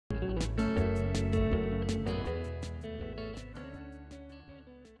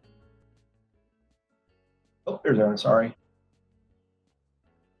there's Aaron, sorry.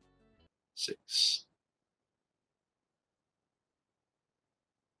 6.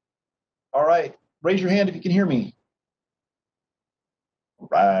 All right, raise your hand if you can hear me.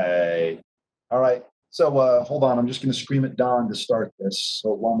 Right. All right. So hold on, I'm just going to scream at Don to start this.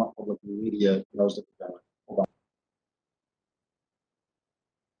 So Longmont Public Media knows that we're going. Hold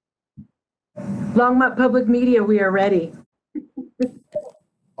on. Longmont Public Media, we are ready.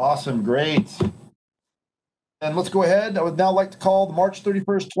 Awesome, great. And let's go ahead. I would now like to call the March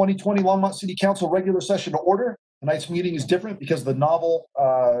 31st, 2020 Longmont City Council regular session to order. Tonight's meeting is different because of the novel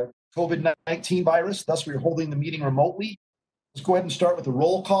COVID-19 virus. Thus, we are holding the meeting remotely. Let's go ahead and start with the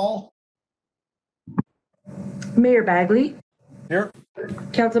roll call. Mayor Bagley. Here.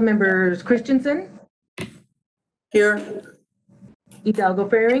 Council members Christensen. Here. Hidalgo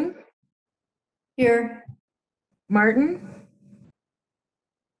Faring. Here. Martin.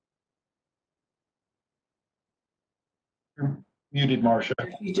 You're muted, Marcia.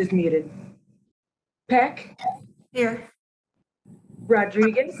 You just muted. Peck. Here.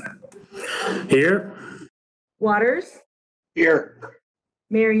 Rodriguez. Here. Waters. Here.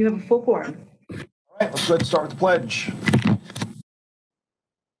 Mayor, you have a full quorum. All right, let's go ahead and start with the pledge.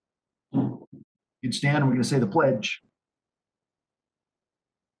 You can stand and we're going to say the pledge.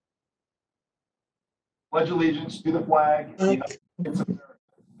 Pledge allegiance to the flag of the United States of America,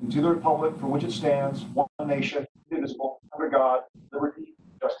 and to the republic for which it stands, one nation, indivisible, under God, liberty,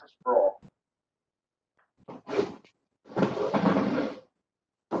 and justice for all.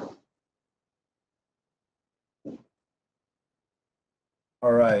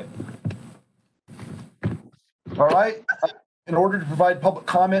 All right. All right. In order to provide public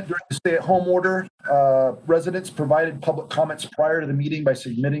comment during the stay-at-home order, residents provided public comments prior to the meeting by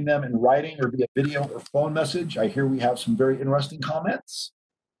submitting them in writing or via video or phone message. I hear we have some very interesting comments.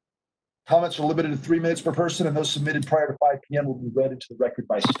 Comments are limited to 3 minutes per person, and those submitted prior to 5 p.m. will be read into the record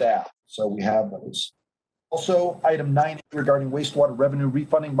by staff. So we have those. Also, item 9 regarding wastewater revenue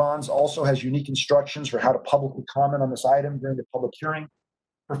refunding bonds also has unique instructions for how to publicly comment on this item during the public hearing.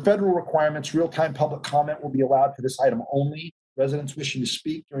 For federal requirements, real-time public comment will be allowed for this item only. Residents wishing to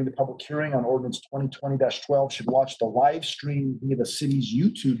speak during the public hearing on ordinance 2020-12 should watch the live stream via the city's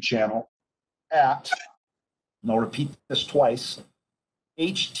YouTube channel at, and I'll repeat this twice,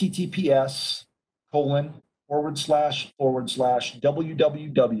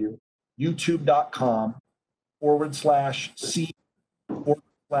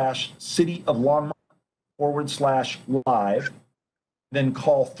 Then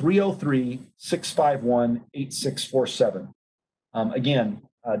call 303-651-8647. Again,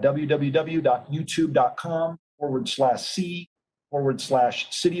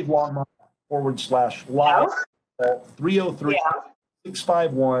 www.youtube.com/c/city-of-longmont/live.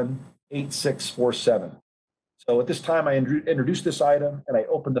 303-651-8647. So at this time, I introduce this item and I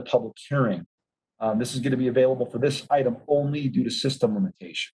open the public hearing. This is going to be available for this item only due to system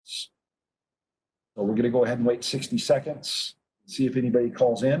limitations. So we're going to go ahead and wait 60 seconds. See if anybody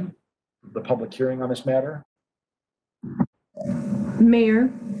calls in for the public hearing on this matter. Mayor,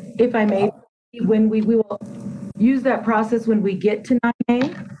 if I may, when we will use that process when we get to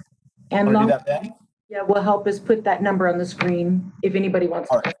 9A, and do that then? Yeah, will help us put that number on the screen if anybody wants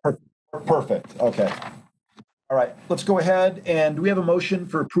to. All right, perfect. Okay. All right, let's go ahead. And do we have a motion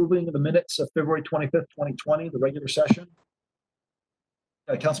for approving the minutes of February 25th, 2020, the regular session?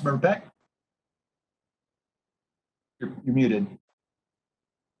 Councilmember Peck? You're muted.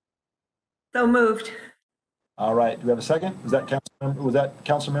 So moved. All right. Do we have a second? Was that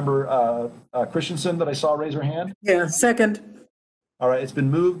Councilmember Christensen that I saw raise her hand? Yeah, second. All right. It's been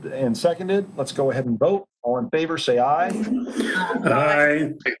moved and seconded. Let's go ahead and vote. All in favor, say aye.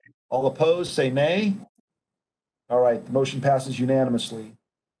 Aye. All opposed, say nay. All right. The motion passes unanimously.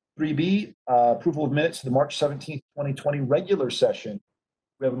 3B, approval of minutes of the March 17th, 2020 regular session.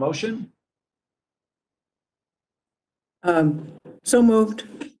 We have a motion? So moved.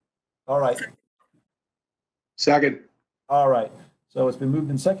 All right. Second. All right. So it's been moved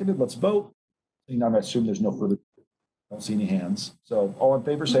and seconded. Let's vote. I'm assuming there's no further, don't see any hands. So all in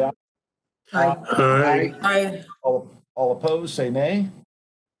favor, say aye. Aye. Aye. All opposed, say nay.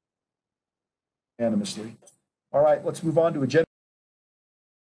 Unanimously. All right, let's move on to agenda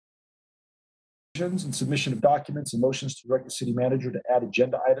and submission of documents and motions to direct the city manager to add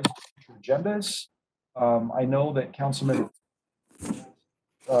agenda items to future agendas. I know that Councilmember,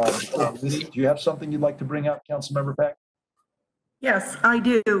 do you have something you'd like to bring up, Councilmember Peck? Yes, I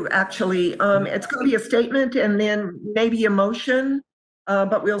do, actually. It's going to be a statement and then maybe a motion,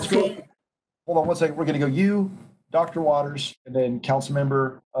 but we'll see. Hold on one second. We're going to go you, Dr. Waters, and then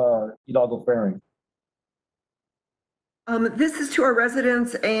Councilmember Hidalgo Faring. This is to our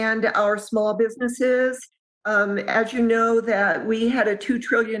residents and our small businesses. As you know, that we had a $2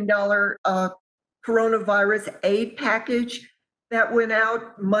 trillion coronavirus aid package that went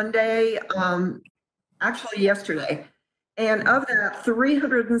out Monday, actually yesterday. And of that,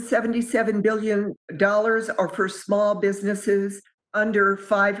 $377 billion are for small businesses under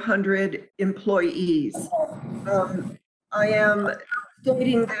 500 employees. I am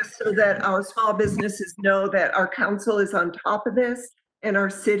stating this so that our small businesses know that our council is on top of this and our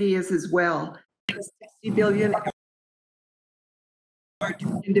city is as well. 60 billion are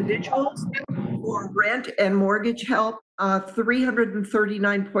to individuals for rent and mortgage help.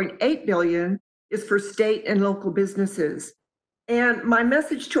 339.8 billion is for state and local businesses. And my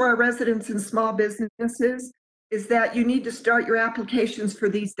message to our residents and small businesses is that you need to start your applications for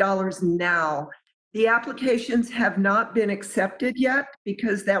these dollars now. The applications have not been accepted yet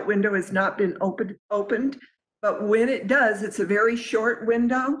because that window has not been opened. But when it does, it's a very short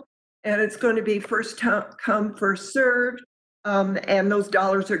window and it's going to be first come, first served. And those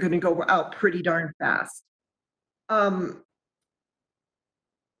dollars are going to go out pretty darn fast. Hold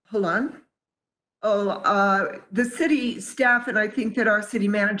on. The city staff, and I think that our city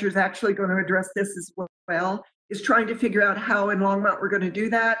manager is actually going to address this as well, is trying to figure out how in Longmont we're going to do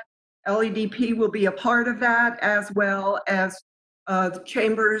that. LEDP will be a part of that, as well as the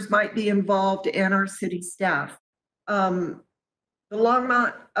chambers might be involved and our city staff. The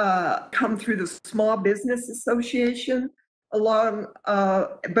Longmont come through the Small Business Association,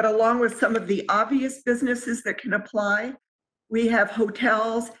 but along with some of the obvious businesses that can apply, we have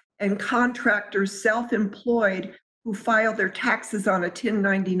hotels and contractors self-employed who file their taxes on a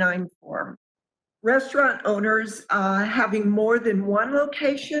 1099 form. Restaurant owners having more than one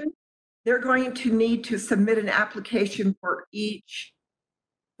location, they're going to need to submit an application for each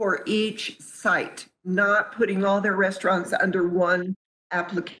site, not putting all their restaurants under one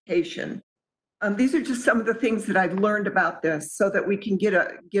application. These are just some of the things that I've learned about this so that we can get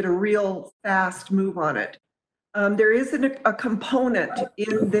a real fast move on it. There is a component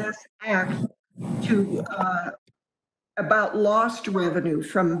in this act about lost revenue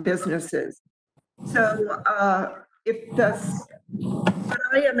from businesses. So what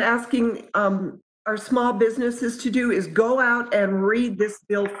I am asking our small businesses to do is go out and read this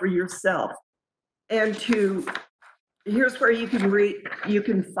bill for yourself. And here's where you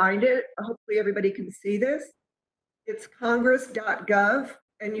can find it. Hopefully everybody can see this. It's congress.gov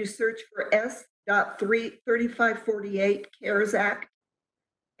and you search for S.3548 CARES Act.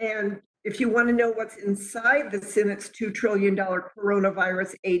 And if you want to know what's inside the Senate's $2 trillion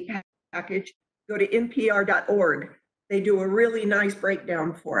coronavirus aid package, go to npr.org. They do a really nice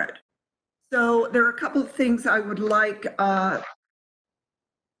breakdown for it. So there are a couple of things I would like to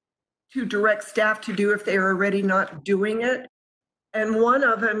direct staff to do if they are already not doing it. And one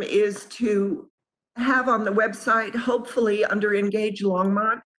of them is to have on the website, hopefully under Engage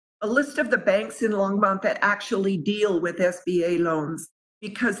Longmont, a list of the banks in Longmont that actually deal with SBA loans,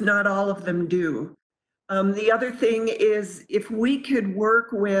 because not all of them do. The other thing is if we could work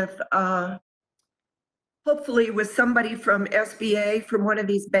with, hopefully with somebody from SBA, from one of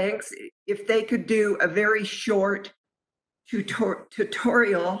these banks, if they could do a very short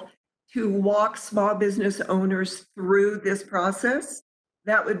tutorial to walk small business owners through this process,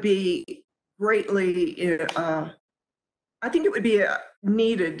 that would be greatly, I think it would be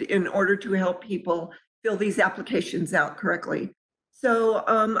needed in order to help people fill these applications out correctly. So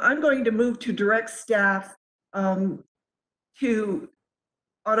I'm going to move to direct staff to,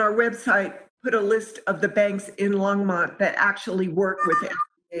 on our website, put a list of the banks in Longmont that actually work with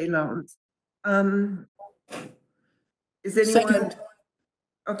SBA loans. Is anyone? Second.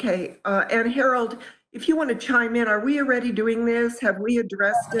 Okay, and Harold, if you want to chime in, are we already doing this? Have we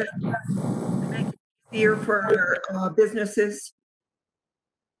addressed it to make it easier for businesses?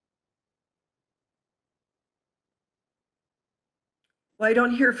 Well, I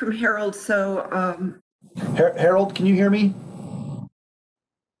don't hear from Harold, so. Harold, can you hear me?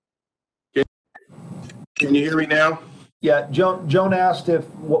 Can you hear me now? Yeah, Joan asked if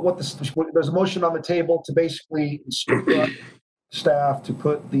there's a motion on the table to basically instruct staff to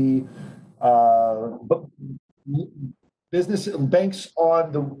put the business banks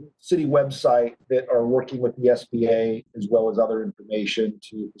on the city website that are working with the SBA, as well as other information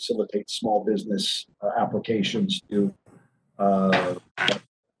to facilitate small business applications to. I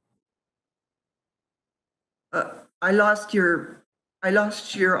lost your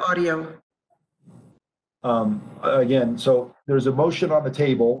audio. Again, so there's a motion on the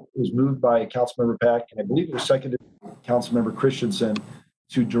table. It was moved by Councilmember Peck, and I believe it was seconded by Councilmember Christensen,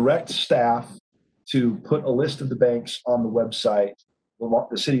 to direct staff to put a list of the banks on the website,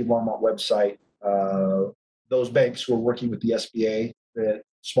 the City of Longmont website. Those banks who are working with the SBA that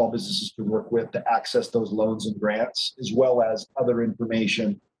small businesses can work with to access those loans and grants, as well as other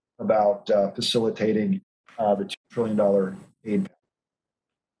information about facilitating the $2 trillion aid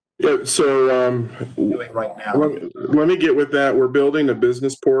Yeah, so doing right now. let me get with that. We're building a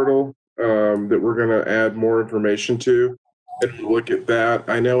business portal that we're going to add more information to, and we'll look at that.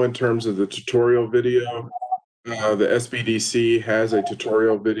 I know in terms of the tutorial video, the SBDC has a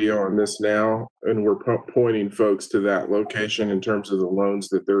tutorial video on this now, and we're pointing folks to that location in terms of the loans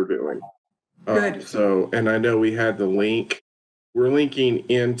that they're doing. Good. And I know we had the link. We're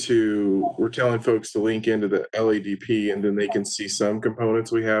telling folks to link into the LADP, and then they can see some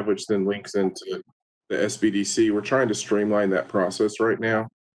components we have, which then links into the SBDC. We're trying to streamline that process right now,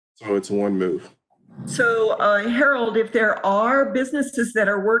 so it's one move. So, Harold, if there are businesses that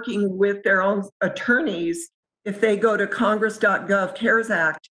are working with their own attorneys, if they go to congress.gov CARES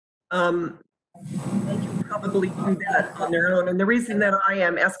Act, they can probably do that on their own. And the reason that I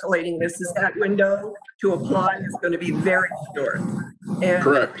am escalating this is that window to apply is going to be very short. And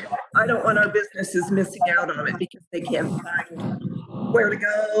Correct. I don't want our businesses missing out on it because they can't find where to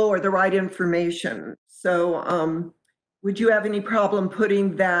go or the right information. So would you have any problem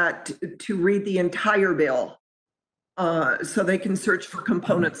putting that to read the entire bill so they can search for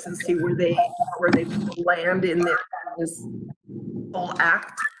components and see where they land in this whole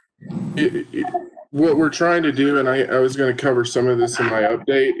act? What we're trying to do, and I was going to cover some of this in my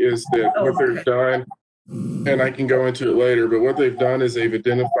update, is that what they've done, and I can go into it later, but what they've done is they've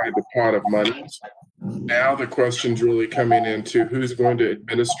identified the pot of money. Now the question's really coming into who's going to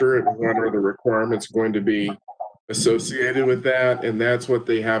administer it and what are the requirements going to be associated with that, and that's what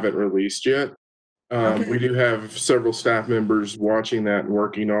they haven't released yet. We do have several staff members watching that and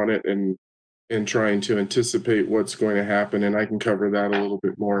working on it and trying to anticipate what's going to happen, and I can cover that a little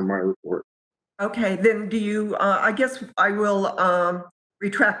bit more in my report. Okay, then do you, I guess I will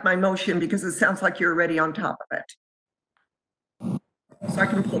retract my motion because it sounds like you're already on top of it. So I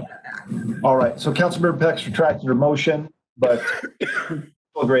can pull that back. All right, so Councilmember Peck's retracted her motion, but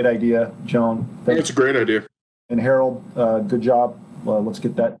still a great idea, Joan. It's a great idea. And Harold, good job. Let's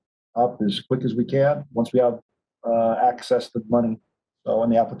get that up as quick as we can once we have access to the money, so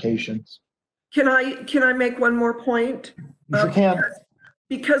in the applications. Can I make one more point? You sure can.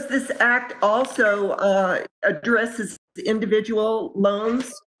 Because this act also addresses individual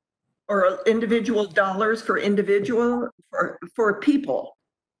loans or individual dollars for people,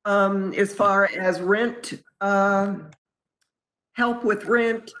 as far as rent, help with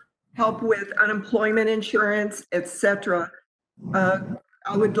rent, help with unemployment insurance, etc.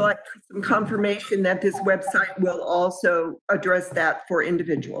 I would like some confirmation that this website will also address that for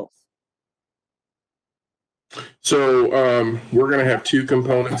individuals. So we're going to have two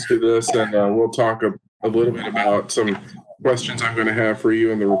components to this, and we'll talk a little bit about some questions I'm going to have for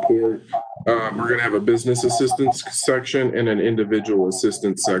you in the report. We're going to have a business assistance section and an individual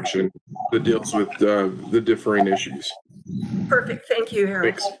assistance section that deals with the differing issues. Perfect. Thank you,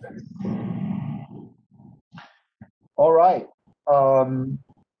 Harold. Thanks. All right. I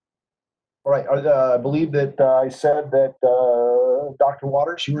believe that I said that Dr.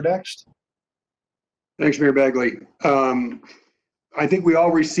 Waters, you were next. Thanks, Mayor Bagley. I think we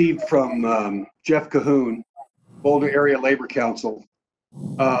all received from Jeff Cahoon, Boulder Area Labor Council,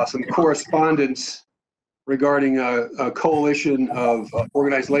 some correspondence regarding a coalition of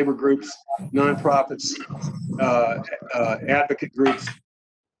organized labor groups, nonprofits, advocate groups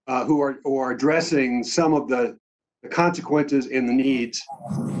who are addressing some of the consequences and the needs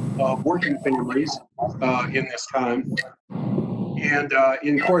of working families in this time. And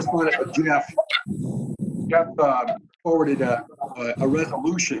in correspondence with Jeff forwarded a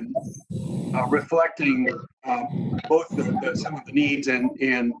resolution reflecting both some of the needs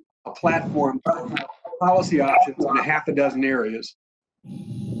and a platform for policy options in a half a dozen areas.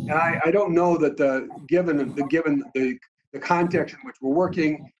 And I don't know that given the context in which we're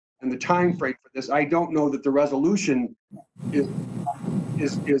working and the time frame for this, I don't know that the resolution is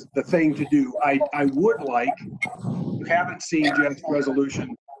the thing to do. I would like, if you haven't seen Jeff's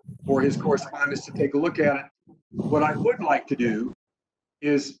resolution or his correspondence, to take a look at it. What I would like to do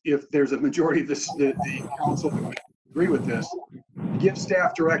is, if there's a majority of the council that would agree with this, give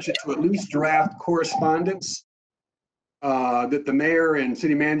staff direction to at least draft correspondence that the mayor and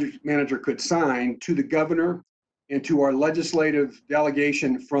city manager could sign to the governor and to our legislative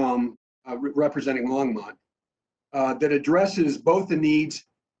delegation from representing Longmont that addresses both the needs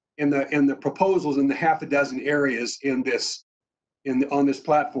and the proposals in the half a dozen areas on this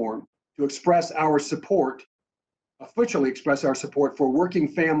platform. to express our support, officially express our support for working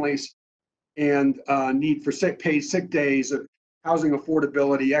families and need for paid sick days, housing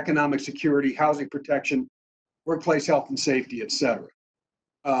affordability, economic security, housing protection, workplace health and safety, et cetera.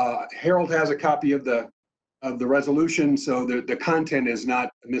 Harold has a copy of the resolution, so the content is not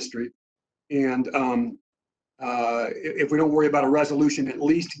a mystery. And if we don't worry about a resolution, at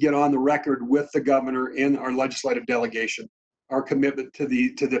least get on the record with the governor and our legislative delegation, our commitment to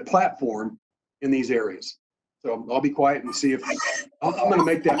the platform in these areas. So I'll be quiet and see if I'm going to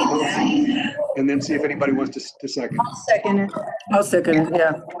make that motion and then see if anybody wants to second. I'll second it. I'll second it,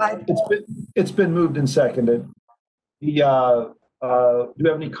 yeah. It's been moved and seconded. Do you have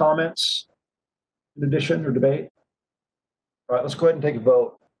any comments in addition or debate? All right, let's go ahead and take a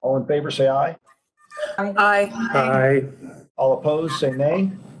vote. All in favor, say aye. Aye. Aye. All opposed, say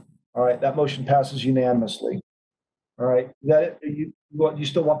nay. All right, that motion passes unanimously. All right, is that it? You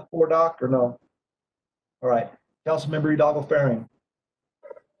still want the floor, Doc, or no? All right, Councilmember Hidalgo Faring.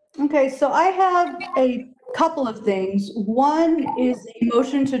 Okay, so I have a couple of things. One is a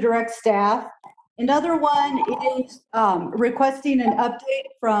motion to direct staff. Another one is requesting an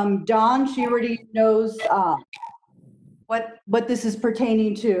update from Dawn. She already knows what this is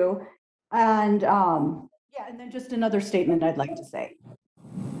pertaining to. And yeah, and then just another statement I'd like to say.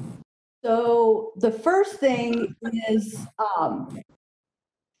 So the first thing is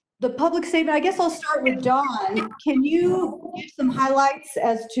the public statement. I guess I'll start with Dawn. Can you give some highlights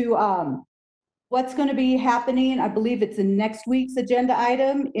as to what's going to be happening? I believe it's in next week's agenda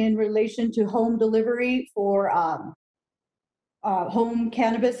item in relation to home delivery for home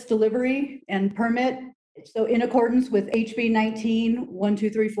cannabis delivery and permit. So in accordance with HB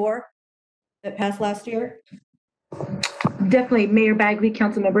 19-1234 that passed last year. Definitely, Mayor Bagley,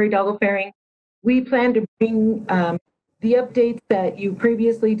 Councilmember Hidalgo Faring. We plan to bring the updates that you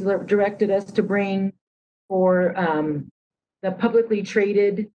previously directed us to bring for the publicly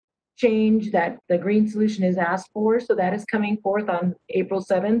traded change that the Green Solution is asked for. So that is coming forth on April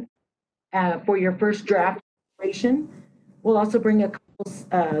 7th for your first draft operation. We'll also bring a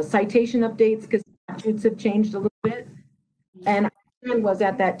couple citation updates because statutes have changed a little bit. And our plan was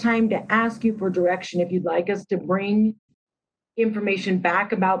at that time to ask you for direction if you'd like us to bring information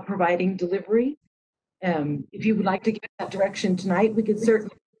back about providing delivery. If you would like to give that direction tonight, we could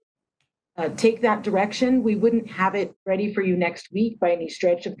certainly take that direction. We wouldn't have it ready for you next week by any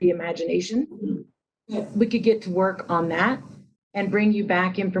stretch of the imagination. We could get to work on that and bring you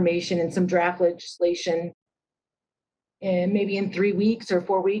back information and some draft legislation and maybe in 3 weeks or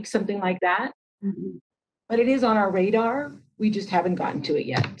 4 weeks, something like that. Mm-hmm. But it is on our radar. We just haven't gotten to it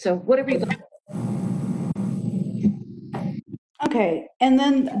yet. So whatever you like. Okay, and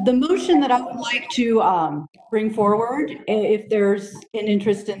then the motion that I would like to bring forward, if there's an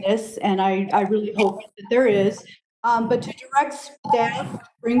interest in this, and I really hope that there is, but to direct staff to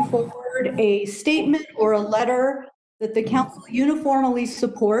bring forward a statement or a letter that the council uniformly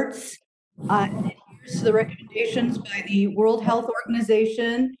supports and adheres to the recommendations by the World Health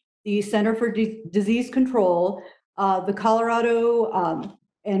Organization, the Center for Disease Control, the Colorado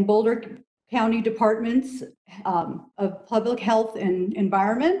and Boulder County Departments of Public Health and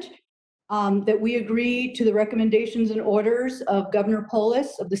Environment, that we agree to the recommendations and orders of Governor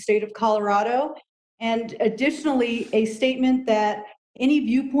Polis of the state of Colorado, and additionally, a statement that any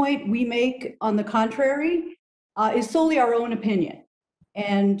viewpoint we make on the contrary is solely our own opinion.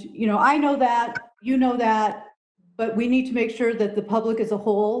 And, you know, I know that, you know that, but we need to make sure that the public as a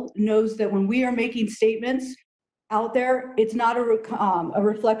whole knows that when we are making statements out there, it's not a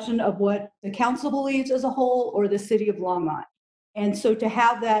reflection of what the council believes as a whole or the city of Longmont. And so to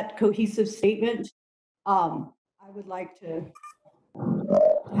have that cohesive statement, I would like to.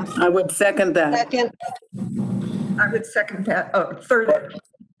 I would second that. Second. I would second that. Oh, third.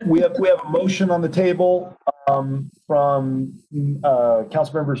 We have a motion on the table from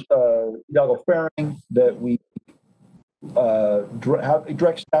Councilmembers Hidalgo Faring that we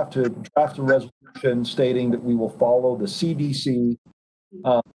direct staff to draft a resolution stating that we will follow the CDC,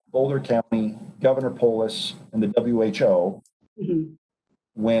 Boulder County, Governor Polis, and the WHO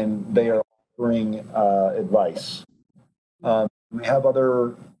when they are offering advice. We have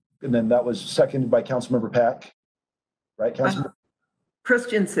other, and then that was seconded by Councilmember Pack, right, Councilmember?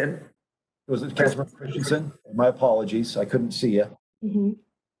 Christensen. Was it Councilmember Christensen? My apologies, I couldn't see you.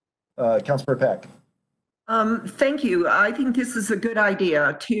 Councilmember Pack. Thank you. I think this is a good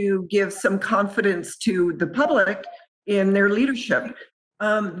idea to give some confidence to the public in their leadership.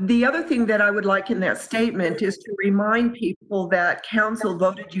 The other thing that I would like in that statement is to remind people that council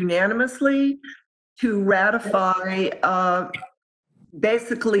voted unanimously to ratify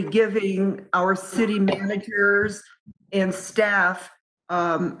basically giving our city managers and staff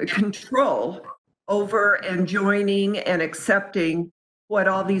control over and joining and accepting what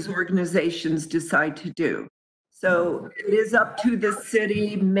all these organizations decide to do. So it is up to the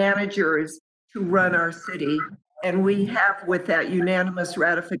city managers to run our city. And we have, with that unanimous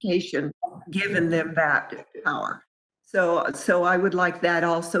ratification, given them that power. So I would like that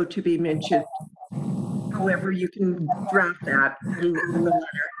also to be mentioned. However, you can draft that in the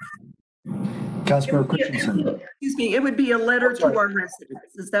letter. Councilmember Christensen. Excuse me, it would be a letter to our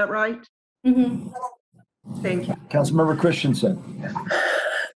residents. Is that right? Mhm. Thank you. Councilmember Christensen.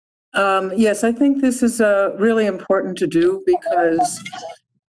 Yes, I think this is really important to do because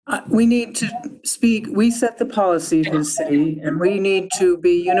we need to speak, we set the policy for the city, and we need to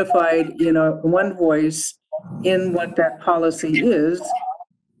be unified in one voice in what that policy is,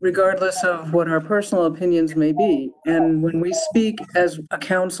 regardless of what our personal opinions may be. And when we speak as a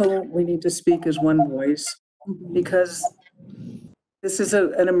council, we need to speak as one voice because this is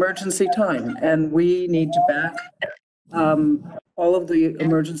an emergency time and we need to back all of the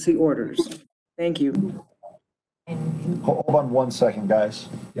emergency orders. Thank you. Hold on 1 second, guys.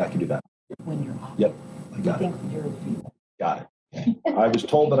 Yeah, I can do that. Yep, I got it. Got it. I was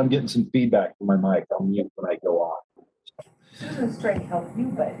told that I'm getting some feedback from my mic on mute when I go on. Susan's trying to help you,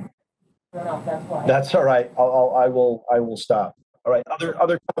 but I don't know if that's why. That's all right. I will stop. All right.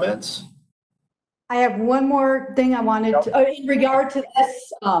 Other comments? I have one more thing I wanted to, in regard to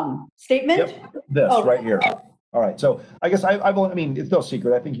this statement. Yep. This Oh. right here. All right. So I guess I mean, it's no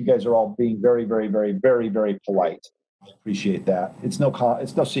secret. I think you guys are all being very, very, very, very, very polite. I appreciate that. It's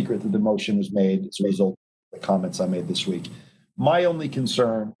no secret that the motion was made as a result of the comments I made this week. My only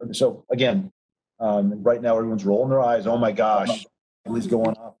concern, so again, right now everyone's rolling their eyes. Oh my gosh, Bagley's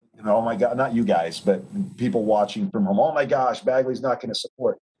going up. You know, oh my God, not you guys, but people watching from home. Oh my gosh, Bagley's not going to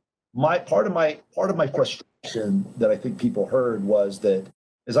support. Part of my frustration that I think people heard was that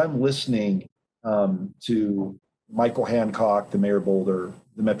as I'm listening to Michael Hancock, the Mayor of Boulder,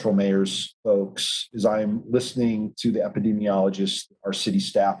 the Metro Mayor's folks, as I'm listening to the epidemiologists, our city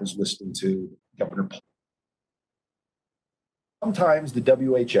staff is listening to Governor Paul. Sometimes the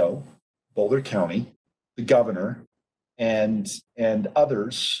WHO, Boulder County, the governor, and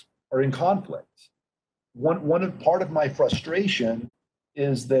others are in conflict. Part of my frustration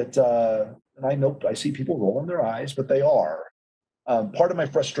is that, and I know I see people rolling their eyes, but they are. Part of my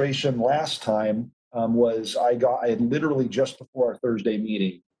frustration last time was I had literally just before our Thursday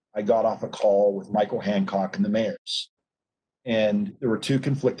meeting, I got off a call with Michael Hancock and the mayors, and there were two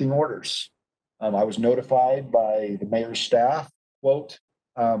conflicting orders. I was notified by the mayor's staff, quote,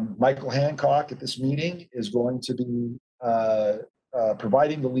 Michael Hancock at this meeting is going to be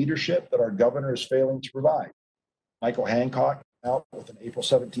providing the leadership that our governor is failing to provide. Michael Hancock came out with an April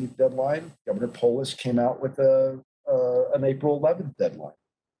 17th deadline. Governor Polis came out with an April 11th deadline.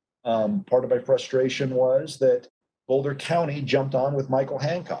 Part of my frustration was that Boulder County jumped on with Michael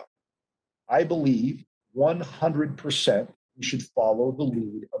Hancock. I believe 100% we should follow the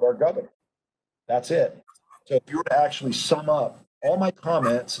lead of our governor. That's it. So if you were to actually sum up all my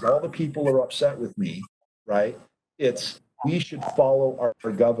comments and all the people are upset with me, right? It's we should follow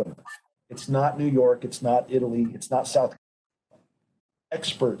our governor. It's not New York. It's not Italy. It's not South.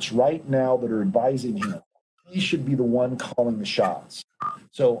 Experts right now that are advising him, he should be the one calling the shots.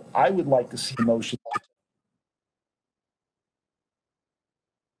 So I would like to see a motion.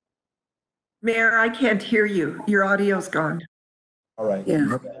 Mayor, I can't hear you. Your audio's gone. All right.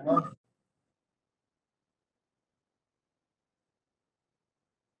 Yeah.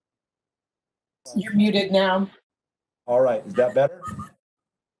 You're muted now. All right. Is that better?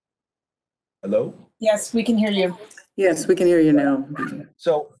 Hello? Yes, we can hear you. Yes, we can hear you now.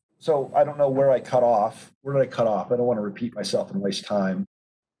 So I don't know where I cut off. Where did I cut off? I don't want to repeat myself and waste time.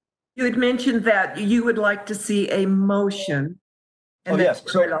 You had mentioned that you would like to see a motion. Oh, yes.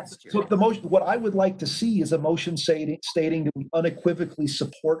 So the motion, what I would like to see is a motion stating that we unequivocally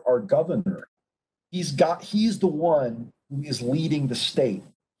support our governor. He's the one who is leading the state.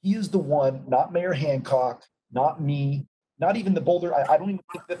 He is the one, not Mayor Hancock, not me, not even the Boulder. I don't even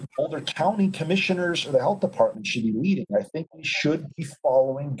think that Boulder County commissioners or the health department should be leading. I think we should be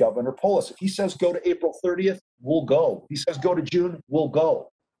following Governor Polis. If he says go to April 30th, we'll go. If he says go to June, we'll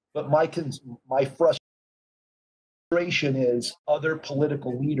go. But my frustration is other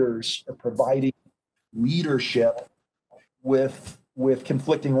political leaders are providing leadership with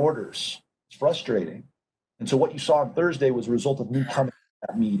conflicting orders. It's frustrating. And so what you saw on Thursday was a result of me coming to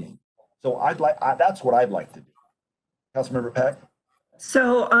that meeting. So that's what I'd like to do. Councilmember Peck?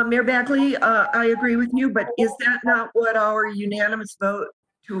 So, Mayor Bagley, I agree with you, but is that not what our unanimous vote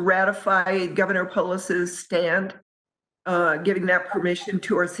to ratify Governor Polis's stand, giving that permission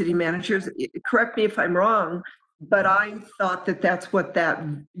to our city managers? Correct me if I'm wrong, but I thought that that's what that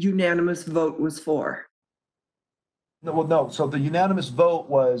unanimous vote was for. No, well, no. So the unanimous vote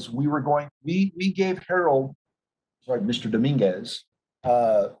was we gave Harold, sorry, Mr. Dominguez,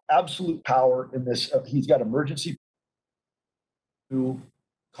 absolute power in this. He's got emergency to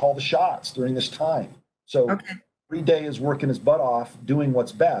call the shots during this time. So Okay. every day is working his butt off, doing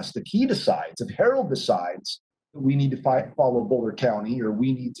what's best. If he decides, if Harold decides that we need to follow Boulder County or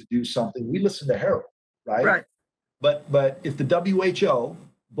we need to do something, we listen to Harold, right? Right. But if the WHO,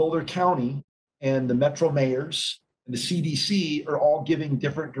 Boulder County, and the metro mayors and the CDC are all giving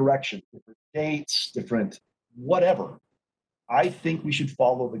different directions, different dates, different whatever, I think we should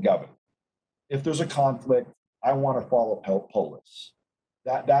follow the governor. If there's a conflict, I want to follow Polis.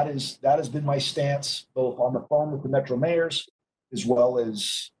 That has been my stance both on the phone with the metro mayors as well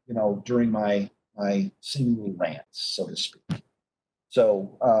as during my seemingly rants, so to speak.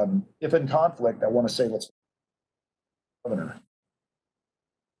 So if in conflict, I want to say let's governor.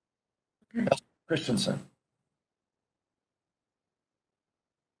 Christensen.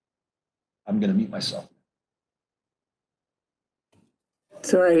 I'm going to mute myself.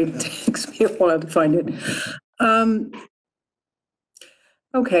 Sorry, it takes me a while to find it.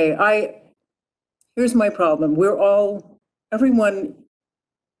 Okay, here's my problem. Everyone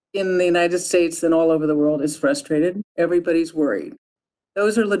in the United States and all over the world is frustrated. Everybody's worried.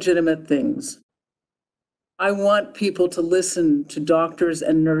 Those are legitimate things. I want people to listen to doctors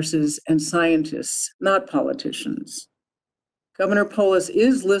and nurses and scientists, not politicians. Governor Polis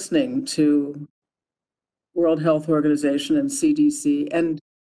is listening to World Health Organization and CDC. And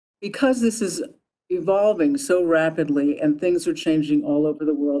because this is evolving so rapidly and things are changing all over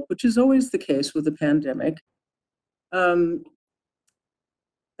the world, which is always the case with the pandemic,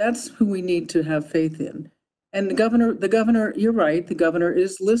 that's who we need to have faith in. And the governor, you're right, the governor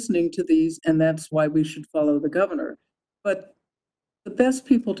is listening to these, and that's why we should follow the governor. But the best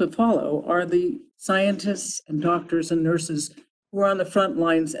people to follow are the scientists and doctors and nurses who are on the front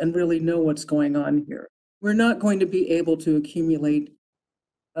lines and really know what's going on here. We're not going to be able to accumulate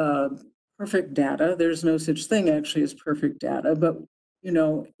perfect data. There's no such thing actually as perfect data, but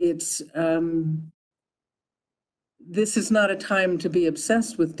it's this is not a time to be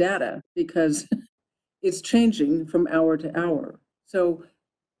obsessed with data because it's changing from hour to hour. So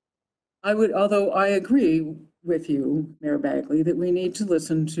although I agree with you, Mayor Bagley, that we need to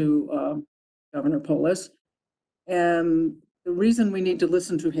listen to Governor Polis. And the reason we need to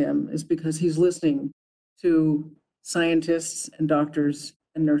listen to him is because he's listening to scientists and doctors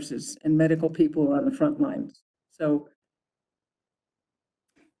and nurses and medical people who are on the front lines. So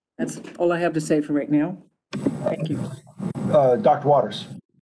that's all I have to say for right now. Thank you. Dr. Waters.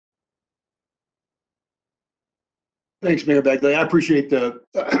 Thanks, Mayor Bagley. I appreciate the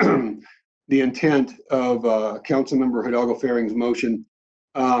the intent of Councilmember Hidalgo Faring's motion,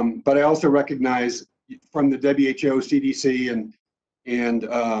 but I also recognize from the WHO, CDC,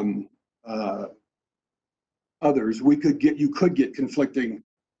 and others, you could get conflicting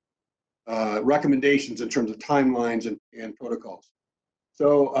recommendations in terms of timelines and protocols.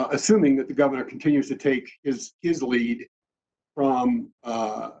 So, assuming that the governor continues to take his lead from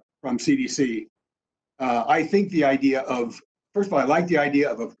CDC. I think the idea first of all, I like the idea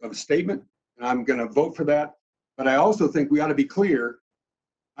of a statement, and I'm going to vote for that. But I also think we ought to be clear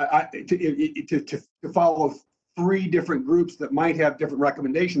to follow three different groups that might have different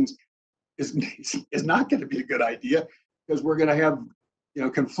recommendations is not going to be a good idea because we're going to have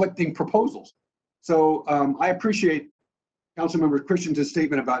conflicting proposals. So I appreciate Councilmember Christensen's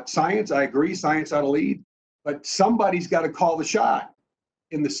statement about science. I agree, science ought to lead, but somebody's got to call the shot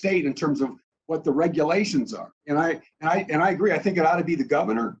in the state in terms of what the regulations are. And I agree. I think it ought to be the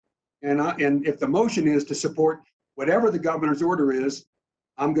governor. And if the motion is to support whatever the governor's order is,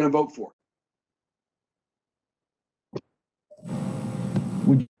 I'm going to vote for it.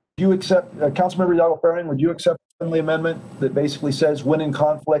 Would you accept, Councilmember Hidalgo Faring, would you accept a friendly amendment that basically says when in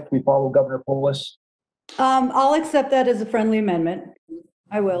conflict, we follow Governor Polis? I'll accept that as a friendly amendment.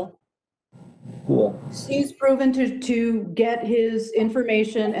 I will. Cool. He's proven to get his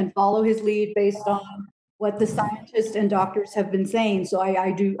information and follow his lead based on what the scientists and doctors have been saying. So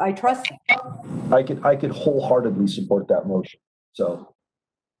I trust him. I could wholeheartedly support that motion. So,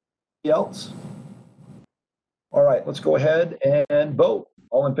 anybody else? All right, let's go ahead and vote.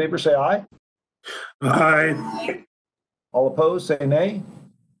 All in favor, say aye. Aye. All opposed, say nay.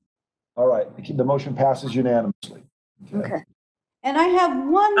 All right, the motion passes unanimously. Okay. And I have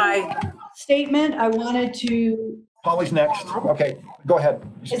one Aye. statement I wanted to. Polly's next. Okay, go ahead.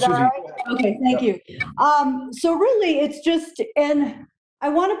 Is that all Susie. right? Okay, thank you. So really, it's just, and I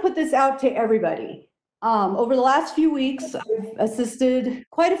want to put this out to everybody. Over the last few weeks, I've assisted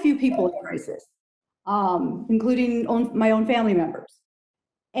quite a few people in crisis, including my own family members.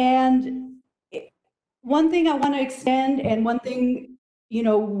 And one thing I want to extend, and one thing, you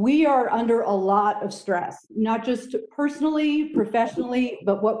know, we are under a lot of stress, not just personally, professionally,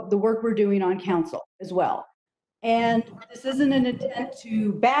 but what the work we're doing on council as well. And this isn't an intent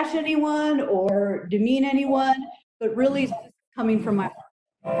to bash anyone or demean anyone, but really it's coming from my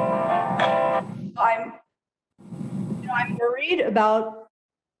heart. I'm worried about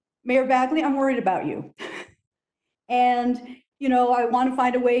Mayor Bagley. I'm worried about you. And, you know, I want to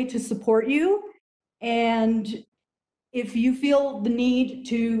find a way to support you. And if you feel the need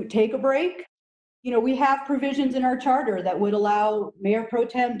to take a break, you know, we have provisions in our charter that would allow Mayor Pro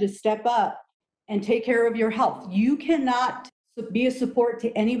Tem to step up and take care of your health. You cannot be a support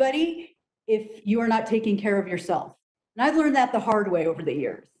to anybody if you are not taking care of yourself. And I've learned that the hard way over the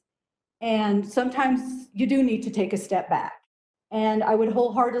years. And sometimes you do need to take a step back. And I would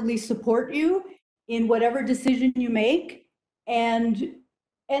wholeheartedly support you in whatever decision you make. And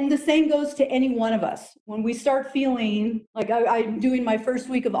the same goes to any one of us. When we start feeling like I'm doing my first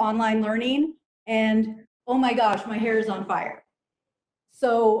week of online learning and, oh my gosh, my hair is on fire.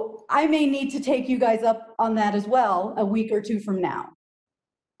 So I may need to take you guys up on that as well a week or two from now.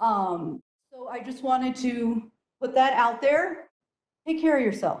 So I just wanted to put that out there. Take care of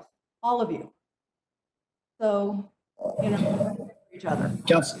yourself, all of you. So, you know, each other.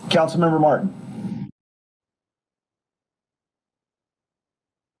 Councilmember Martin.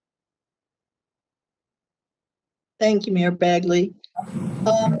 Thank you, Mayor Bagley.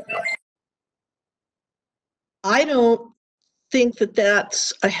 I don't think that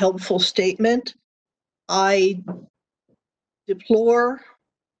that's a helpful statement. I deplore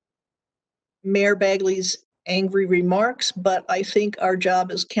Mayor Bagley's angry remarks, but I think our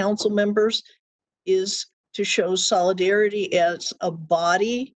job as council members is to show solidarity as a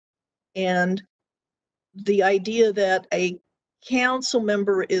body. And the idea that a council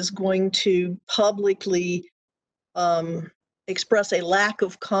member is going to publicly express a lack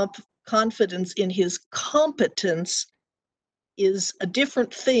of confidence in his competence is a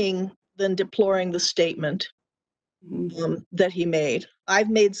different thing than deploring the statement that he made. I've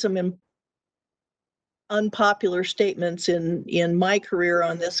made some unpopular statements in my career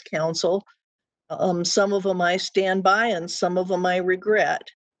on this council. Some of them I stand by and some of them I regret.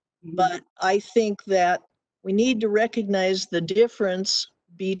 But I think that we need to recognize the difference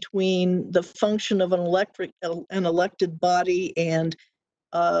between the function of an elected body and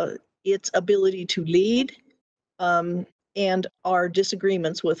its ability to lead, and our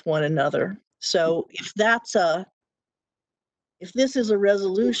disagreements with one another. So if this is a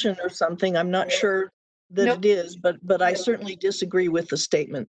resolution or something, I'm not sure that Nope. it is, but I certainly disagree with the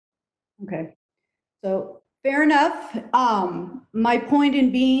statement. Okay, so fair enough. My point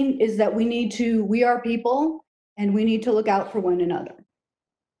in being is that we are people and we need to look out for one another.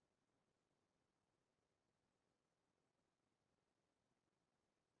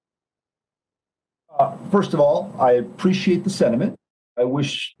 First of all, I appreciate the sentiment. I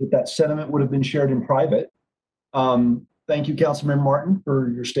wish that sentiment would have been shared in private. Thank you, Councilmember Martin, for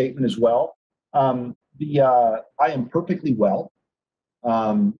your statement as well. I am perfectly well.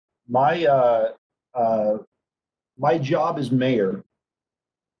 My job as mayor,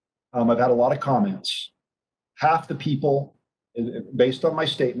 I've had a lot of comments. Half the people, based on my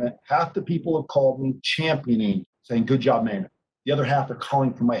statement, half the people have called me championing, saying, good job, mayor. The other half are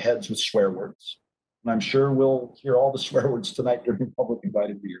calling for my heads with swear words. And I'm sure we'll hear all the swear words tonight during public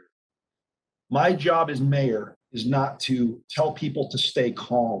invited beer. My job as mayor is not to tell people to stay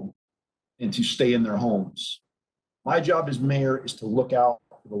calm and to stay in their homes. My job as mayor is to look out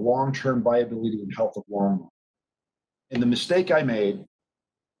for the long-term viability and health of Longmont. And the mistake I made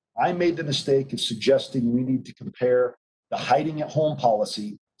the mistake of suggesting we need to compare the hiding at home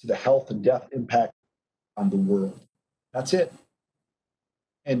policy to the health and death impact on the world. That's it.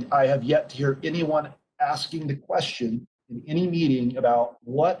 And I have yet to hear anyone asking the question in any meeting about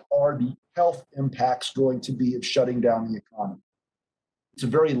what are the health impacts going to be of shutting down the economy. It's a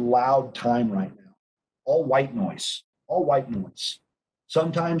very loud time right now. All white noise, all white noise.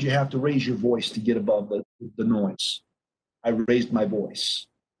 Sometimes you have to raise your voice to get above the noise. I raised my voice.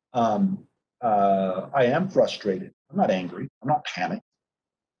 I am frustrated. I'm not angry. I'm not panicked.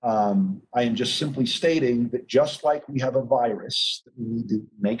 I am just simply stating that just like we have a virus, that we need to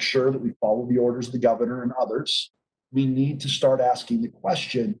make sure that we follow the orders of the governor and others. we need to start asking the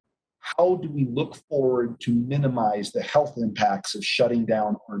question, how do we look forward to minimize the health impacts of shutting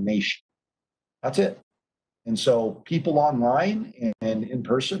down our nation? That's it. And so people online and in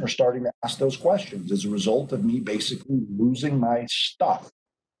person are starting to ask those questions as a result of me basically losing my stuff.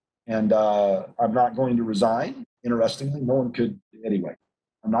 And I'm not going to resign. Interestingly, no one could anyway.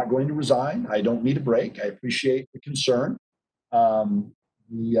 I'm not going to resign. I don't need a break. I appreciate the concern. But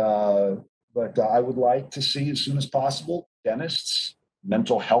I would like to see as soon as possible dentists,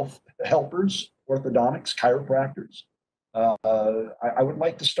 mental health helpers, orthodontics, chiropractors. I would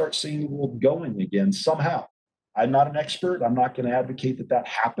like to start seeing the world going again somehow. I'm not an expert. I'm not going to advocate that that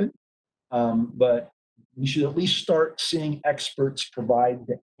happen. But we should at least start seeing experts provide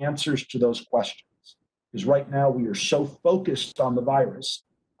the answers to those questions. Because right now we are so focused on the virus.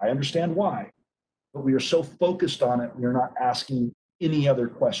 I understand why, but we are so focused on it, we are not asking any other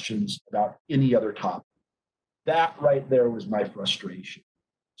questions about any other topic. That right there was my frustration.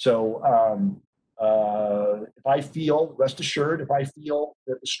 So if I feel, rest assured, if I feel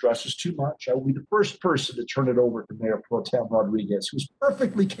that the stress is too much, I will be the first person to turn it over to Mayor Pro Tem Rodriguez, who's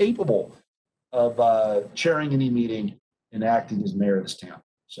perfectly capable of chairing any meeting and acting as mayor of this town.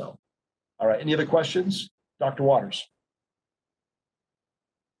 So, all right, any other questions? Dr. Waters.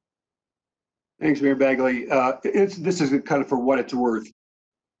 Thanks, Mayor Bagley. This is kind of for what it's worth.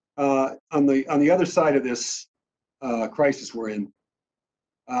 On the other side of this crisis we're in,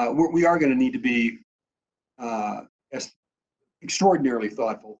 we are going to need to be extraordinarily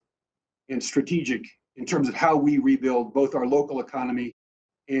thoughtful and strategic in terms of how we rebuild both our local economy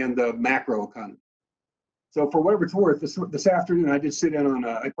and the macro economy. So for whatever it's worth, this afternoon I did sit in on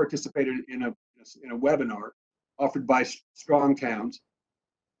I participated in a webinar offered by Strong Towns.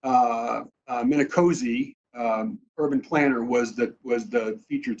 Minacozy, urban planner, was the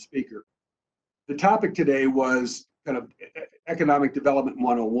featured speaker. The topic today was kind of economic development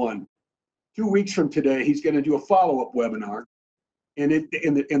 101. 2 weeks from today, he's going to do a follow-up webinar, and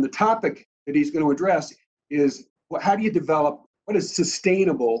the topic that he's going to address is how do you develop? What does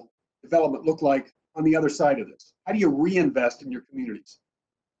sustainable development look like on the other side of this? How do you reinvest in your communities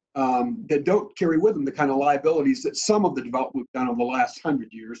that don't carry with them the kind of liabilities that some of the development we've done over the last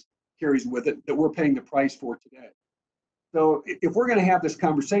 100 years carries with it, that we're paying the price for today? So if we're going to have this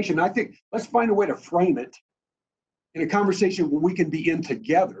conversation, I think let's find a way to frame it in a conversation where we can be in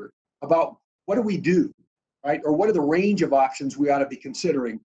together about what do we do, right? Or what are the range of options we ought to be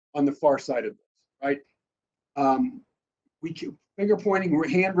considering on the far side of this, right? Finger pointing,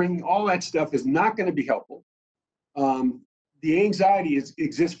 hand wringing, all that stuff is not going to be helpful. The anxiety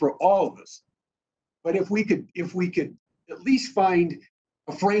exists for all of us. But if we could at least find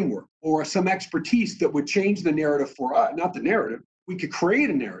a framework or some expertise that would change the narrative for us, not the narrative, we could create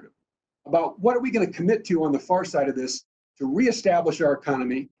a narrative about what are we going to commit to on the far side of this to reestablish our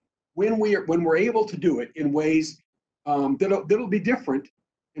economy when we're able to do it in ways that'll be different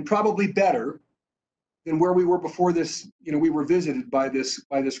and probably better than where we were before this. We were visited by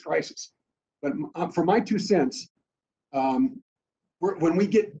this crisis. But for my 2 cents, when we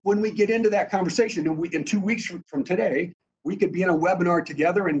get into that conversation, and in 2 weeks from today, we could be in a webinar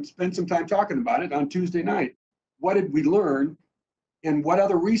together and spend some time talking about it on Tuesday night. What did we learn, and what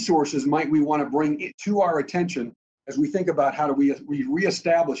other resources might we want to bring to our attention as we think about how do we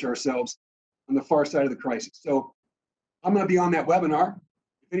reestablish ourselves on the far side of the crisis? So I'm going to be on that webinar.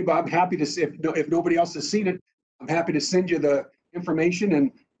 If anybody, I'm happy to see, if nobody else has seen it, I'm happy to send you the information.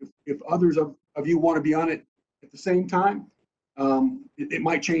 And if others of you want to be on it at the same time, it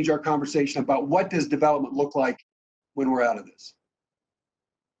might change our conversation about what does development look like when we're out of this.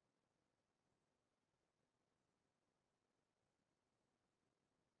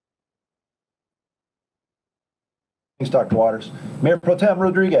 Thanks, Dr. Waters. Mayor Pro Tem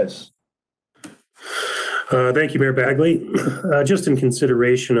Rodriguez. Thank you, Mayor Bagley. Just in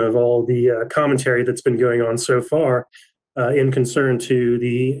consideration of all the commentary that's been going on so far in concern to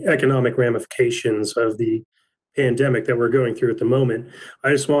the economic ramifications of the pandemic that we're going through at the moment,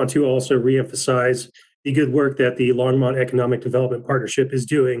 I just want to also reemphasize the good work that the Longmont Economic Development Partnership is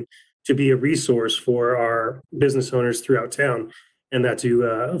doing to be a resource for our business owners throughout town, and that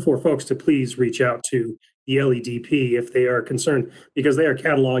for folks to please reach out to the LEDP if they are concerned, because they are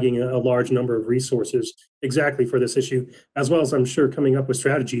cataloging a large number of resources exactly for this issue, as well as I'm sure coming up with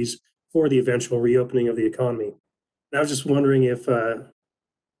strategies for the eventual reopening of the economy. And I was just wondering if,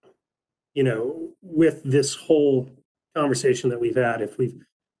 with this whole conversation that we've had, if we've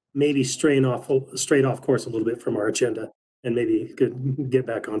maybe strayed off course a little bit from our agenda and maybe could get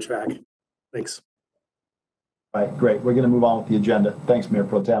back on track. Thanks. All right, great. We're going to move on with the agenda. Thanks, Mayor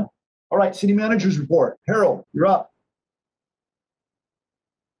Pro Tem. All right, City Manager's report. Harold, you're up.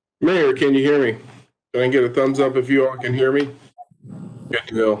 Mayor, can you hear me? Can I get a thumbs up if you all can hear me? Good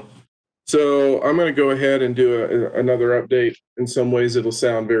to go. So I'm going to go ahead and do another update. In some ways, it'll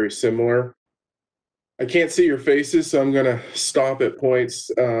sound very similar. I can't see your faces, so I'm going to stop at points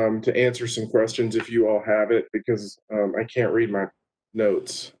to answer some questions if you all have it, because I can't read my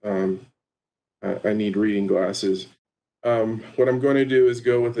notes. I need reading glasses. What I'm going to do is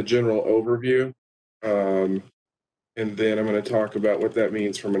go with a general overview, and then I'm going to talk about what that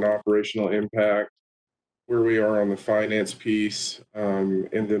means from an operational impact, where we are on the finance piece, and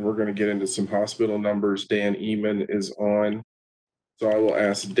then we're going to get into some hospital numbers. Dan Eman is on, so I will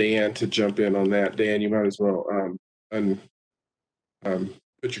ask Dan to jump in on that. Dan, you might as well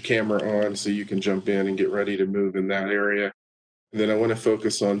put your camera on so you can jump in and get ready to move in that area. And then I want to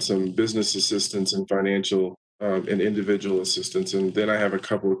focus on some business assistance and financial and individual assistance, and then I have a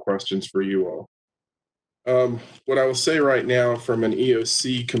couple of questions for you all. What I will say right now from an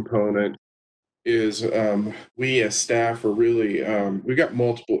EOC component is we as staff are really, we've got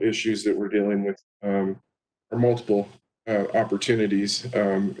multiple issues that we're dealing with, or multiple opportunities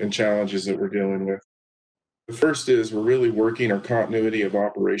and challenges that we're dealing with. The first is we're really working our continuity of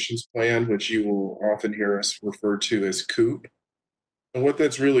operations plan, which you will often hear us refer to as COOP. And what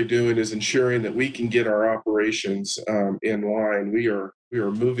that's really doing is ensuring that we can get our operations in line. We are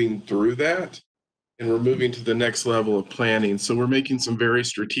moving through that, and we're moving to the next level of planning. So we're making some very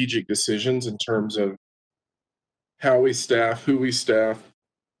strategic decisions in terms of how we staff, who we staff,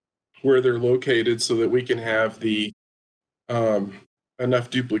 where they're located, so that we can have the enough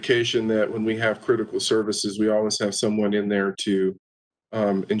duplication that when we have critical services, we always have someone in there to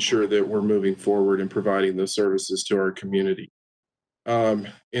ensure that we're moving forward and providing those services to our community. In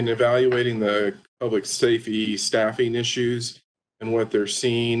evaluating the public safety staffing issues and what they're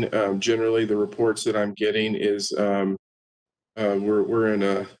seeing, generally the reports that I'm getting is we're in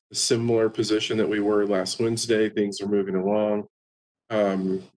a similar position that we were last Wednesday. Things are moving along.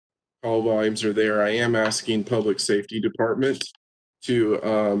 Call volumes are there. I am asking public safety department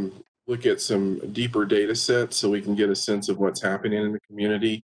to look at some deeper data sets so we can get a sense of what's happening in the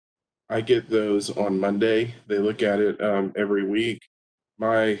community. I get those on Monday. They look at it every week.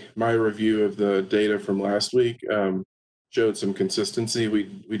 My review of the data from last week showed some consistency.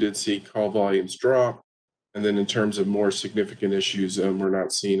 We did see call volumes drop, and then in terms of more significant issues, we're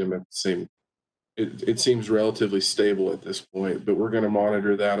not seeing them at the same. It seems relatively stable at this point, but we're going to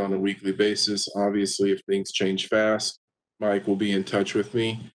monitor that on a weekly basis. Obviously, if things change fast, Mike will be in touch with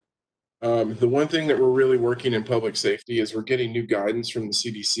me. The one thing that we're really working in public safety is we're getting new guidance from the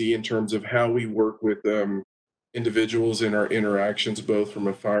CDC in terms of how we work with individuals in our interactions, both from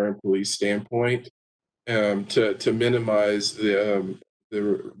a fire and police standpoint, to minimize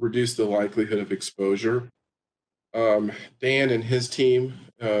reduce the likelihood of exposure. Dan and his team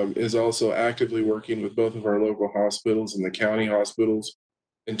is also actively working with both of our local hospitals and the county hospitals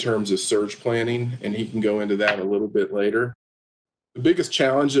in terms of surge planning, and he can go into that a little bit later. The biggest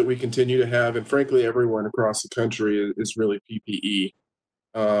challenge that we continue to have, and frankly everyone across the country, is really PPE.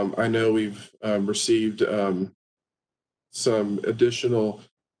 I know we've received some additional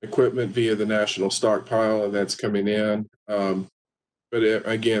equipment via the national stockpile, and that's coming in. But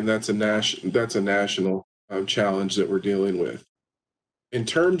again, that's a national challenge that we're dealing with. In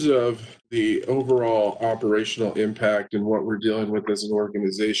terms of the overall operational impact and what we're dealing with as an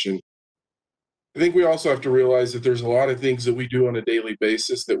organization, I think we also have to realize that there's a lot of things that we do on a daily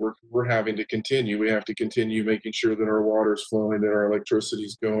basis that we're having to continue. We have to continue making sure that our water's flowing, that our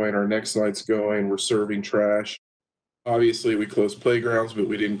electricity's going, our next light's going, we're serving trash. Obviously, we closed playgrounds, but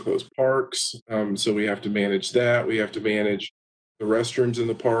we didn't close parks. So we have to manage that. We have to manage the restrooms in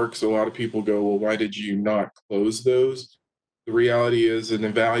the parks. A lot of people go, well, why did you not close those? The reality is, in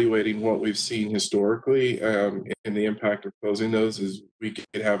evaluating what we've seen historically and the impact of closing those, is we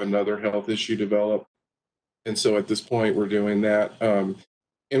could have another health issue develop. And so at this point, we're doing that. And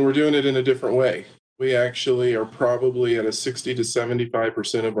we're doing it in a different way. We actually are probably at a 60 to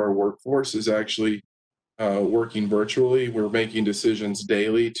 75% of our workforce is actually working virtually. We're making decisions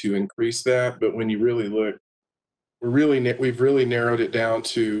daily to increase that. But when you really look, we've really narrowed it down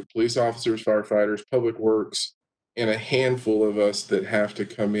to police officers, firefighters, public works, and a handful of us that have to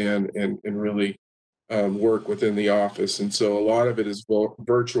come in and really work within the office. And so a lot of it is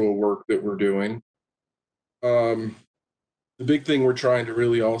virtual work that we're doing. The big thing we're trying to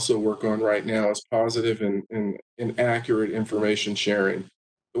really also work on right now is positive and accurate information sharing.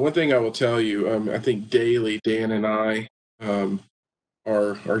 The one thing I will tell you, I think daily, Dan and I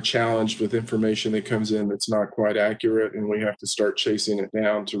are challenged with information that comes in that's not quite accurate, and we have to start chasing it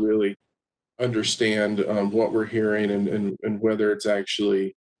down to really understand what we're hearing and whether it's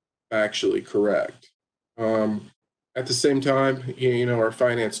actually factually correct. At the same time, our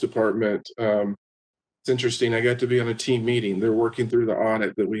finance department, it's interesting. I got to be on a team meeting. They're working through the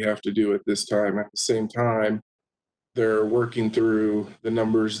audit that we have to do at this time. At the same time, they're working through the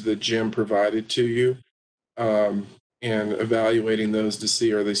numbers that Jim provided to you, and evaluating those to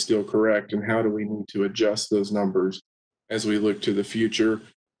see, are they still correct, and how do we need to adjust those numbers as we look to the future.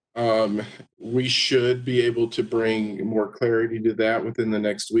 We should be able to bring more clarity to that within the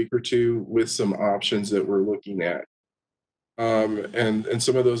next week or two with some options that we're looking at. And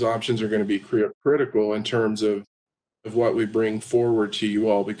some of those options are going to be critical in terms of what we bring forward to you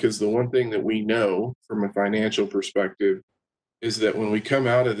all, because the one thing that we know from a financial perspective is that when we come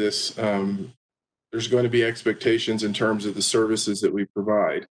out of this, there's going to be expectations in terms of the services that we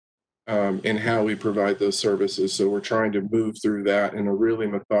provide, and how we provide those services. So we're trying to move through that in a really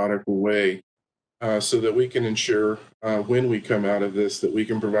methodical way, so that we can ensure, when we come out of this, that we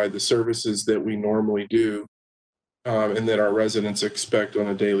can provide the services that we normally do, and that our residents expect on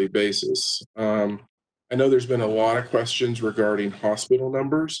a daily basis. I know there's been a lot of questions regarding hospital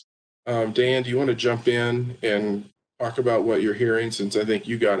numbers. Dan, do you want to jump in and talk about what you're hearing, since I think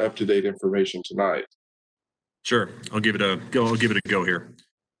you got up-to-date information tonight? Sure, I'll give it a go here.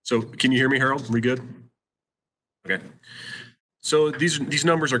 So can you hear me, Harold? Are we good? Okay. So these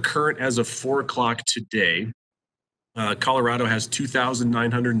numbers are current as of 4 o'clock today. Colorado has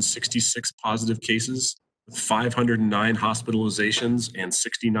 2,966 positive cases, with 509 hospitalizations and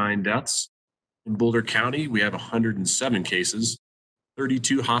 69 deaths. In Boulder County, we have 107 cases,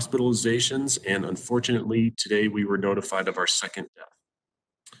 32 hospitalizations, and unfortunately, today we were notified of our second death.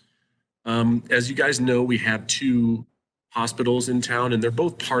 As you guys know, we have 2 hospitals in town, and they're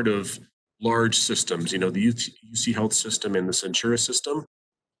both part of large systems, the UC Health system and the Centura system.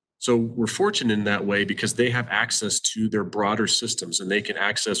 So we're fortunate in that way because they have access to their broader systems and they can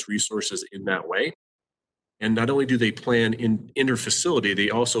access resources in that way. And not only do they plan in inter-facility, they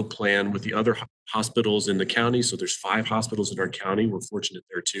also plan with the other hospitals in the county. So there's 5 hospitals in our county. We're fortunate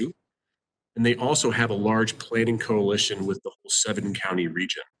there too. And they also have a large planning coalition with the whole 7-county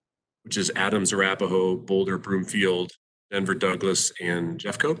region, which is Adams, Arapahoe, Boulder, Broomfield, Denver, Douglas, and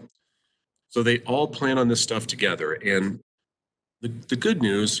Jeffco. So they all plan on this stuff together. And the good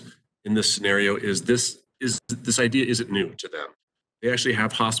news in this scenario is this idea isn't new to them. They actually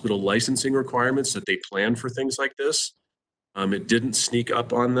have hospital licensing requirements that they plan for things like this. It didn't sneak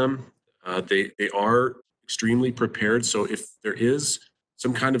up on them. They are extremely prepared. So if there is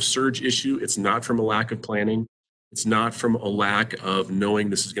some kind of surge issue, it's not from a lack of planning. It's not from a lack of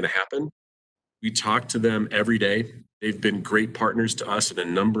knowing this is going to happen. We talk to them every day. They've been great partners to us in a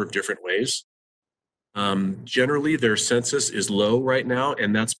number of different ways. Generally, their census is low right now,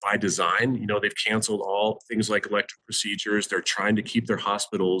 and that's by design. They've canceled all things like elective procedures. They're trying to keep their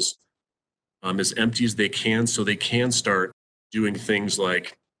hospitals as empty as they can so they can start doing things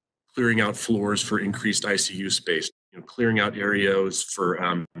like clearing out floors for increased ICU space, clearing out areas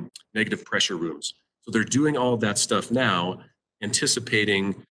for negative pressure rooms. So they're doing all of that stuff now,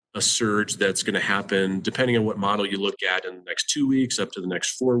 anticipating a surge that's going to happen, depending on what model you look at, in the next 2 weeks up to the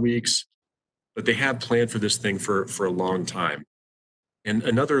next 4 weeks. But they have planned for this thing for a long time. And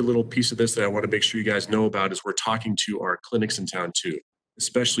another little piece of this that I want to make sure you guys know about is we're talking to our clinics in town too,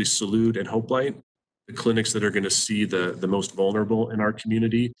 especially Salud and Hope Light, the clinics that are going to see the most vulnerable in our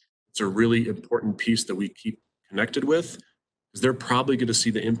community. It's a really important piece that we keep connected with, because they're probably going to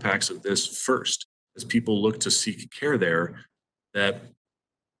see the impacts of this first as people look to seek care there, that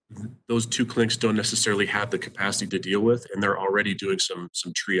those 2 clinics don't necessarily have the capacity to deal with, and they're already doing some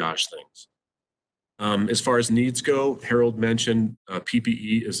triage things. As far as needs go, Harold mentioned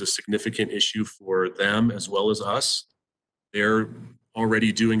PPE is a significant issue for them as well as us. They're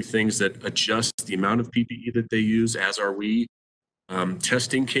already doing things that adjust the amount of PPE that they use, as are we.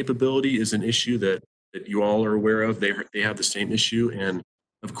 Testing capability is an issue that you all are aware of. They have the same issue. And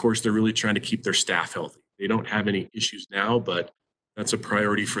of course, they're really trying to keep their staff healthy. They don't have any issues now, but that's a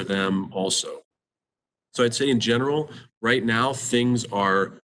priority for them also. So I'd say in general, right now, things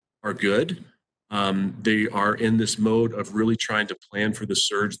are good. They are in this mode of really trying to plan for the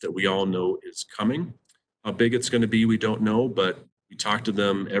surge that we all know is coming. How big it's going to be, we don't know, but we talk to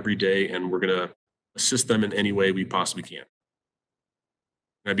them every day and we're going to assist them in any way we possibly can.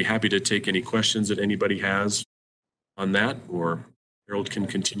 And I'd be happy to take any questions that anybody has on that, or Harold can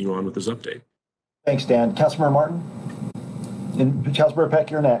continue on with his update. Thanks, Dan. Councilmember Martin? And Councilmember Peck,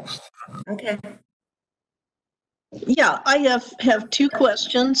 you're next. Okay. Yeah, I have 2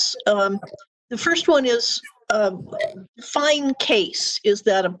 questions. The first one is, define case. Is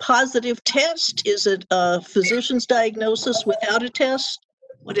that a positive test? Is it a physician's diagnosis without a test?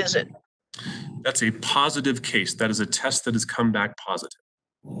 What is it? That's a positive case. That is a test that has come back positive.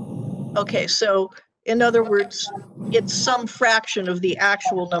 Okay, so in other words, it's some fraction of the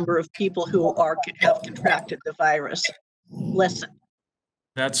actual number of people who have contracted the virus. Less.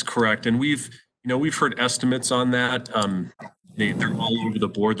 That's correct. And we've heard estimates on that. They're all over the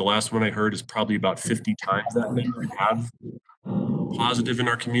board. The last one I heard is probably about 50 times that number have positive in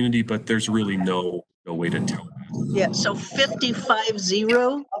our community, but there's really no way to tell that. Yeah, so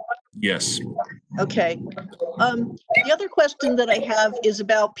 550? Yes. Okay. The other question that I have is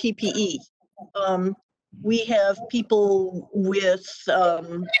about PPE. We have people with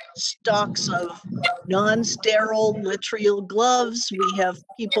stocks of non-sterile lateral gloves. We have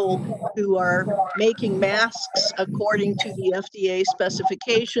people who are making masks according to the FDA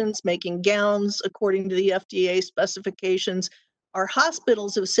specifications, making gowns according to the FDA specifications. Our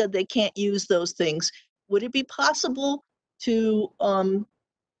hospitals have said they can't use those things. Would it be possible to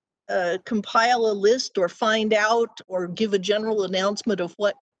compile a list or find out or give a general announcement of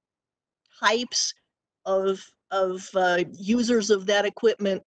what types of users of that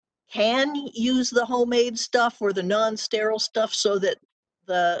equipment can use the homemade stuff or the non-sterile stuff so that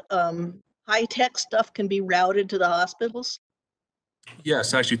the high-tech stuff can be routed to the hospitals?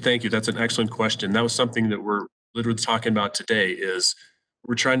 Yes, actually, thank you. That's an excellent question. That was something that we're literally talking about today is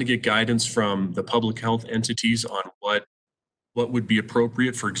we're trying to get guidance from the public health entities on what would be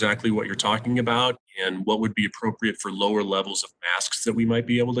appropriate for exactly what you're talking about and what would be appropriate for lower levels of masks that we might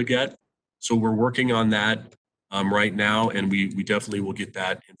be able to get. So we're working on that right now, and we definitely will get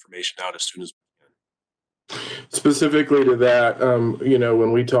that information out as soon as we can. Specifically to that,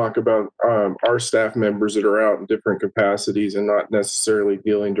 when we talk about our staff members that are out in different capacities and not necessarily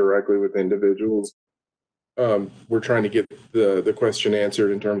dealing directly with individuals, we're trying to get the question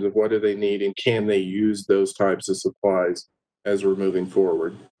answered in terms of what do they need and can they use those types of supplies as we're moving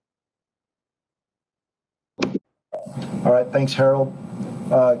forward. All right, thanks, Harold.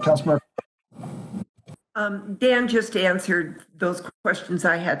 Councilmember. Dan just answered those questions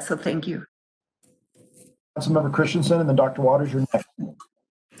I had, so thank you. Councilmember Christensen and then Dr. Waters, you're next.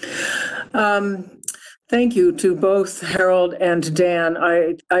 Thank you to both Harold and Dan.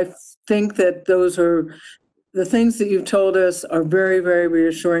 I think that those are the things that you've told us are very, very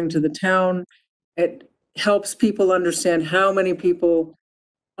reassuring to the town. It helps people understand how many people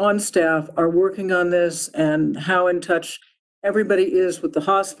on staff are working on this and how in touch everybody is with the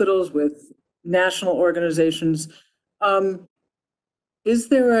hospitals, with national organizations. Is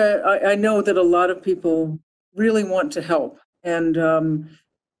there I know that a lot of people really want to help, and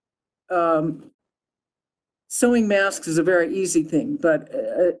sewing masks is a very easy thing, but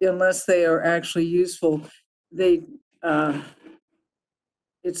unless they are actually useful,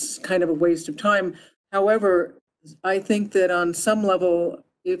 it's kind of a waste of time. However, I think that on some level,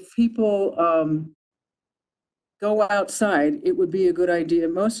 if people go outside, it would be a good idea.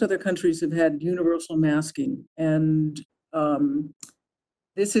 Most other countries have had universal masking, and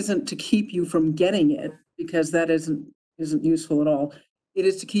this isn't to keep you from getting it, because that isn't useful at all. It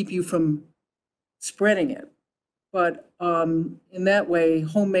is to keep you from spreading it. But in that way,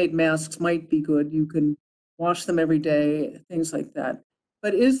 homemade masks might be good. You can wash them every day, things like that.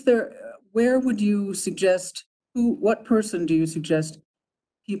 But where would you suggest, what person do you suggest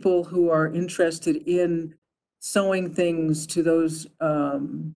people who are interested in sewing things to those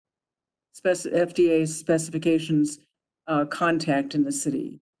FDA specifications contact in the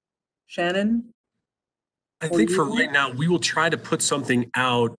city? Shannon? I think for right now, we will try to put something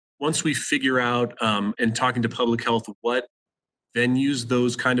out once we figure out and talking to public health what venues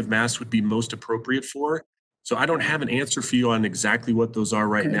those kind of masks would be most appropriate for. So I don't have an answer for you on exactly what those are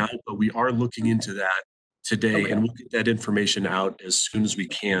right now, but we are looking into that today, and we'll get that information out as soon as we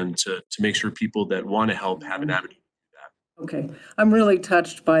can to make sure people that want to help have an avenue to do that. Okay. I'm really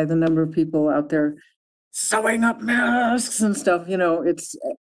touched by the number of people out there sewing up masks and stuff.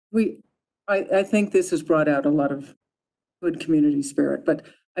 I think this has brought out a lot of good community spirit, but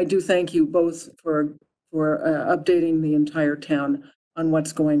I do thank you both for updating the entire town on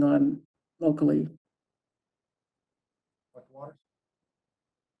what's going on locally.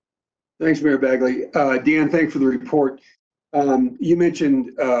 Thanks, Mayor Bagley. Dan, thanks for the report. You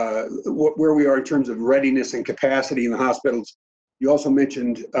mentioned where we are in terms of readiness and capacity in the hospitals. You also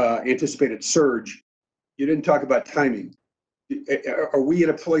mentioned anticipated surge. You didn't talk about timing. Are we at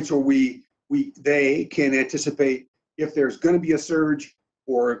a place where they can anticipate if there's going to be a surge,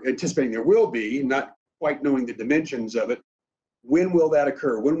 or anticipating there will be, not quite knowing the dimensions of it? When will that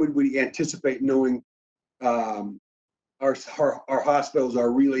occur? When would we anticipate knowing our hospitals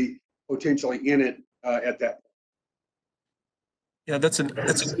are really potentially in it at that point? Yeah, that's a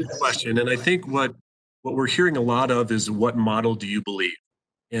good question. And I think what we're hearing a lot of is, what model do you believe?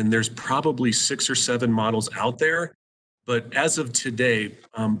 And there's probably 6 or 7 models out there. But as of today,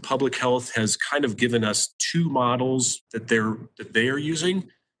 public health has kind of given us 2 models that they are using.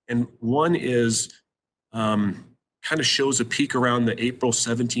 And one is kind of shows a peak around the April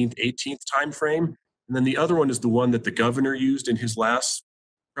 17th, 18th timeframe. And then the other one is the one that the governor used in his last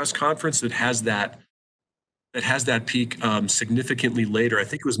press conference that has that peak significantly later. I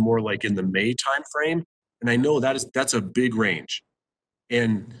think it was more like in the May timeframe. And I know that's a big range.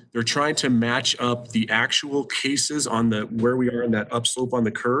 And they're trying to match up the actual cases on where we are in that upslope on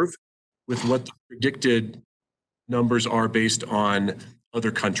the curve with what the predicted numbers are based on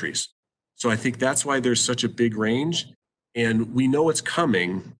other countries. So I think that's why there's such a big range. And we know it's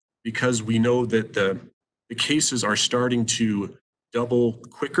coming because we know that the cases are starting to double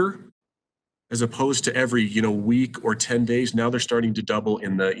quicker, as opposed to every week or 10 days. Now they're starting to double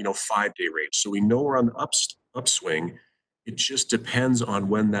in the 5-day range. So we know we're on the upswing. It just depends on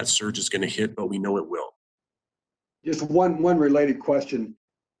when that surge is going to hit, but we know it will. Just one related question.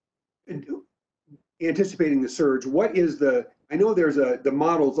 Anticipating the surge, what is I know there's the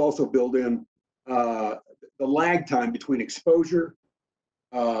models also build in the lag time between exposure,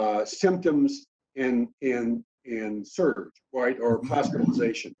 symptoms, and surge, right, or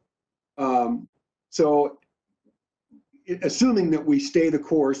hospitalization. So assuming that we stay the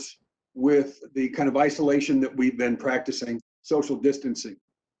course with the kind of isolation that we've been practicing, social distancing,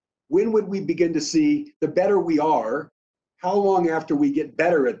 when would we begin to see, the better we are, how long after we get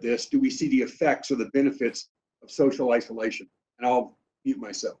better at this do we see the effects or the benefits of social isolation? And I'll mute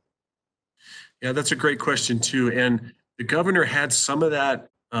myself. Yeah, that's a great question too. And the governor had some of that,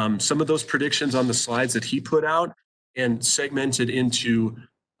 some of those predictions on the slides that he put out and segmented into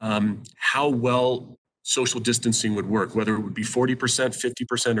how well social distancing would work, whether it would be 40%,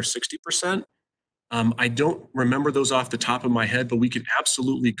 50%, or 60%. I don't remember those off the top of my head, but we can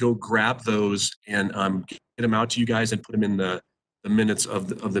absolutely go grab those and get them out to you guys and put them in the minutes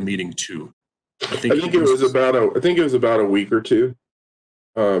of the meeting too. I think it was about a week or 2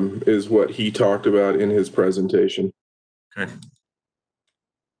 is what he talked about in his presentation. Okay.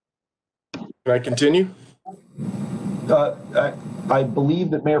 Can I continue? I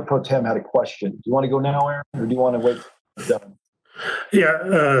believe that Mayor Pro Tem had a question. Do you want to go now, Aaron, or do you want to wait?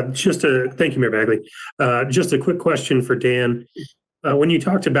 Yeah, thank you, Mayor Bagley. Just a quick question for Dan. When you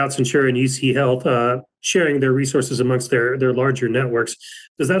talked about Centura and UC Health sharing their resources amongst their larger networks,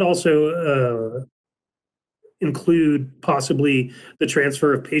 does that also include possibly the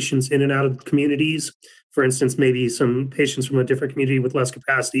transfer of patients in and out of communities? For instance, maybe some patients from a different community with less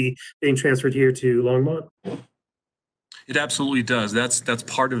capacity being transferred here to Longmont? It absolutely does. That's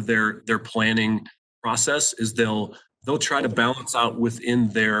part of their planning process. Is they'll try to balance out within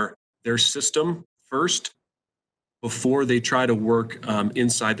their system first before they try to work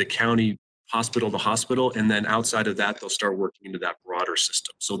inside the county hospital to hospital, and then outside of that they'll start working into that broader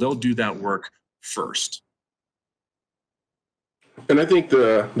system. So they'll do that work first. And I think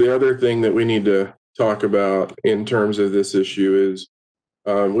the other thing that we need to talk about in terms of this issue is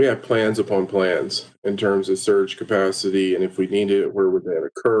we have plans upon plans in terms of surge capacity, and if we needed it, where would that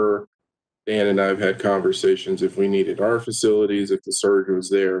occur? Dan and I have had conversations if we needed our facilities, if the surge was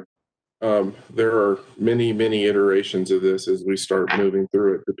there. There are many, many iterations of this as we start moving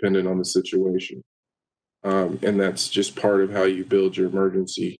through it, depending on the situation. And that's just part of how you build your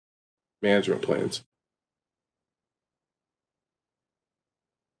emergency management plans.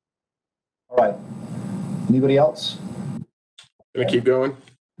 All right. Anybody else? Can I keep going?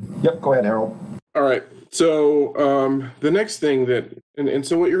 Yep, go ahead, Harold. All right. So the next thing and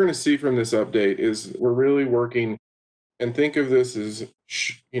so what you're going to see from this update is we're really working, and think of this as,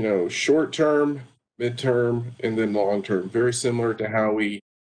 short term, midterm, and then long term, very similar to how we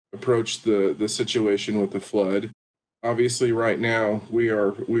approached the situation with the flood. Obviously, right now we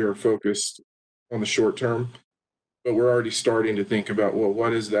are focused on the short term, but we're already starting to think about, well, what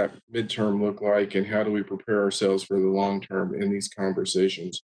does that midterm look like, and how do we prepare ourselves for the long term in these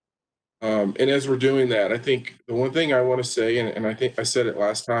conversations? And as we're doing that, I think the one thing I want to say, and I think I said it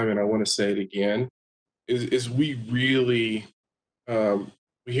last time, and I want to say it again, is we really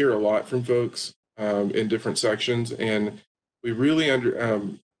we hear a lot from folks in different sections, and we really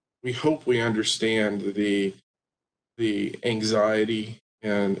we hope we understand the anxiety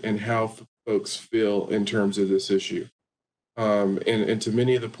and how folks feel in terms of this issue. And to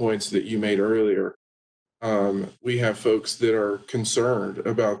many of the points that you made earlier, we have folks that are concerned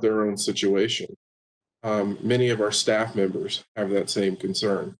about their own situation. Many of our staff members have that same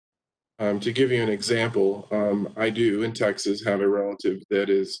concern. To give you an example, I do in Texas have a relative that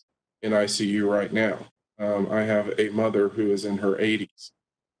is in ICU right now. I have a mother who is in her 80s.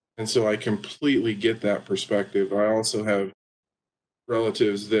 And so I completely get that perspective. I also have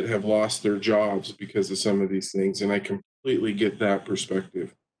relatives that have lost their jobs because of some of these things, and I completely get that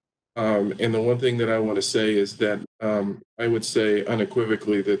perspective. And the one thing that I want to say is that I would say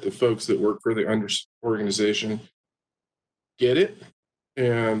unequivocally that the folks that work for the organization get it,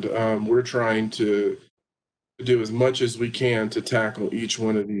 and we're trying to do as much as we can to tackle each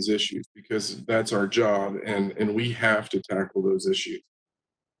one of these issues because that's our job, and we have to tackle those issues.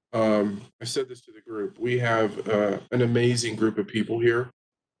 I said this to the group. We have an amazing group of people here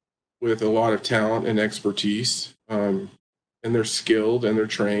with a lot of talent and expertise, and they're skilled and they're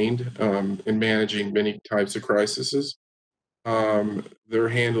trained in managing many types of crises. They're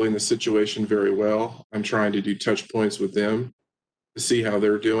handling the situation very well. I'm trying to do touch points with them to see how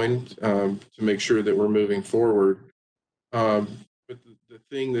they're doing to make sure that we're moving forward. But the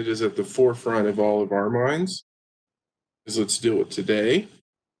thing that is at the forefront of all of our minds is let's deal with today.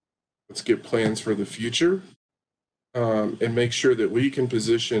 Let's get plans for the future and make sure that we can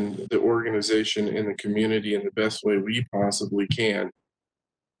position the organization in the community in the best way we possibly can.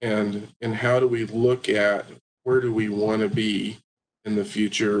 And how do we look at where do we want to be in the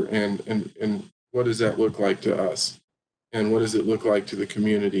future and what does that look like to us? And what does it look like to the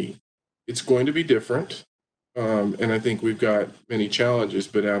community? It's going to be different. And I think we've got many challenges,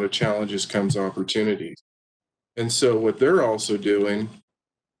 but out of challenges comes opportunities. And so what they're also doing,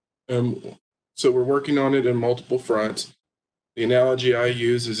 so we're working on it in multiple fronts. The analogy I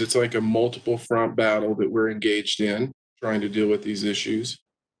use is it's like a multiple front battle that we're engaged in, trying to deal with these issues.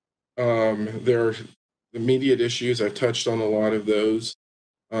 There are immediate issues. I've touched on a lot of those.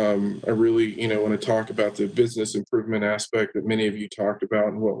 I really, want to talk about the business improvement aspect that many of you talked about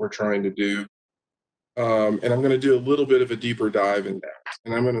and what we're trying to do. And I'm going to do a little bit of a deeper dive in that.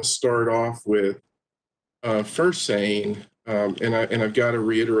 And I'm going to start off with first saying, and I've got to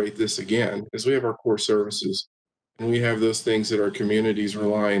reiterate this again, is we have our core services and we have those things that our communities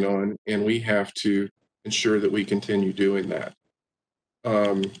relying on, and we have to ensure that we continue doing that.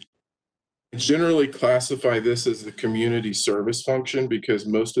 Generally classify this as the community service function because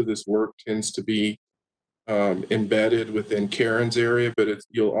most of this work tends to be embedded within Karen's area, but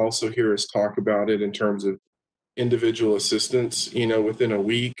you'll also hear us talk about it in terms of individual assistance, within a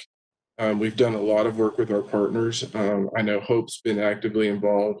week. We've done a lot of work with our partners. I know Hope's been actively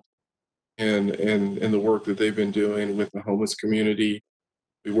involved in the work that they've been doing with the homeless community.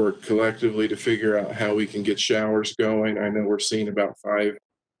 We work collectively to figure out how we can get showers going. I know we're seeing about 5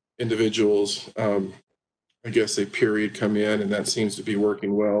 individuals, I guess a period come in, and that seems to be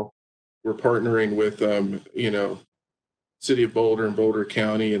working well. We're partnering with, City of Boulder and Boulder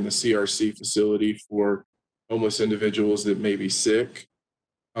County and the CRC facility for homeless individuals that may be sick.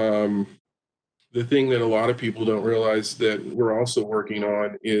 The thing that a lot of people don't realize that we're also working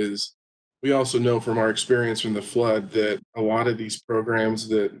on is we also know from our experience from the flood that a lot of these programs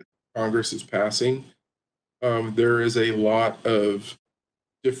that Congress is passing, there is a lot of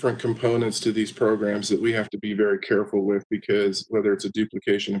different components to these programs that we have to be very careful with because whether it's a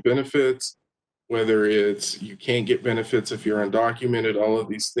duplication of benefits, whether it's you can't get benefits if you're undocumented, all of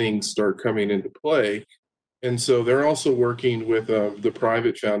these things start coming into play. And so they're also working with the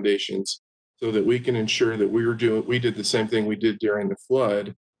private foundations so that we can ensure that we did the same thing we did during the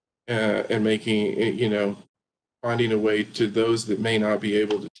flood and making, finding a way to those that may not be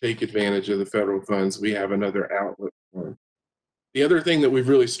able to take advantage of the federal funds, we have another outlet for them. The other thing that we've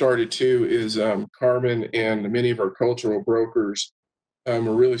really started too is Carmen and many of our cultural brokers are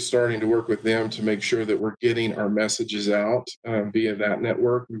really starting to work with them to make sure that we're getting our messages out via that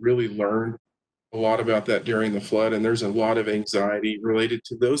network. We really learned a lot about that during the flood, and there's a lot of anxiety related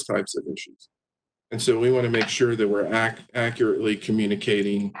to those types of issues. And so we want to make sure that we're accurately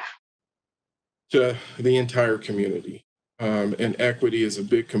communicating to the entire community. And equity is a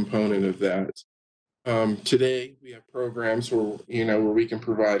big component of that. Today, we have programs where we can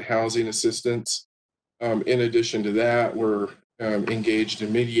provide housing assistance. In addition to that, we're engaged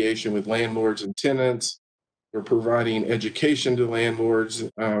in mediation with landlords and tenants. We're providing education to landlords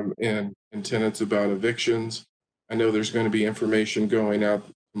and tenants about evictions. I know there's going to be information going out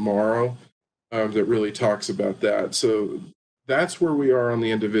tomorrow that really talks about that. So that's where we are on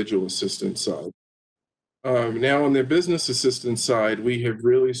the individual assistance side. Now on the business assistance side, we have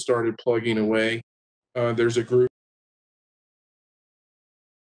really started plugging away. There's a group.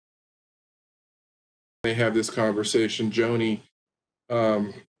 They have this conversation. Joni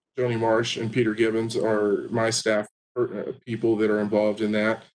Marsh and Peter Gibbons are my staff people that are involved in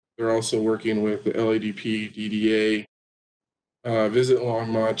that. They're also working with the LADP, DDA, Visit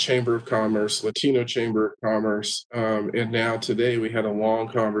Longmont, Chamber of Commerce, Latino Chamber of Commerce. And now today we had a long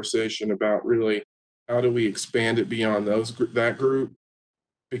conversation about really how do we expand it beyond that group,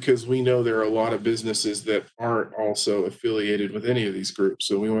 because we know there are a lot of businesses that aren't also affiliated with any of these groups.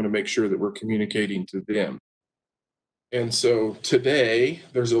 So we want to make sure that we're communicating to them. And so today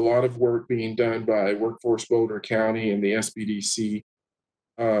there's a lot of work being done by Workforce Boulder County and the SBDC,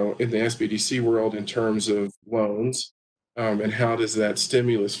 in the SBDC world in terms of loans. And how does that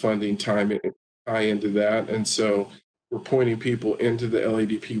stimulus funding tie into that? And so we're pointing people into the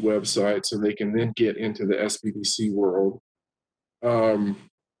LADP website so they can then get into the SBDC world.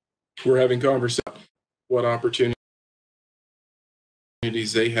 We're having conversations about what opportunities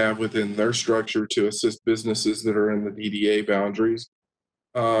they have within their structure to assist businesses that are in the DDA boundaries.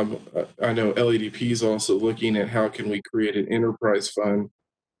 I know LADP is also looking at how can we create an enterprise fund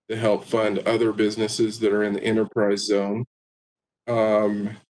to help fund other businesses that are in the enterprise zone.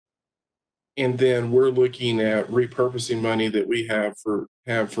 And then we're looking at repurposing money that we have for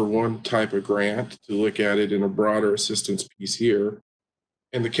one type of grant to look at it in a broader assistance piece here.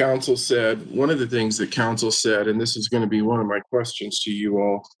 And the council said, one of the things that council said, and this is going to be one of my questions to you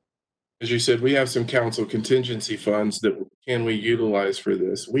all, as you said, we have some council contingency funds that can we utilize for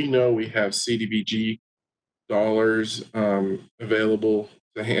this. We know we have CDBG dollars available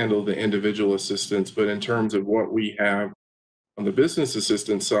to handle the individual assistance, but in terms of what we have on the business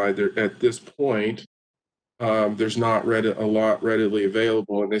assistance side, there at this point, there's not a lot readily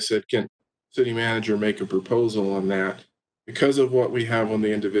available. And they said, can city manager make a proposal on that? Because of what we have on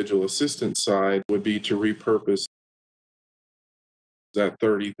the individual assistance side would be to repurpose that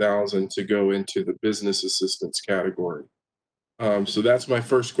 30,000 to go into the business assistance category. So that's my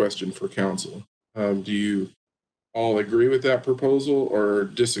first question for council. Do you all agree with that proposal or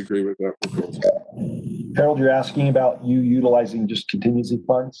disagree with that proposal? Harold, you're asking about you utilizing just contingency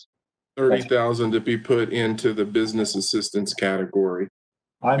funds? 30,000 to be put into the business assistance category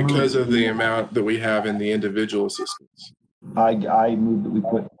because of the amount that we have in the individual assistance. I move that we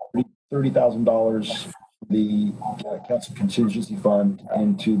put $30,000, the council contingency fund,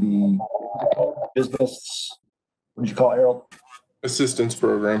 into the business, what did you call it, Harold? Assistance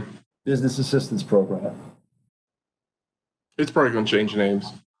program. Business assistance program. It's probably going to change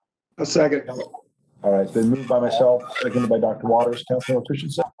names. A second. All right, been moved by myself, seconded by Dr. Waters. Councilor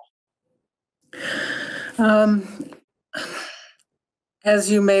Christensen.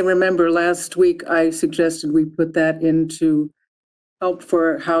 As you may remember, last week I suggested we put that into help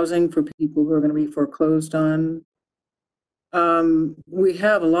for housing for people who are going to be foreclosed on. We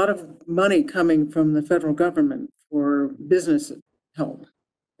have a lot of money coming from the federal government for business help.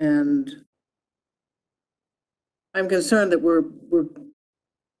 And I'm concerned that we're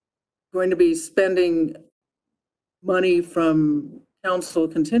going to be spending money from council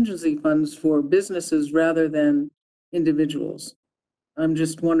contingency funds for businesses rather than individuals. I'm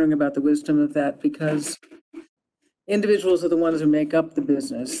just wondering about the wisdom of that, because individuals are the ones who make up the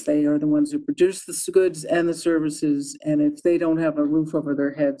business. They are the ones who produce the goods and the services. And if they don't have a roof over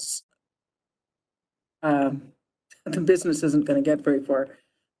their heads, the business isn't going to get very far.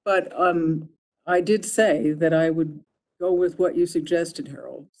 But I did say that I would go with what you suggested,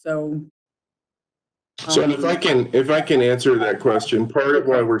 Harold. So if I can answer that question, part of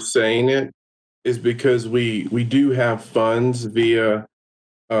why we're saying it is because we do have funds via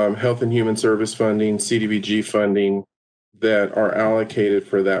Health and Human Service funding, CDBG funding, that are allocated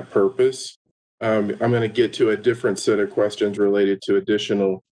for that purpose. I'm going to get to a different set of questions related to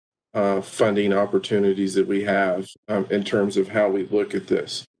additional funding opportunities that we have in terms of how we look at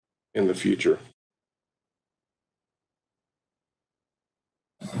this in the future.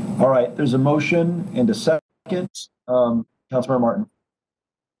 All right, there's a motion and a second. Councilmember Martin.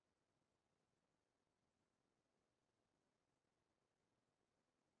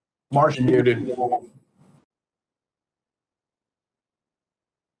 Marsh muted.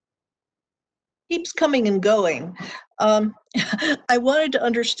 Keeps coming and going. I wanted to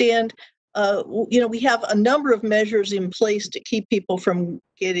understand, we have a number of measures in place to keep people from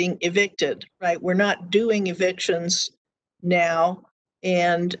getting evicted, right? We're not doing evictions now.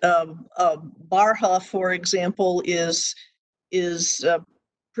 And Barha, for example, is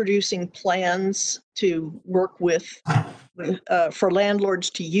producing plans to work with for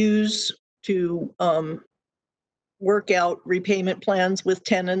landlords to use to work out repayment plans with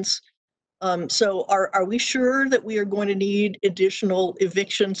tenants. So are we sure that we are going to need additional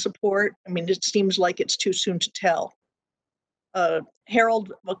eviction support? I mean, it seems like it's too soon to tell.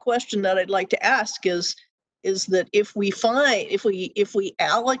 Harold, a question that I'd like to ask is, is that if we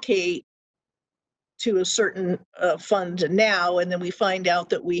allocate to a certain fund now, and then we find out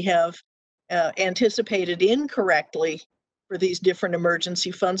that we have anticipated incorrectly for these different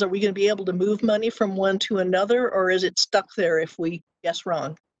emergency funds, are we going to be able to move money from one to another, or is it stuck there if we guess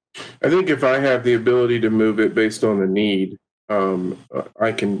wrong? I think if I have the ability to move it based on the need,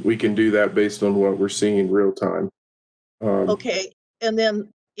 we can do that based on what we're seeing real time. Okay, and then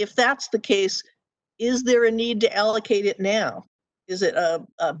if that's the case, is there a need to allocate it now? Is it a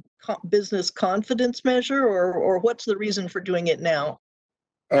business confidence measure, or what's the reason for doing it now?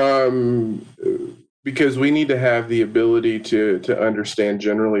 Because we need to have the ability to understand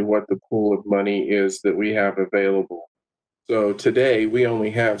generally what the pool of money is that we have available. So today we only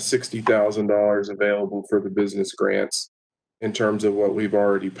have $60,000 available for the business grants in terms of what we've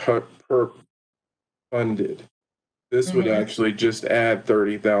already funded. This would actually just add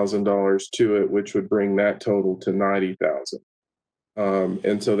 $30,000 to it, which would bring that total to $90,000.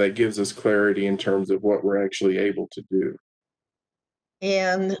 And so that gives us clarity in terms of what we're actually able to do.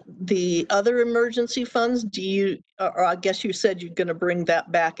 And the other emergency funds, or I guess you said you're going to bring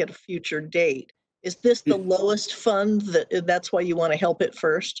that back at a future date. Is this the lowest fund that's why you want to help it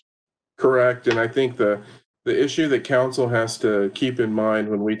first? Correct. And I think the issue that council has to keep in mind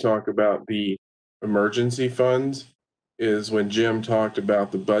when we talk about the emergency funds is when Jim talked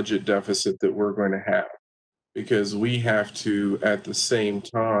about the budget deficit that we're going to have, because we have to, at the same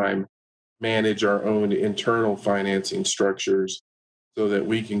time, manage our own internal financing structures so that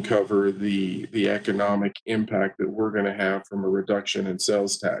we can cover the economic impact that we're going to have from a reduction in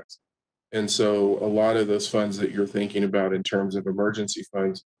sales tax. And so a lot of those funds that you're thinking about in terms of emergency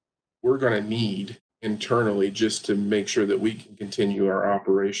funds, we're going to need internally just to make sure that we can continue our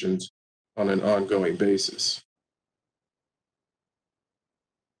operations on an ongoing basis.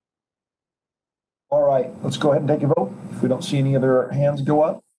 All right, let's go ahead and take a vote. If we don't see any other hands go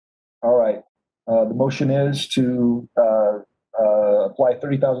up. All right, the motion is to apply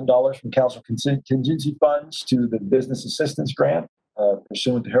 $30,000 from council contingency funds to the business assistance grant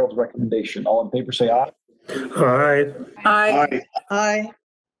pursuant to Harold's recommendation. All in favor say aye. Aye. Aye. Aye.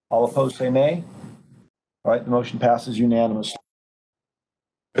 All opposed say nay. All right, the motion passes unanimously.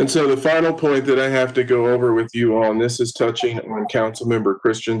 And so the final point that I have to go over with you all, and this is touching on Councilmember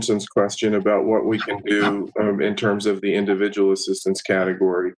Christensen's question about what we can do in terms of the individual assistance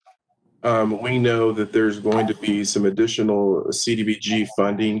category. We know that there's going to be some additional CDBG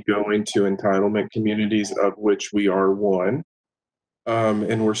funding going to entitlement communities, of which we are one.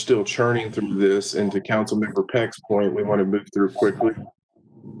 And we're still churning through this. And to Councilmember Peck's point, we want to move through quickly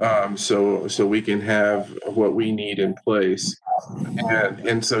so we can have what we need in place.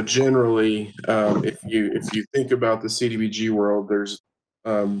 And so generally, if you think about the CDBG world, there's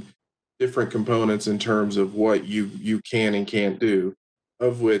different components in terms of what you can and can't do,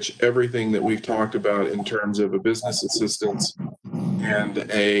 of which everything that we've talked about in terms of a business assistance and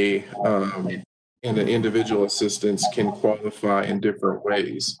an individual assistance can qualify in different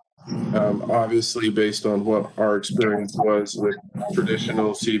ways. Obviously, based on what our experience was with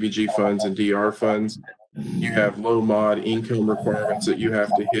traditional CDBG funds and DR funds, you have low mod income requirements that you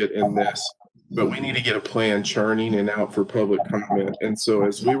have to hit in this, but we need to get a plan churning and out for public comment. And so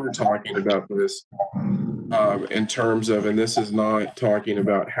as we were talking about this, in terms of, and this is not talking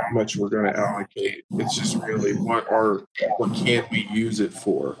about how much we're going to allocate, it's just really what can we use it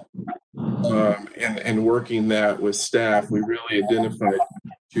for? And working that with staff, we really identified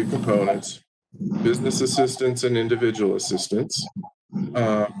two components: business assistance and individual assistance.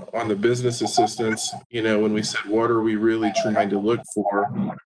 On the business assistance, when we said, what are we really trying to look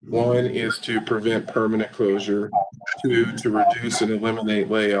for? One is to prevent permanent closure. Two, to reduce and eliminate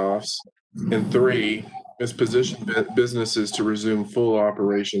layoffs. And three is position businesses to resume full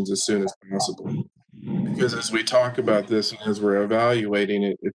operations as soon as possible. Because as we talk about this and as we're evaluating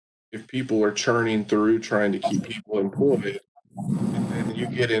it, if people are churning through trying to keep people employed, and then you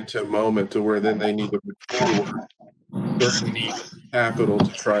get into a moment to where then they need to move forward, they're going to need capital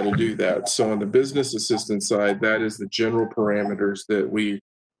to try to do that. So on the business assistance side, that is the general parameters that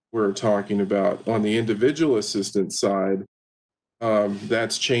we're talking about. On the individual assistance side,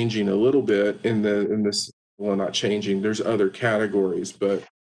 that's changing a little bit in this, well, not changing, there's other categories, but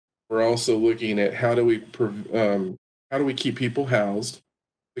we're also looking at how do we keep people housed.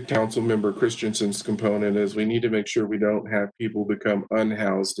 The Councilmember Christensen's component is we need to make sure we don't have people become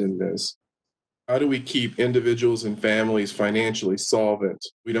unhoused in this. How do we keep individuals and families financially solvent?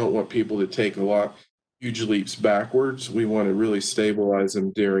 We don't want people to take huge leaps backwards. We want to really stabilize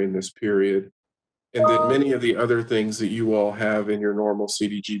them during this period. And then many of the other things that you all have in your normal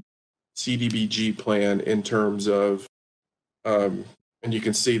CDBG CDBG plan in terms of, and you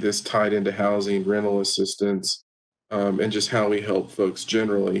can see this tied into housing, rental assistance, and just how we help folks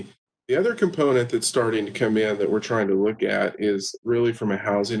generally. The other component that's starting to come in that we're trying to look at is really from a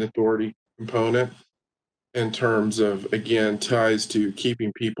housing authority component in terms of, again, ties to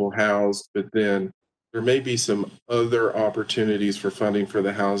keeping people housed, but then there may be some other opportunities for funding for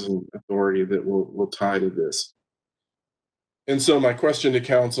the housing authority that will tie to this. And so my question to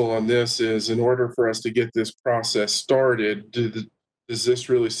council on this is, in order for us to get this process started, does this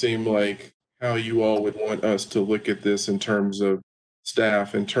really seem like how you all would want us to look at this in terms of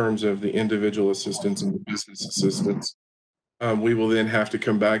staff, in terms of the individual assistants and the business assistants? We will then have to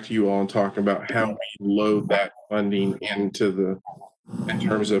come back to you all and talk about how we load that funding in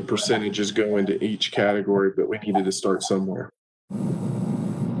terms of percentages go into each category, but we needed to start somewhere.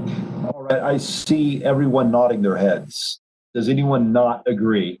 All right, I see everyone nodding their heads. Does anyone not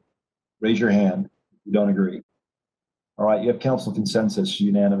agree? Raise your hand if you don't agree. All right, you have council consensus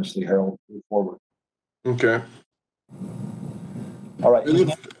unanimously, Harold. Move forward. Okay. All right.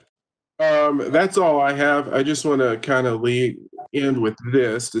 That's all I have. I just want to kind of end with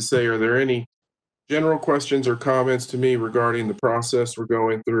this to say, are there any general questions or comments to me regarding the process we're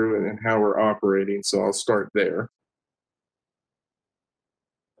going through and how we're operating? So I'll start there.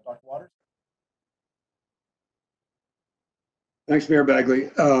 Dr. Waters? Thanks, Mayor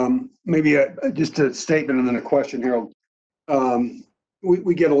Bagley. Maybe just a statement and then a question, Harold.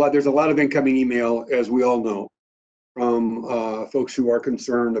 We get there's a lot of incoming email, as we all know, from folks who are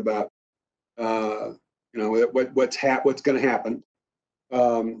concerned about, what's going to happen.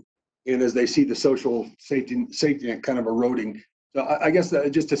 And as they see the social safety net kind of eroding. So I guess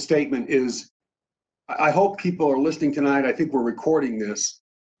just a statement is, I hope people are listening tonight. I think we're recording this.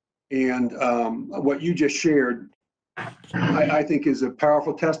 And what you just shared, I think is a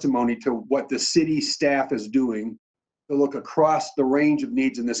powerful testimony to what the city staff is doing to look across the range of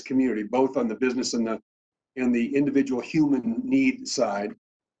needs in this community, both on the business and the individual human need side, in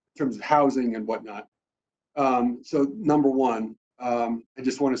terms of housing and whatnot. So number one, I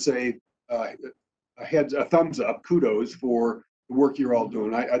just want to say a thumbs up, kudos for the work you're all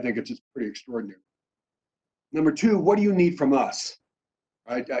doing. I think it's just pretty extraordinary. Number two, what do you need from us?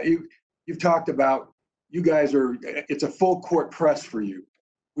 Right? You've talked about, you guys it's a full court press for you.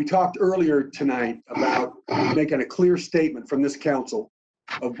 We talked earlier tonight about making a clear statement from this council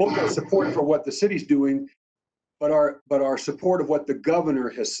of both our support for what the city's doing, but our support of what the governor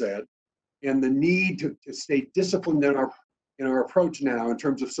has said, and the need to stay disciplined in our approach now in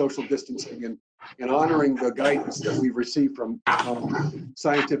terms of social distancing and honoring the guidance that we've received from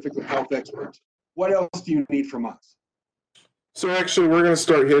scientific and health experts. What else do you need from us? So actually, we're going to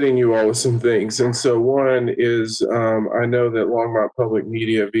start hitting you all with some things. And so one is, I know that Longmont Public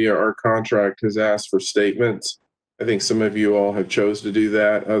Media via our contract has asked for statements. I think some of you all have chose to do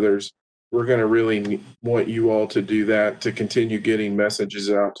that. Others, we're going to really want you all to do that to continue getting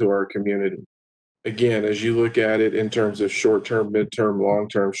messages out to our community. Again, as you look at it in terms of short-term, mid-term,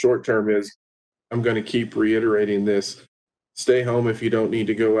 long-term, short-term is, I'm going to keep reiterating this. Stay home if you don't need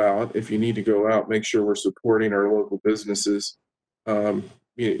to go out. If you need to go out, make sure we're supporting our local businesses. I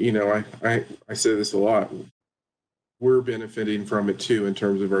say this a lot. We're benefiting from it too in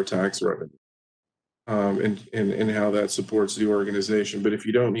terms of our tax revenue, and how that supports the organization. But if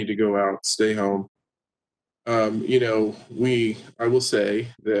you don't need to go out, stay home. I will say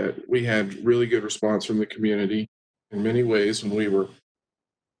that we had really good response from the community in many ways when we were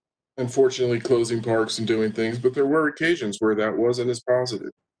unfortunately closing parks and doing things, but there were occasions where that wasn't as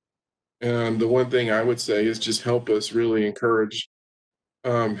positive. And the one thing I would say is just help us really encourage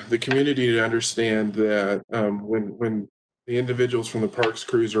the community to understand that when the individuals from the parks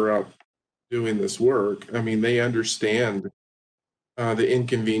crews are out doing this work, I mean, they understand the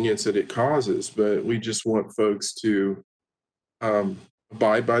inconvenience that it causes, but we just want folks to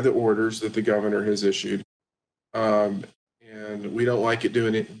abide by the orders that the governor has issued. And we don't like it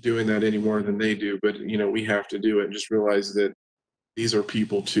doing that any more than they do, but we have to do it and just realize that these are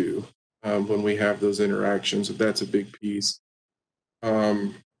people too. When we have those interactions, that's a big piece. I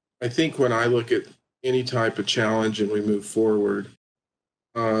think when I look at any type of challenge and we move forward,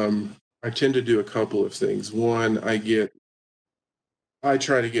 I tend to do a couple of things. One, I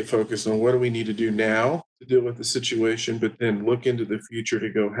try to get focused on what do we need to do now to deal with the situation, but then look into the future to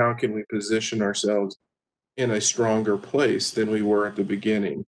go, how can we position ourselves in a stronger place than we were at the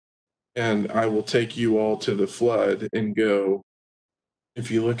beginning? And I will take you all to the flood and go,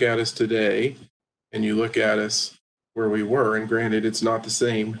 if you look at us today and you look at us where we were, and granted, it's not the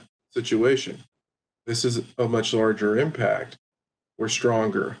same situation. This is a much larger impact. We're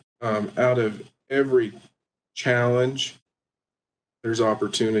stronger. Out of every challenge, there's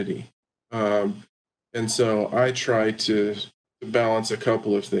opportunity. And so I try to balance a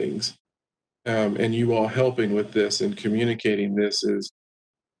couple of things. And you all helping with this and communicating this is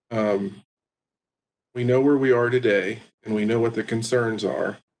we know where we are today and we know what the concerns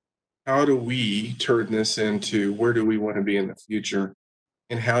are. How do we turn this into where do we want to be in the future?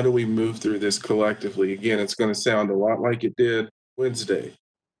 And how do we move through this collectively? Again, it's going to sound a lot like it did Wednesday.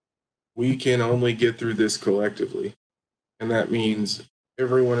 We can only get through this collectively. And that means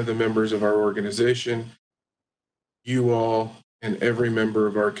every one of the members of our organization, you all, and every member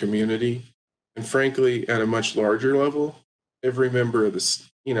of our community. And frankly, at a much larger level, every member of this,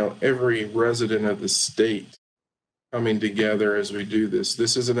 every resident of the state coming together as we do this.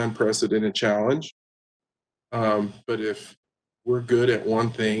 This is an unprecedented challenge. But if we're good at one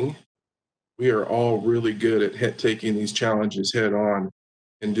thing, we are all really good at taking these challenges head on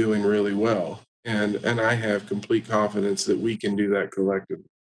and doing really well. And I have complete confidence that we can do that collectively.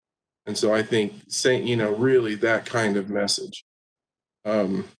 And so I think saying, really that kind of message.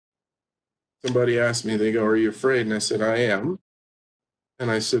 Somebody asked me, they go, "Are you afraid?" And I said, "I am." And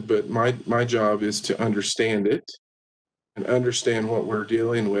I said, "But my job is to understand it and understand what we're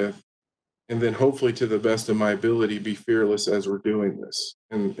dealing with. And then hopefully to the best of my ability, be fearless as we're doing this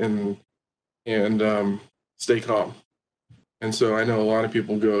and stay calm." And so I know a lot of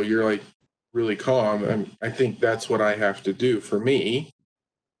people go, "You're like really calm." And I think that's what I have to do for me.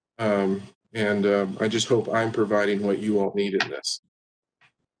 I just hope I'm providing what you all need in this.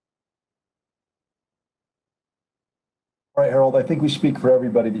 All right, Harold, I think we speak for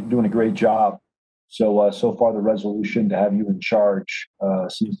everybody that you're doing a great job. So, so far the resolution to have you in charge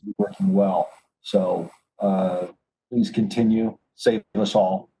seems to be working well. So please continue, save us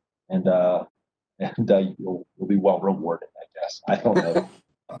all, and you'll be well rewarded, I guess. I don't know.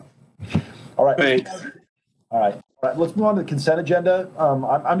 All right. Thanks. All right. Let's move on to the consent agenda.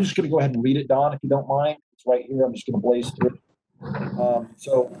 I'm just going to go ahead and read it, Don, if you don't mind. It's right here. I'm just going to blaze through it.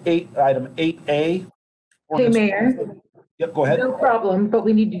 So item 8A. Hey, ordinance- Mayor. Yep, go ahead. No problem, but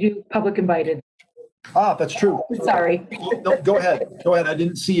we need to do public invited. Ah, that's true. Sorry. No, go ahead. Go ahead. I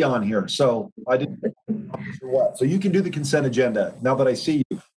didn't see you on here, so I didn't. Sure what. So you can do the consent agenda now that I see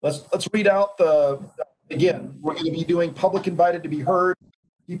you. Let's read out again, we're going to be doing public invited to be heard.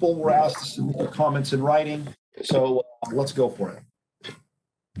 People were asked to submit their comments in writing. So let's go for it.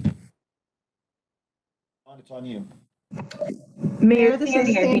 It's on you. Mayor, this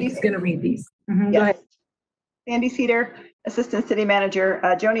Sandy, is I think Sandy. is going to read these. Go Yes. ahead. Sandy Cedar, Assistant City Manager.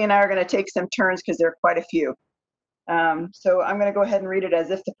 Joni and I are going to take some turns because there are quite a few. So I'm going to go ahead and read it as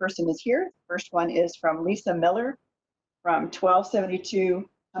if the person is here. First one is from Lisa Miller from 1272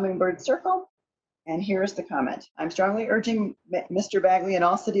 Hummingbird Circle. And here's the comment. I'm strongly urging Mr. Bagley and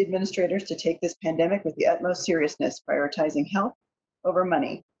all city administrators to take this pandemic with the utmost seriousness, prioritizing health over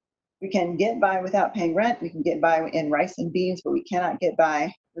money. We can get by without paying rent. We can get by in rice and beans, but we cannot get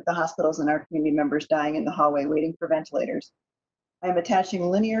by with the hospitals and our community members dying in the hallway waiting for ventilators. I am attaching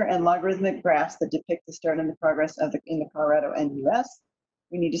linear and logarithmic graphs that depict the start and the progress in the Colorado and US.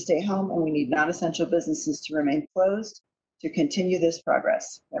 We need to stay home and we need non-essential businesses to remain closed to continue this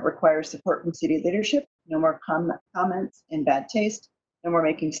progress. That requires support from city leadership. No more comments in bad taste. No more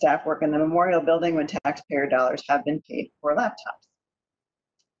making staff work in the memorial building when taxpayer dollars have been paid for laptops.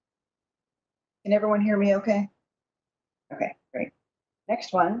 Can everyone hear me okay? Okay, great.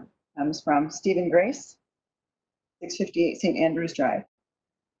 Next one comes from Stephen Grace, 658 St. Andrews Drive.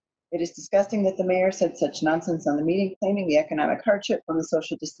 It is disgusting that the mayor said such nonsense on the meeting, claiming the economic hardship from the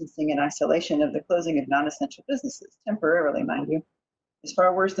social distancing and isolation of the closing of non-essential businesses, temporarily, mind you, is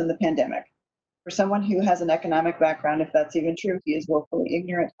far worse than the pandemic. For someone who has an economic background, if that's even true, he is woefully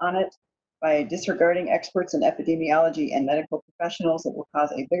ignorant on it by disregarding experts in epidemiology and medical professionals. It will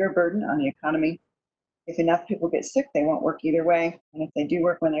cause a bigger burden on the economy. If enough people get sick, they won't work either way. And if they do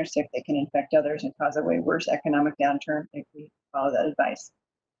work when they're sick, they can infect others and cause a way worse economic downturn if we follow that advice.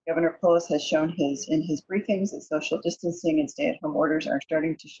 Governor Polis has shown in his briefings that social distancing and stay-at-home orders are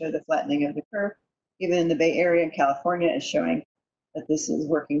starting to show the flattening of the curve. Even in the Bay Area and California is showing that this is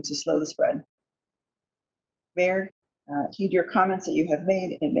working to slow the spread. Mayor, heed your comments that you have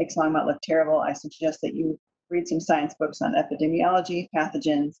made. It makes Longmont look terrible. I suggest that you read some science books on epidemiology,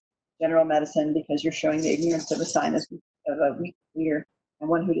 pathogens, general medicine, because you're showing the ignorance of a scientist, of a weak leader, and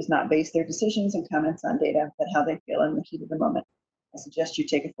one who does not base their decisions and comments on data, but how they feel in the heat of the moment. I suggest you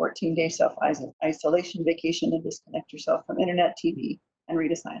take a 14-day self-isolation vacation and disconnect yourself from internet, TV, and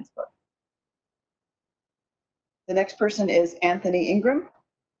read a science book. The next person is Anthony Ingram.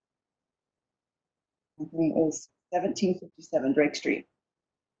 Anthony is 1757 Drake Street.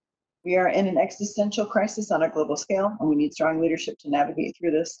 We are in an existential crisis on a global scale, and we need strong leadership to navigate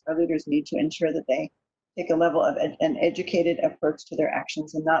through this. Our leaders need to ensure that they take a level of an educated approach to their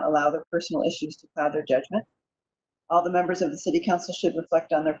actions and not allow their personal issues to cloud their judgment. All the members of the City Council should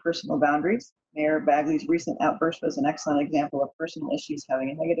reflect on their personal boundaries. Mayor Bagley's recent outburst was an excellent example of personal issues having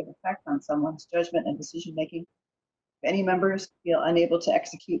a negative effect on someone's judgment and decision-making. If any members feel unable to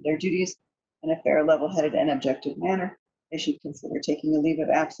execute their duties in a fair, level-headed, and objective manner, they should consider taking a leave of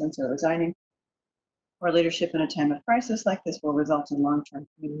absence or resigning. Poor leadership in a time of crisis like this will result in long-term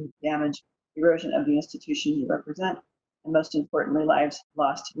community damage, erosion of the institution you represent, and most importantly, lives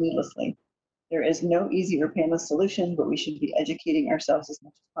lost needlessly. There is no easy or painless solution, but we should be educating ourselves as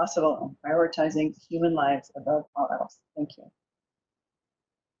much as possible and prioritizing human lives above all else. Thank you.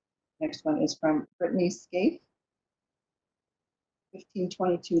 Next one is from Brittany Scaife,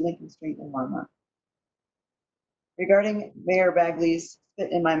 1522 Lincoln Street in Longmont. Regarding Mayor Bagley's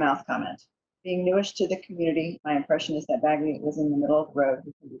spit in my mouth comment, being newish to the community, my impression is that Bagley was in the middle of the road.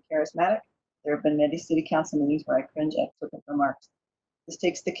 He can be charismatic. There have been many city council meetings where I cringe at flippant remarks. This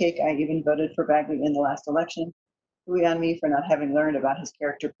takes the cake. I even voted for Bagley in the last election. Hooey on me for not having learned about his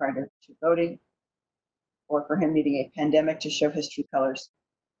character prior to voting, or for him needing a pandemic to show his true colors.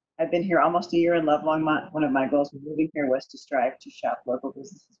 I've been here almost a year and love Longmont. One of my goals when moving here was to strive to shop local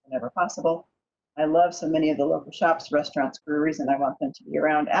businesses whenever possible. I love so many of the local shops, restaurants, breweries, and I want them to be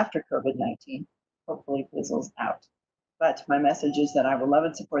around after COVID-19, hopefully fizzles out. But my message is that I will love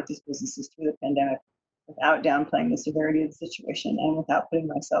and support these businesses through the pandemic without downplaying the severity of the situation and without putting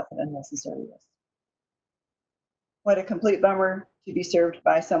myself at unnecessary risk. What a complete bummer to be served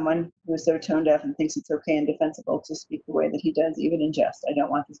by someone who is so tone deaf and thinks it's okay and defensible to speak the way that he does, even in jest. I don't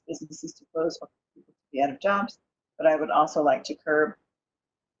want these businesses to close or people to be out of jobs, but I would also like to curb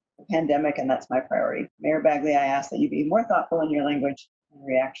the pandemic, and that's my priority. Mayor Bagley, I ask that you be more thoughtful in your language and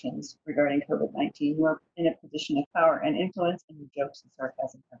reactions regarding COVID-19. You are in a position of power and influence, and your jokes and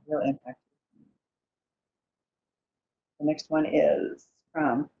sarcasm have real impact. The next one is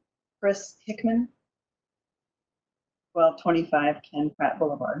from Chris Hickman, 1225 Ken Pratt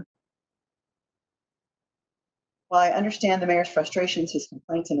Boulevard. While I understand the mayor's frustrations, his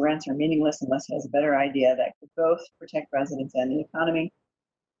complaints and rants are meaningless unless he has a better idea that could both protect residents and the economy.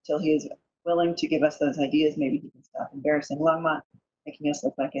 Till he is willing to give us those ideas, maybe he can stop embarrassing Longmont, making us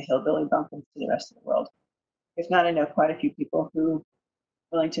look like a hillbilly bumpkins to the rest of the world. If not, I know quite a few people who are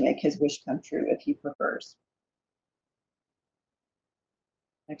willing to make his wish come true if he prefers.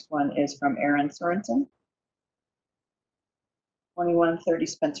 Next one is from Aaron Sorensen, 2130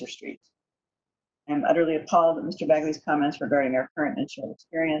 Spencer Street. I'm utterly appalled at Mr. Bagley's comments regarding our current and shared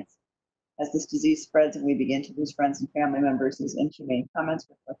experience. As this disease spreads and we begin to lose friends and family members, these inhumane comments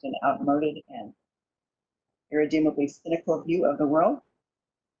reflect an outmoded and irredeemably cynical view of the world.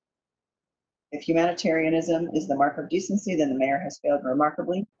 If humanitarianism is the mark of decency, then the mayor has failed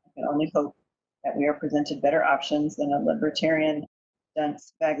remarkably. I can only hope that we are presented better options than a libertarian,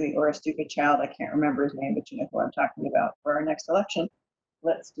 dunce, Bagley, or a stupid child. I can't remember his name, but you know who I'm talking about. For our next election,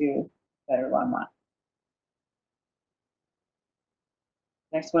 let's do better Longmont.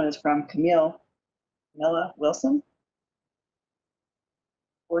 Next one is from Camilla Wilson,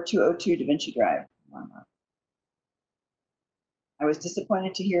 4202 Da Vinci Drive, Longmont. I was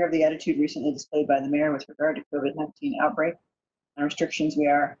disappointed to hear of the attitude recently displayed by the mayor with regard to COVID-19 outbreak and restrictions we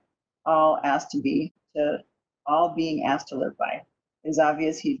are all being asked to live by. It is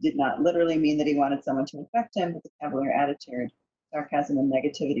obvious he did not literally mean that he wanted someone to infect him, but the cavalier attitude, sarcasm, and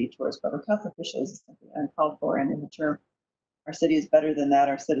negativity towards public health officials is simply uncalled for and immature. Our city is better than that.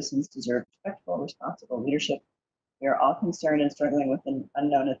 Our citizens deserve respectful, responsible leadership. We are all concerned and struggling with an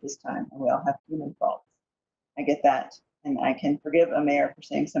unknown at this time, and we all have human faults. I get that, and I can forgive a mayor for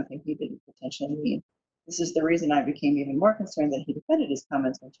saying something he didn't potentially mean. This is the reason I became even more concerned that he defended his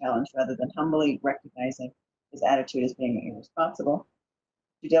comments when challenged rather than humbly recognizing his attitude as being irresponsible.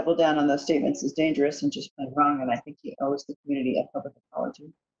 To double down on those statements is dangerous and just plain wrong, and I think he owes the community a public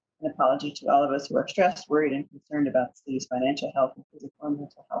apology. An apology to all of us who are stressed, worried, and concerned about the city's financial health and physical and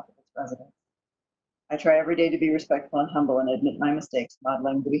mental health of its residents. I try every day to be respectful and humble and admit my mistakes,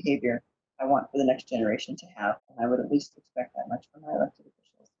 modeling the behavior I want for the next generation to have, and I would at least expect that much from my elected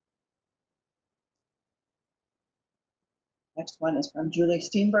officials. Next one is from Julie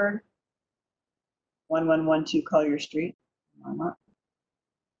Steenberg, 1112 Collier Street, Longmont.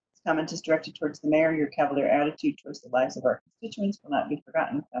 This comment is directed towards the mayor. Your cavalier attitude towards the lives of our constituents will not be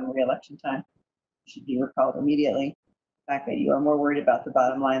forgotten come re-election time. You should be recalled immediately. The fact that you are more worried about the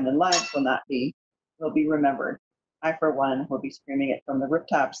bottom line than lives will be remembered. I, for one, will be screaming it from the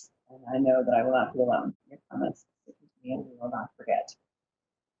rooftops, and I know that I will not be alone. Your comments stick with me and we will not forget.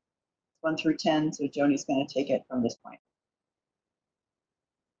 1 through 10, so Joni's going to take it from this point.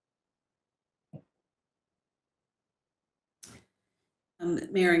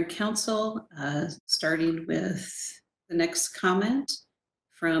 Mayor and Council, starting with the next comment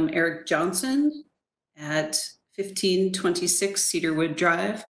from Eric Johnson at 1526 Cedarwood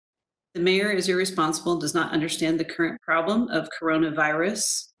Drive. The mayor is irresponsible, does not understand the current problem of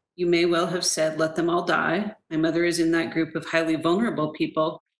coronavirus. You may well have said, let them all die. My mother is in that group of highly vulnerable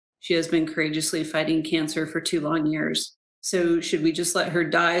people. She has been courageously fighting cancer for 2 long years. So should we just let her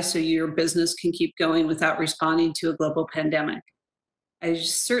die so your business can keep going without responding to a global pandemic? I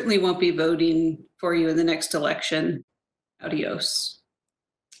certainly won't be voting for you in the next election. Adios.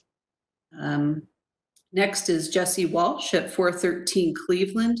 Next is Jesse Walsh at 413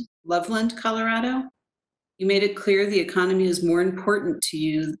 Cleveland, Loveland, Colorado. You made it clear the economy is more important to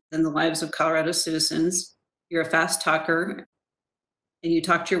you than the lives of Colorado citizens. You're a fast talker, and you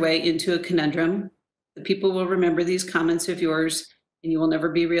talked your way into a conundrum. The people will remember these comments of yours, and you will never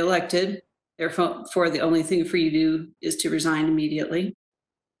be reelected. Therefore, the only thing for you to do is to resign immediately.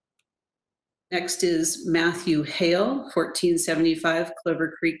 Next is Matthew Hale, 1475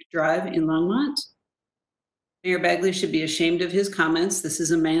 Clover Creek Drive in Longmont. Mayor Bagley should be ashamed of his comments. This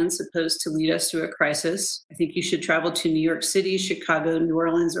is a man supposed to lead us through a crisis. I think you should travel to New York City, Chicago, New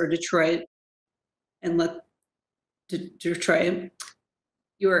Orleans, or Detroit and Detroit.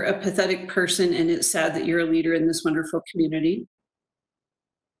 You are a pathetic person, and it's sad that you're a leader in this wonderful community.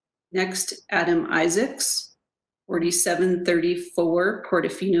 Next, Adam Isaacs, 4734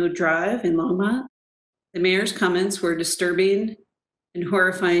 Portofino Drive in Longmont. The mayor's comments were disturbing and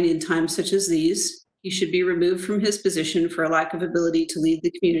horrifying in times such as these. He should be removed from his position for a lack of ability to lead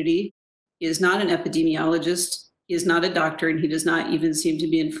the community. He is not an epidemiologist. He is not a doctor, and he does not even seem to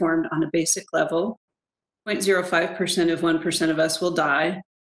be informed on a basic level. 0.05% of 1% of us will die.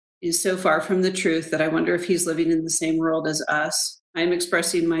 It is so far from the truth that I wonder if he's living in the same world as us. I am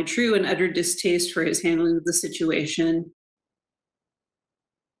expressing my true and utter distaste for his handling of the situation.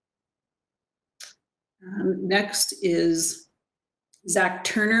 Next is Zach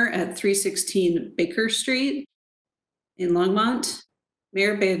Turner at 316 Baker Street in Longmont.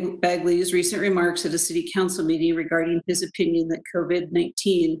 Mayor Bagley's recent remarks at a city council meeting regarding his opinion that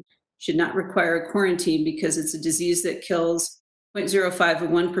COVID-19 should not require a quarantine because it's a disease that kills 0.05 of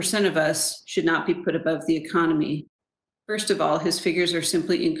 1% of us should not be put above the economy. First of all, his figures are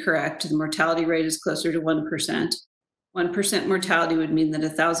simply incorrect. The mortality rate is closer to 1%. 1% mortality would mean that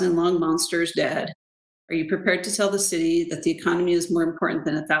 1,000 Longmonters dead. Are you prepared to tell the city that the economy is more important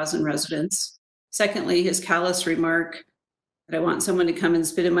than 1,000 residents? Secondly, his callous remark that I want someone to come and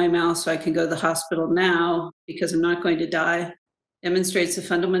spit in my mouth so I can go to the hospital now because I'm not going to die demonstrates a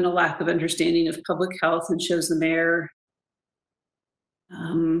fundamental lack of understanding of public health and shows the mayor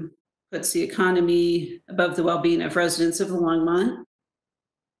puts the economy above the well-being of residents of the Longmont.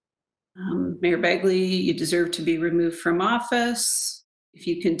 Mayor Bagley, you deserve to be removed from office. If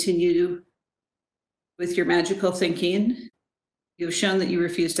you continue with your magical thinking, you have shown that you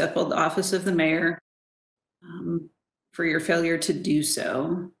refuse to uphold the office of the mayor for your failure to do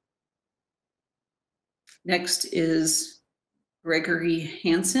so. Next is Gregory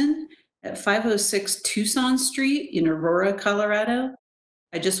Hansen at 506 Tucson Street in Aurora, Colorado.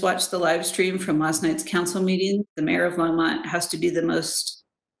 I just watched the live stream from last night's council meeting. The mayor of Longmont has to be the most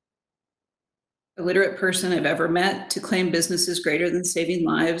illiterate person I've ever met. To claim business is greater than saving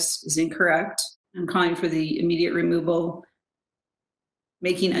lives is incorrect. I'm calling for the immediate removal.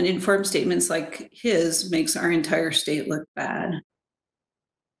 Making uninformed statements like his makes our entire state look bad.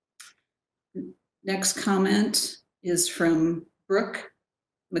 Next comment is from Brooke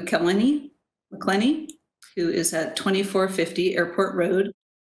McElhenney, who is at 2450 Airport Road,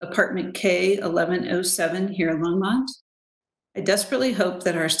 apartment K 1107 here in Longmont. I desperately hope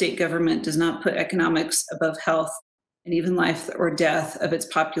that our state government does not put economics above health and even life or death of its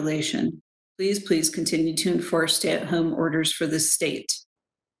population. Please continue to enforce stay-at-home orders for this state.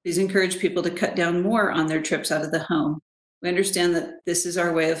 Please encourage people to cut down more on their trips out of the home. We understand that this is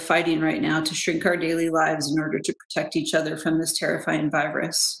our way of fighting right now to shrink our daily lives in order to protect each other from this terrifying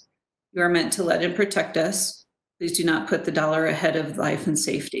virus. You are meant to let and protect us. Please do not put the dollar ahead of life and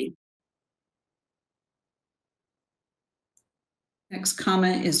safety. Next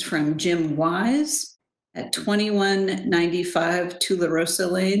comment is from Jim Wise at 2195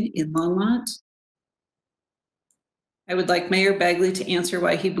 Tularosa Lane in Longmont. I would like Mayor Bagley to answer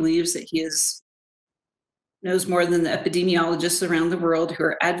why he believes that he knows more than the epidemiologists around the world who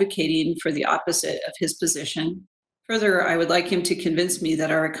are advocating for the opposite of his position. Further, I would like him to convince me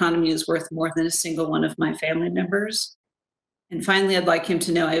that our economy is worth more than a single one of my family members. And finally, I'd like him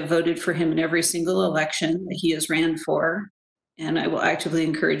to know I have voted for him in every single election that he has ran for, and I will actively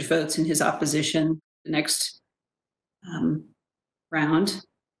encourage votes in his opposition the next round.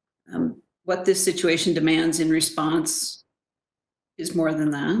 What this situation demands in response is more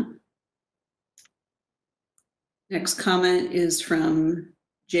than that. Next comment is from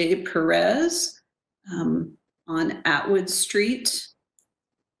Jay Perez on Atwood Street.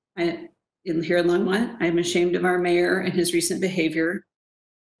 Here in Longmont, I am ashamed of our mayor and his recent behavior.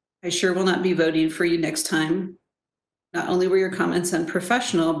 I sure will not be voting for you next time. Not only were your comments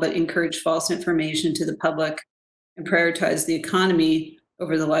unprofessional, but encouraged false information to the public and prioritized the economy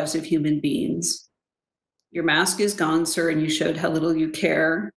over the lives of human beings. Your mask is gone, sir, and you showed how little you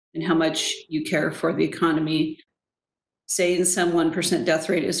care and how much you care for the economy. Saying some 1% death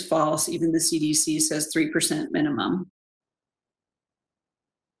rate is false. Even the CDC says 3% minimum.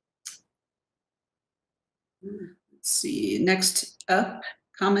 Let's see, next up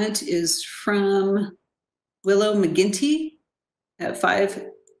comment is from Willow McGinty at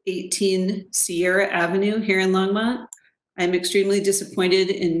 518 Sierra Avenue here in Longmont. I am extremely disappointed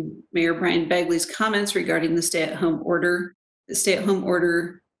in Mayor Brian Bagley's comments regarding the stay-at-home order. The stay-at-home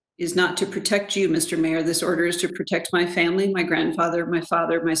order is not to protect you, Mr. Mayor. This order is to protect my family, my grandfather, my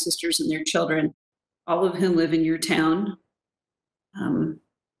father, my sisters, and their children, all of whom live in your town.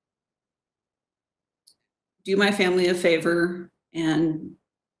 Do my family a favor and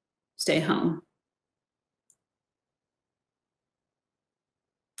stay home.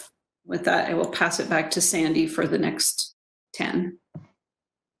 With that, I will pass it back to Sandy for the next 10.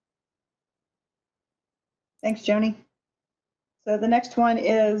 Thanks, Joni. So the next one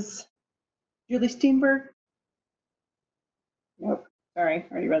is Julie Steenberg. Nope, sorry,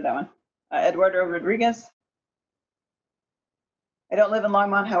 already read that one. Eduardo Rodriguez. I don't live in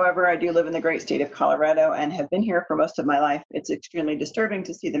Longmont, however, I do live in the great state of Colorado and have been here for most of my life. It's extremely disturbing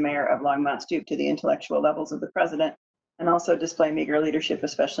to see the mayor of Longmont stoop to the intellectual levels of the president and also display meager leadership,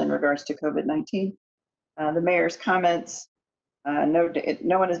 especially in regards to COVID-19. The mayor's comments, no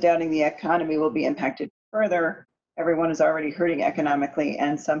one is doubting the economy will be impacted further. Everyone is already hurting economically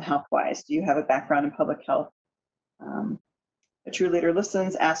and some health-wise. Do you have a background in public health? A true leader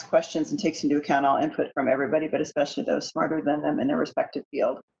listens, asks questions, and takes into account all input from everybody, but especially those smarter than them in their respective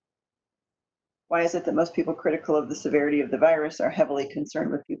field. Why is it that most people critical of the severity of the virus are heavily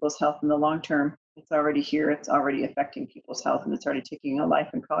concerned with people's health in the long term? It's already here, it's already affecting people's health, and it's already taking a life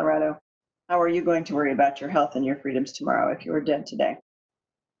in Colorado. How are you going to worry about your health and your freedoms tomorrow if you were dead today?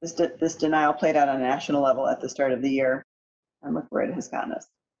 This denial played out on a national level at the start of the year, and look where it has gotten us.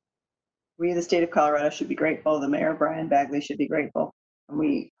 We, the state of Colorado, should be grateful. The mayor, Brian Bagley, should be grateful. And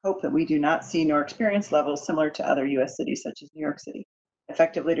we hope that we do not see nor experience levels similar to other U.S. cities such as New York City.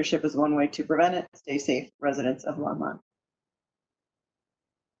 Effective leadership is one way to prevent it. Stay safe, residents of Longmont.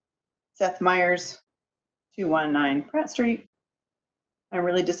 Seth Myers, 219 Pratt Street. I'm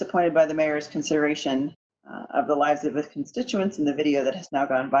really disappointed by the mayor's consideration of the lives of his constituents in the video that has now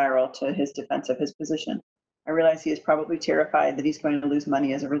gone viral to his defense of his position. I realize he is probably terrified that he's going to lose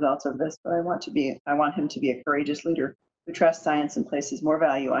money as a result of this, but I want him to be a courageous leader who trusts science and places more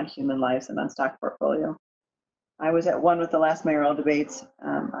value on human lives than on stock portfolio. I was at one with the last mayoral debates.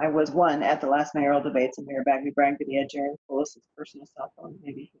 I was one at the last mayoral debates, and Mayor Bagley bragged that he had Jerry Poulos' personal cell phone.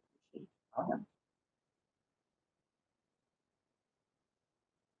 Maybe he should call him.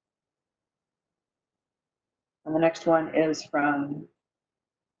 And the next one is from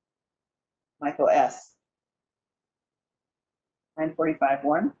Michael S. 945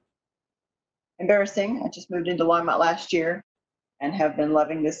 Warren. Embarrassing. I just moved into Longmont last year and have been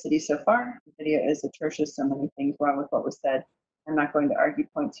loving this city so far. The video is atrocious. So many things wrong with what was said. I'm not going to argue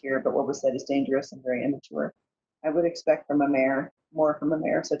points here, but what was said is dangerous and very immature. I would expect from a mayor, more from a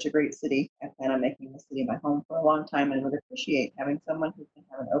mayor of such a great city. I plan on making the city my home for a long time and would appreciate having someone who can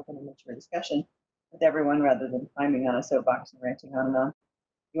have an open and mature discussion with everyone rather than climbing on a soapbox and ranting on and on.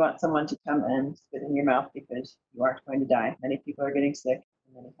 You want someone to come and spit in your mouth because you aren't going to die. Many people are getting sick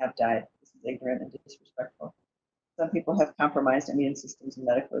and many have died. This is ignorant and disrespectful. Some people have compromised immune systems and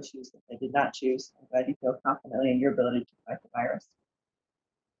medical issues that they did not choose. I'm glad you feel confidently in your ability to fight the virus.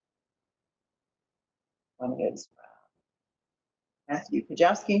 One is Matthew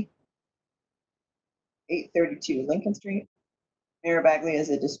Kajowski, 832 Lincoln Street. Mayor Bagley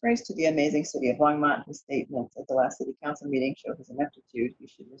is a disgrace to the amazing city of Longmont. His statements at the last city council meeting show his ineptitude. He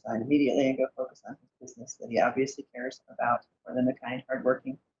should resign immediately and go focus on his business that he obviously cares about more than the kind,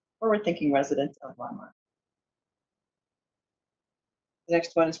 hardworking, forward-thinking residents of Longmont. The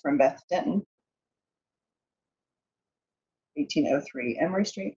next one is from Beth Denton, 1803 Emory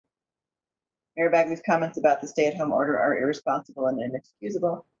Street. Mayor Bagley's comments about the stay-at-home order are irresponsible and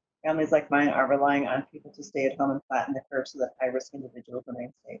inexcusable. Families like mine are relying on people to stay at home and flatten the curve so that high-risk individuals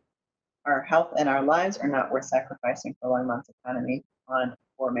remain safe. Our health and our lives are not worth sacrificing for Longmont's economy on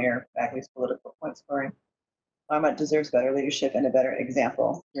for Mayor Bagley's political point scoring. Longmont deserves better leadership and a better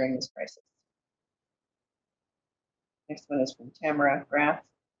example during this crisis. Next one is from Tamara Graff.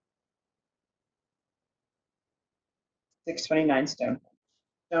 629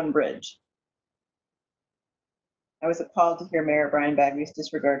 Stonebridge. I was appalled to hear Mayor Brian Bagley's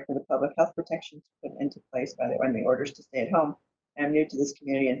disregard for the public health protections put into place when the orders to stay at home. I am new to this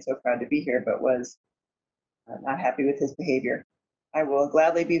community and so proud to be here, but was not happy with his behavior. I will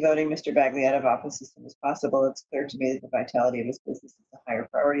gladly be voting Mr. Bagley out of office as soon as possible. It's clear to me that the vitality of his business is a higher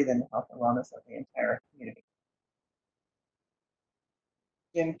priority than the health and wellness of the entire community.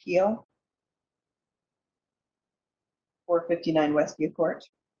 Jim Keel, 459 Westview Court.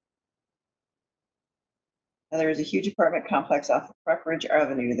 Now, there is a huge apartment complex off of Park Ridge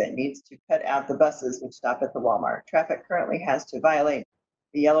Avenue that needs to cut out the buses which stop at the Walmart. Traffic currently has to violate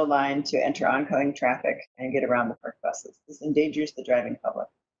the yellow line to enter oncoming traffic and get around the park buses. This endangers the driving public.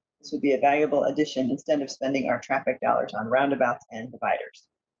 This would be a valuable addition instead of spending our traffic dollars on roundabouts and dividers.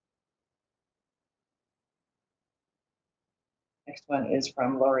 Next one is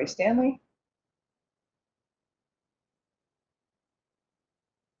from Lori Stanley.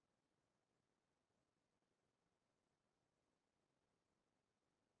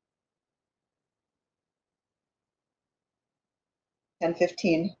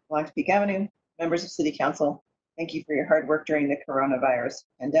 (1015) Long Peak Avenue. Members of City Council, thank you for your hard work during the coronavirus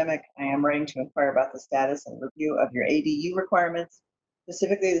pandemic. I am writing to inquire about the status and review of your ADU requirements,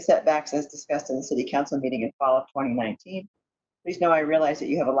 specifically the setbacks as discussed in the City Council meeting in fall of 2019. Please know I realize that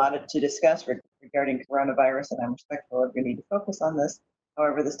you have a lot to discuss regarding coronavirus, and I'm respectful of your need to focus on this.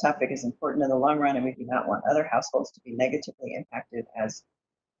 However, this topic is important in the long run, and we do not want other households to be negatively impacted as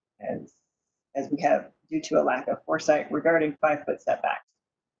we have due to a lack of foresight regarding 5-foot setbacks.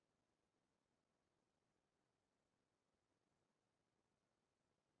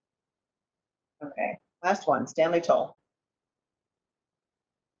 Okay, last one, Stanley Toll.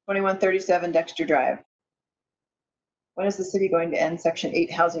 2137 Dexter Drive. When is the city going to end Section 8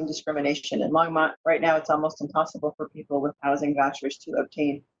 housing discrimination in Longmont? Right now, it's almost impossible for people with housing vouchers to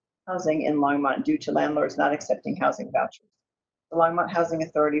obtain housing in Longmont due to landlords not accepting housing vouchers. The Longmont Housing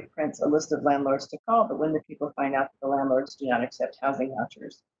Authority prints a list of landlords to call, but when the people find out that the landlords do not accept housing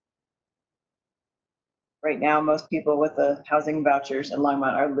vouchers. Right now, most people with the housing vouchers in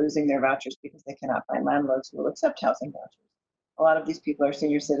Longmont are losing their vouchers because they cannot find landlords who will accept housing vouchers. A lot of these people are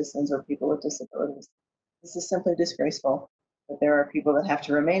senior citizens or people with disabilities. This is simply disgraceful that there are people that have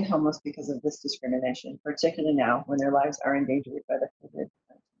to remain homeless because of this discrimination, particularly now when their lives are endangered by the COVID-19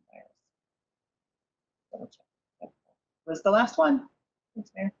 virus. Was the last one.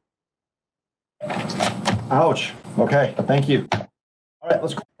 Thanks, Mayor. Ouch. Okay, thank you. All right,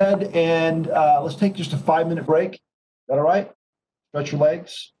 let's go ahead and let's take just a 5-minute break. Is that all right? Stretch your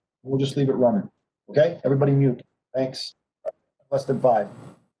legs. We'll just leave it running. Okay, everybody mute. Thanks. Less than 5.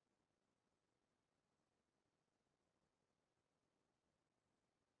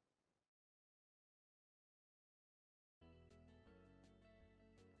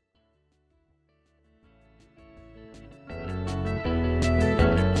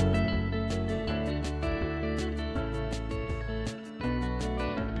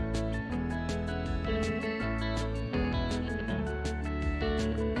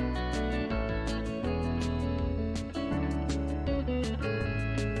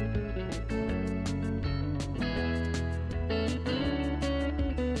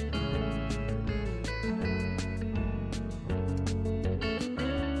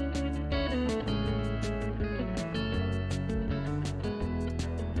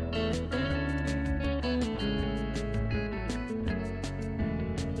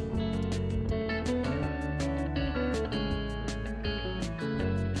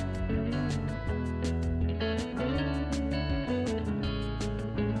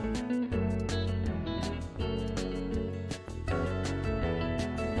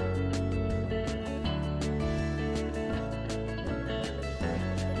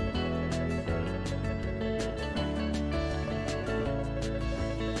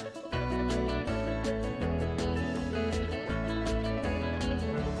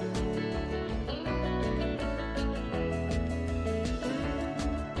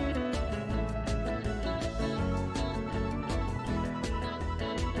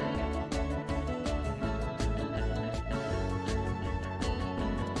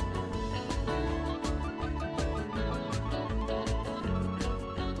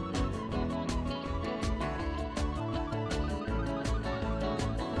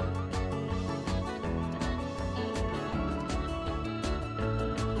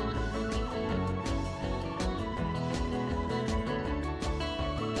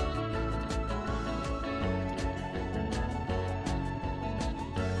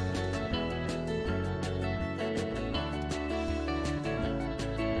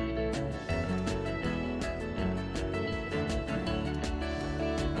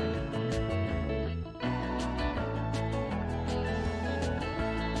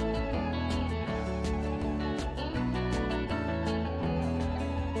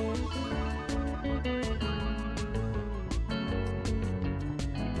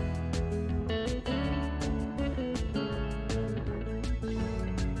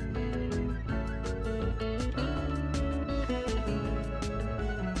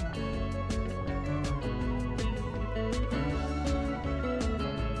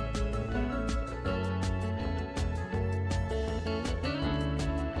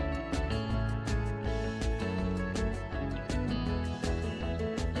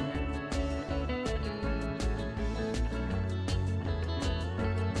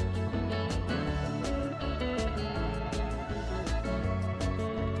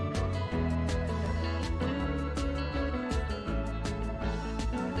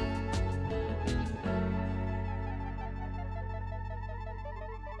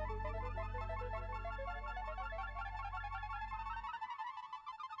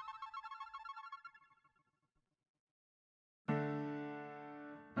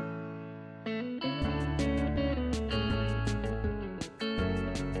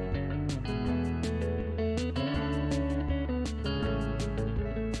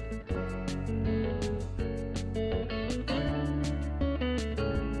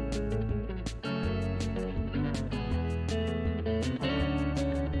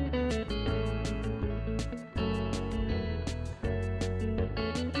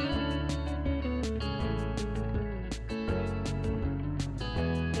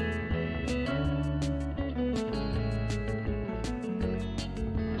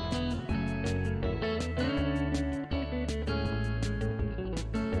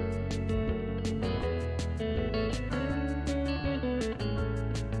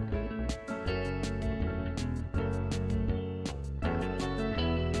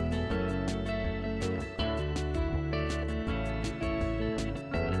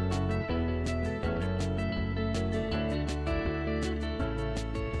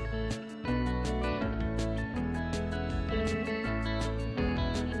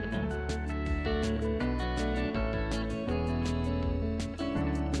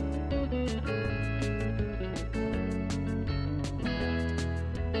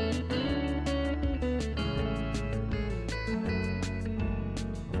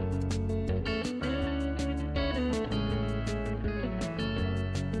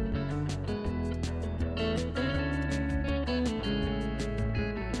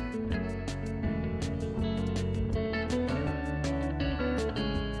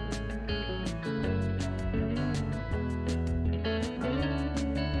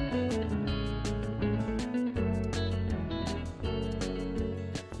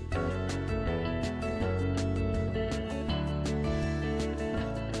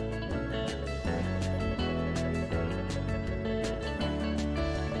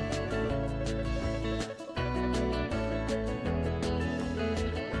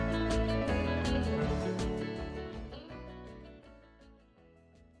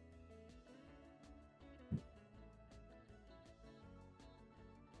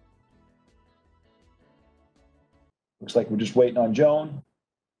 Looks like we're just waiting on Joan,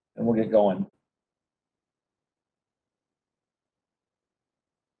 and we'll get going.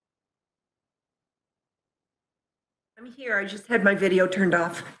 I'm here. I just had my video turned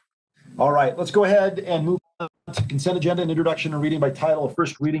off. All right, let's go ahead and move on to consent agenda and introduction and reading by title of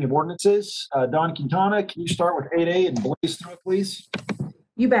first reading of ordinances. Don Quintana, can you start with 8A and blaze through it, please?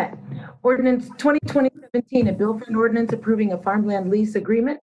 You bet. Ordinance 2020-17, a bill for an ordinance approving a farmland lease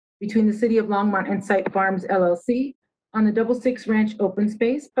agreement between the City of Longmont and Site Farms LLC on the Double Six Ranch open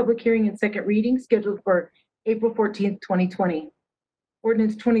space. Public hearing and second reading scheduled for April 14th, 2020.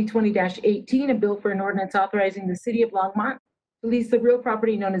 Ordinance 2020-18, a bill for an ordinance authorizing the City of Longmont to lease the real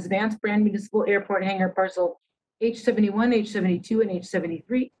property known as Vance Brand Municipal Airport Hangar Parcel H71, H72, and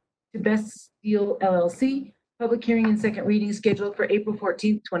H73 to Best Steel LLC. Public hearing and second reading scheduled for April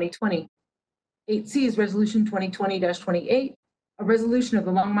 14th, 2020. 8C is Resolution 2020-28, a resolution of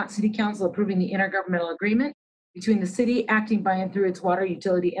the Longmont City Council approving the intergovernmental agreement between the city acting by and through its water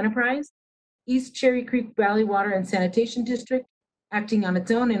utility enterprise, East Cherry Creek Valley Water and Sanitation District, acting on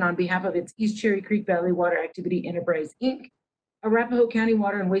its own and on behalf of its East Cherry Creek Valley Water Activity Enterprise, Inc., Arapahoe County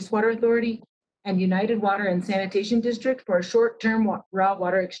Water and Wastewater Authority, and United Water and Sanitation District for a short-term raw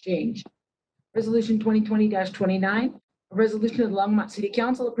water exchange. Resolution 2020-29, a resolution of the Longmont City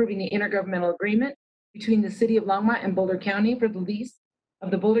Council approving the intergovernmental agreement between the City of Longmont and Boulder County for the lease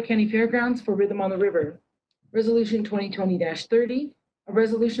of the Boulder County Fairgrounds for Rhythm on the River. Resolution 2020-30, a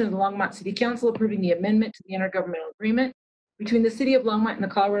resolution of the Longmont City Council approving the amendment to the intergovernmental agreement between the City of Longmont and the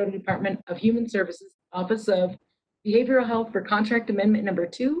Colorado Department of Human Services Office of Behavioral Health for Contract Amendment Number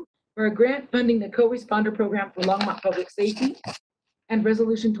 2 for a grant funding the co-responder program for Longmont Public Safety. And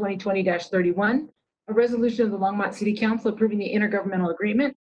Resolution 2020-31, a resolution of the Longmont City Council approving the intergovernmental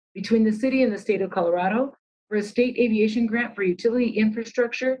agreement between the city and the state of Colorado for a state aviation grant for utility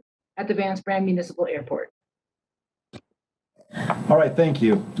infrastructure at the Vance Brand Municipal Airport. All right, thank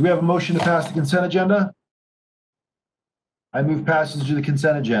you. Do we have a motion to pass the consent agenda? I move passage of the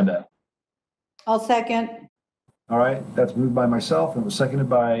consent agenda. I'll second. All right, that's moved by myself and was seconded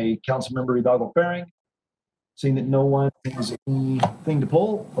by Councilmember Hidalgo Faring. Seeing that no one has anything to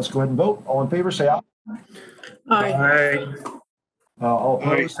pull, let's go ahead and vote. All in favor, say aye. Aye. All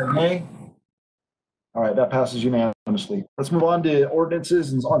opposed, say nay. All right, that passes unanimously. Let's move on to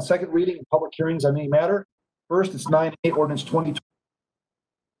ordinances and on second reading and public hearings on any matter. First, it's 9A, ordinance 2020.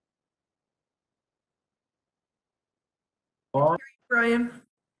 Brian,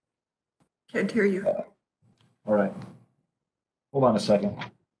 can't hear you. All right. Hold on a second.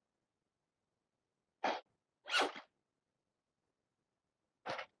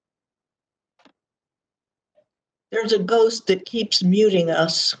 There's a ghost that keeps muting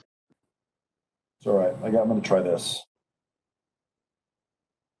us. It's all right. I'm going to try this.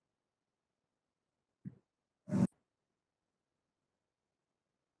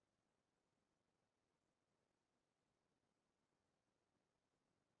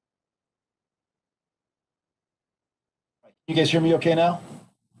 You guys hear me okay now?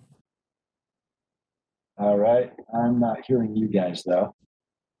 All right. I'm not hearing you guys though.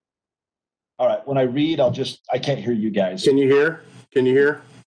 All right. When I read, I can't hear you guys. Can you hear? Can you hear?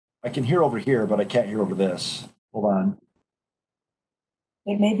 I can hear over here, but I can't hear over this. Hold on.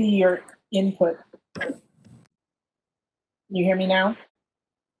 It may be your input. You hear me now?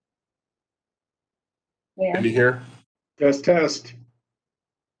 Can you hear? Test, test.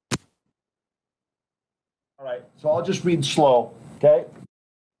 All right. So I'll just read slow. Okay.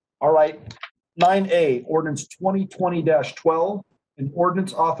 All right. 9A, ordinance 2020-12, an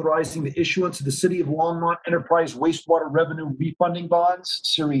ordinance authorizing the issuance of the City of Longmont Enterprise Wastewater Revenue Refunding Bonds,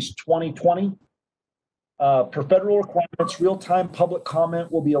 Series 2020. Per federal requirements, real-time public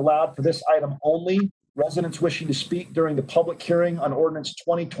comment will be allowed for this item only. Residents wishing to speak during the public hearing on ordinance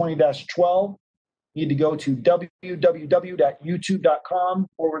 2020-12 need to go to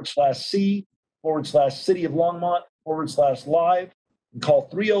www.youtube.com/C/City of Longmont/live and call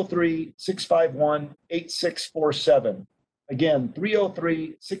 303-651-8647. Again,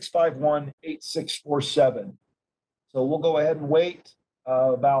 303-651-8647. So we'll go ahead and wait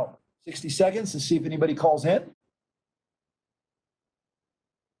about 60 seconds to see if anybody calls in.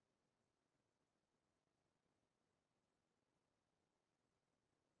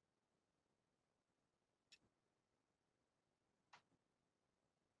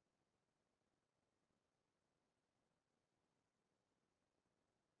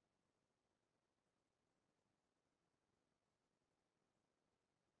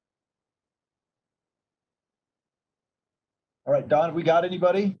 All right, Don, we got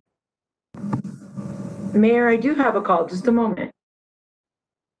anybody? Mayor, I do have a call. Just a moment.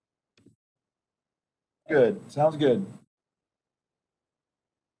 Good. Sounds good.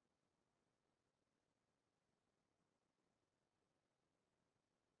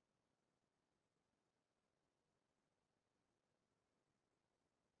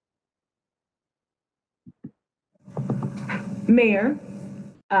 Mayor,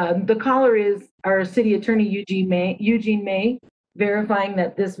 the caller is our city attorney, Eugene May, verifying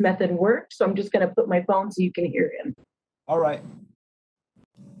that this method works. So I'm just going to put my phone so you can hear him. All right.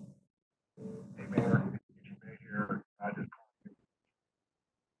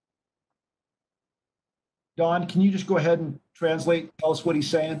 Don, can you just go ahead and translate, tell us what he's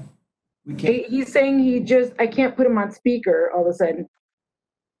saying? We can't. He's saying I can't put him on speaker all of a sudden.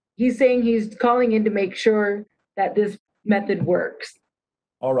 He's saying he's calling in to make sure that this method works.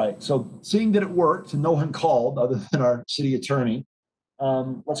 All right. So seeing that it worked and no one called other than our city attorney,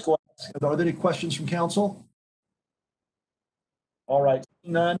 let's go. Are there any questions from council? All right.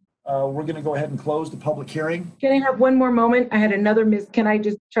 None. We're going to go ahead and close the public hearing. Can I have one more moment? I had another miss. Can I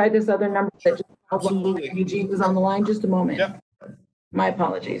just try this other number that just Absolutely. Eugene was on the line? Just a moment. Yep. My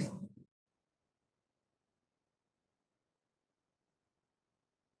apologies.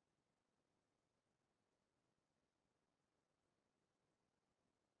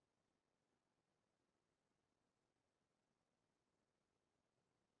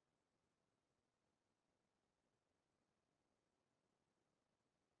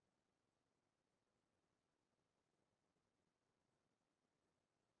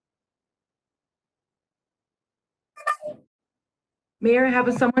 Mayor, I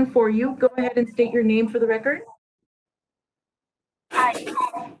have someone for you. Go ahead and state your name for the record. Hi, I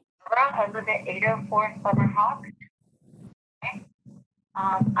live at 804 Summer Hawk.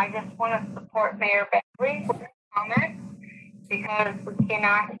 I just want to support Mayor Bagley with his comments because we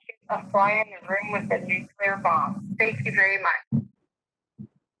cannot shoot a fly in the room with a nuclear bomb. Thank you very much.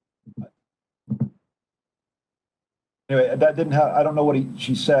 Anyway, that didn't have, I don't know what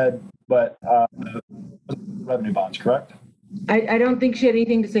she said, but revenue bonds, correct? I don't think she had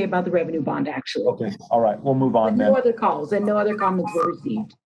anything to say about the revenue bond, actually. Okay. All right. We'll move on then. No other calls and no other comments were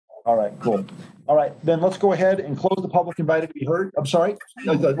received. All right, cool. All right, then let's go ahead and close the public invited to be heard. I'm sorry.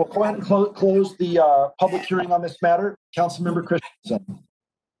 We'll go ahead and close the public hearing on this matter. Councilmember Christensen.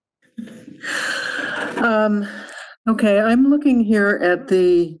 Okay, I'm looking here at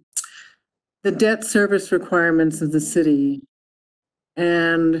the debt service requirements of the city.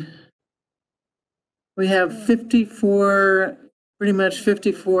 And we have pretty much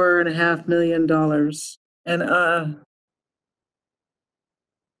 $54.5 million. And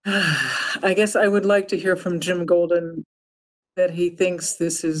I guess I would like to hear from Jim Golden that he thinks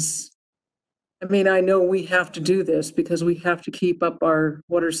this is I mean, I know we have to do this because we have to keep up our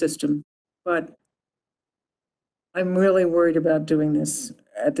water system, but I'm really worried about doing this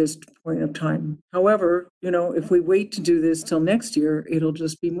at this point of time. However, if we wait to do this till next year, it'll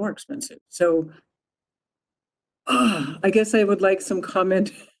just be more expensive. So I guess I would like some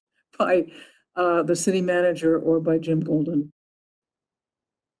comment by the city manager or by Jim Golden.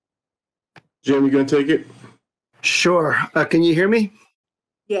 Jim, you gonna take it? Sure. Can you hear me?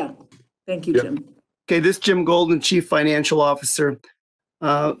 Yeah. Thank you, Yep. Jim. Okay, this is Jim Golden, Chief Financial Officer.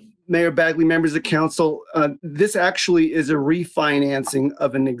 Mayor Bagley, members of council, this actually is a refinancing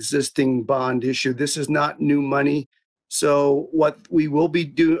of an existing bond issue. This is not new money. So what we will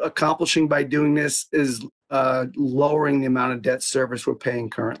be accomplishing by doing this is lowering the amount of debt service we're paying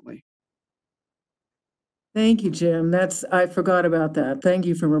currently. Thank you, Jim. I forgot about that. Thank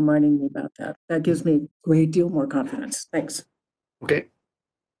you for reminding me about that. That gives me a great deal more confidence. Thanks. Okay.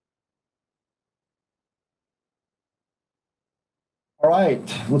 All right,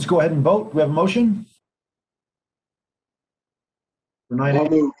 let's go ahead and vote. Do we have a motion? I'll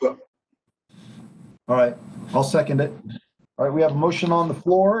move. All right, I'll second it. All right, we have a motion on the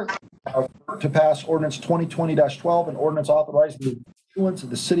floor to pass ordinance 2020-12, an ordinance authorizing the issuance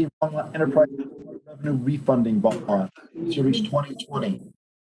of the City of Longmont Enterprise Revenue Refunding Bond, Series 2020.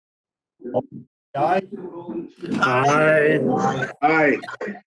 Aye? Aye. Aye.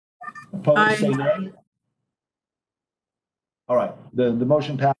 Opposed, say nay. All right, the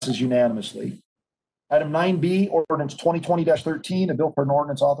motion passes unanimously. Item 9B, ordinance 2020-13, a bill for an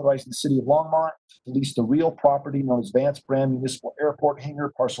ordinance authorizing the City of Longmont to lease the real property known as Vance Brand Municipal Airport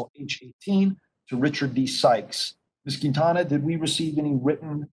Hangar, parcel H18, to Richard D. Sykes. Ms. Quintana, did we receive any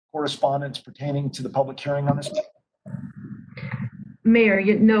written correspondence pertaining to the public hearing on this? Mayor,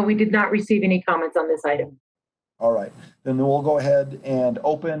 no, we did not receive any comments on this item. All right, then we'll go ahead and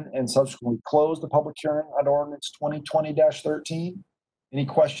open and subsequently close the public hearing on ordinance 2020-13. Any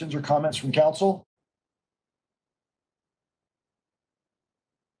questions or comments from council?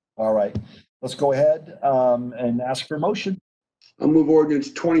 All right, let's go ahead and ask for a motion. I'll move ordinance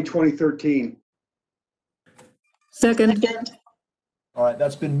 2020-13. Second. All right,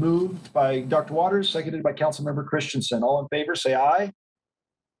 that's been moved by Dr. Waters, seconded by Councilmember Christensen. All in favor, say aye.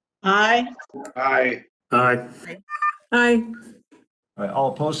 Aye. Aye. Aye. Aye. All right,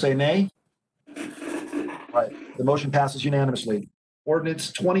 all opposed, say nay. All right, the motion passes unanimously.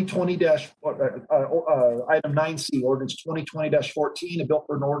 Ordinance 2020 item 9C, ordinance 2020-14, a bill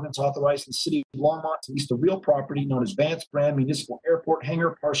for an ordinance authorizing the City of Longmont to lease the real property known as Vance Brand Municipal Airport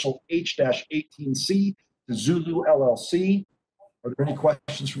Hangar, parcel H-18C to Zulu LLC. Are there any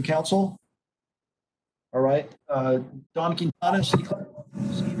questions from council? All right, Don Quintana, City Clerk,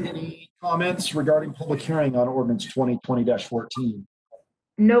 any comments regarding public hearing on ordinance 2020-14?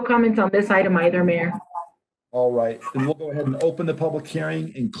 No comments on this item either, Mayor. All right, then we'll go ahead and open the public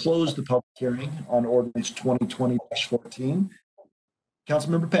hearing and close the public hearing on ordinance 2020-14.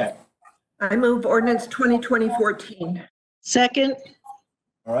 Councilmember Peck. I move ordinance 2020-14. Second.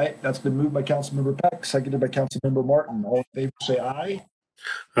 All right, that's been moved by Councilmember Peck, seconded by Councilmember Martin. All in favor, say aye.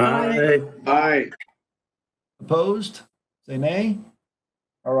 Aye. Aye. Opposed? Say nay.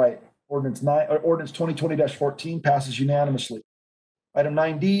 All right, ordinance 2020-14 passes unanimously. Item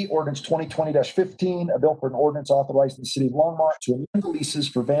 9D, ordinance 2020-15, a bill for an ordinance authorizing the City of Longmont to amend the leases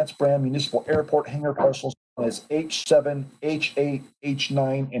for Vance Brand Municipal Airport Hangar parcels as H7, H8,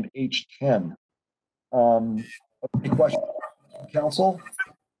 H9, and H10. Any questions from council?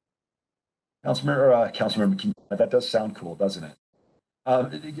 Councilmember Quintana, that does sound cool, doesn't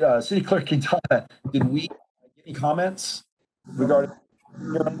it? City Clerk Quintana, did we get any comments regarding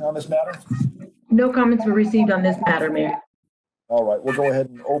hearing on this matter? No comments were received on this matter, Mayor. All right, we'll go ahead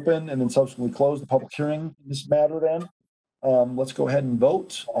and open and then subsequently close the public hearing in this matter then. Let's go ahead and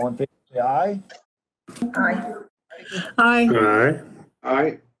vote. All in favor, say aye. Aye. Aye. Aye.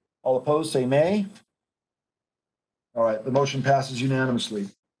 Aye. All opposed, say nay. All right, the motion passes unanimously.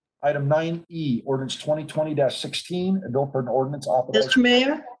 Item 9E, ordinance 2020-16, a bill for an ordinance authorizing. Mr.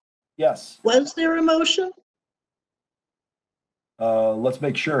 Mayor, Yes, was there a motion? let's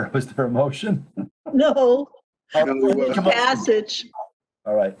make sure. Was there a motion? No. No, Passage.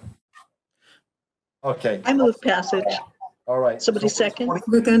 All right. Okay, I move passage. all right. Somebody second?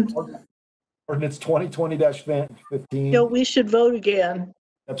 Second. Ordinance 2020-15. No, we should vote again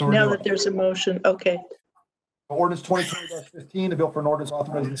That's what we're now doing. that there's a motion. Okay. Ordinance 2020-15, a bill for an ordinance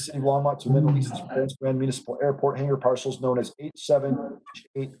authorizing the City of Longmont to amend the leases for Vance Brand Municipal Airport Hangar parcels known as H7,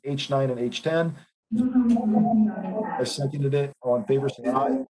 H8, H9, and H10. I seconded it. All in favor, say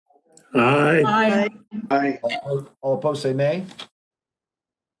aye. Aye. Aye. All opposed, say nay.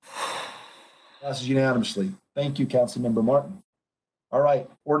 Passes unanimously. Thank you, Councilmember Martin. All right,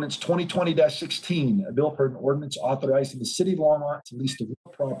 ordinance 2020-16, a bill for an ordinance authorizing the city of Longmont to lease the real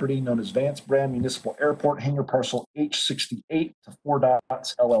property known as Vance Brand Municipal Airport Hangar Parcel H68 to 4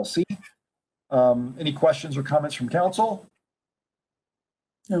 Dots LLC. Any questions or comments from council?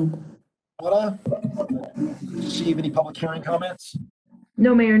 No. Anna, receive any public hearing comments?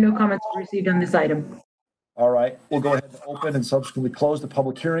 No, Mayor, no comments were received on this item. All right, we'll go ahead and open and subsequently close the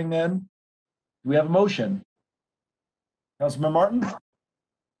public hearing then. Do we have a motion? Councilman Martin?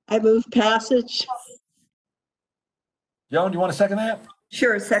 I move passage. Joan, do you want to second that?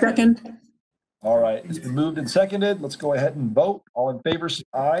 Sure, second. Second. All right, it's been moved and seconded. Let's go ahead and vote. All in favor, say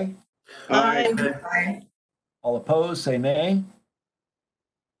aye. Aye. All opposed, say nay.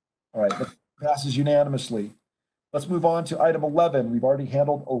 All right, that passes unanimously. Let's move on to item 11. We've already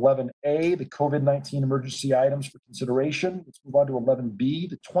handled 11A, the COVID-19 emergency items for consideration. Let's move on to 11B,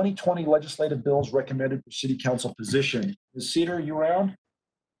 the 2020 legislative bills recommended for city council position. Ms. Cedar, you around?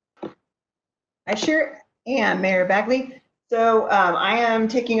 I sure am, Mayor Bagley. So I am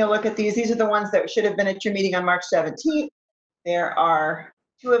taking a look at these. These are the ones that should have been at your meeting on March 17th. There are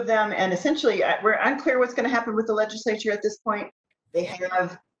 2 of them, and essentially we're unclear what's going to happen with the legislature at this point. They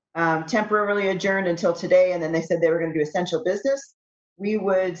have temporarily adjourned until today, and then they said they were going to do essential business. We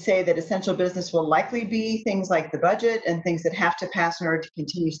would say that essential business will likely be things like the budget and things that have to pass in order to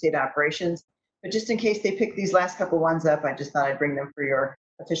continue state operations. But just in case they pick these last couple ones up, I just thought I'd bring them for your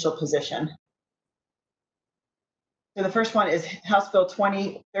official position. So the first one is House Bill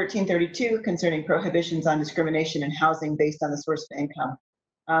 1332 concerning prohibitions on discrimination in housing based on the source of income.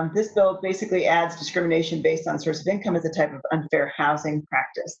 This bill basically adds discrimination based on source of income as a type of unfair housing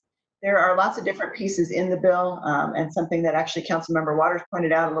practice. There are lots of different pieces in the bill, and something that actually Councilmember Waters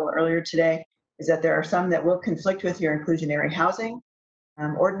pointed out a little earlier today is that there are some that will conflict with your inclusionary housing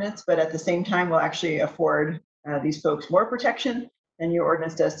ordinance, but at the same time will actually afford these folks more protection than your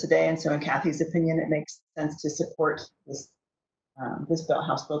ordinance does today. And so in Kathy's opinion, it makes sense to support this, this bill,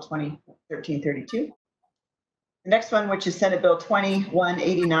 House Bill 1332. The next one, which is Senate Bill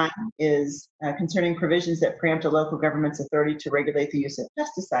 2189, is concerning provisions that preempt a local government's authority to regulate the use of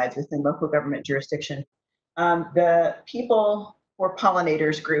pesticides within local government jurisdiction. The People for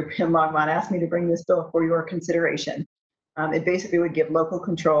Pollinators group in Longmont asked me to bring this bill for your consideration. It basically would give local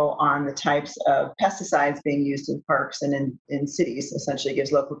control on the types of pesticides being used in parks and in cities, essentially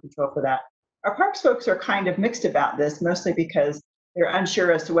gives local control for that. Our parks folks are kind of mixed about this, mostly because they're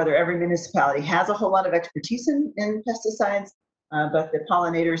unsure as to whether every municipality has a whole lot of expertise in pesticides, but the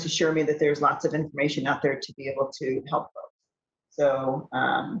pollinators assure me that there's lots of information out there to be able to help folks. So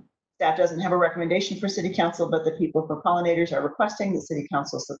staff doesn't have a recommendation for City Council, but the People for Pollinators are requesting that City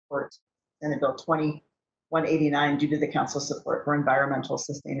Council support Senate Bill 2189 due to the council support for environmental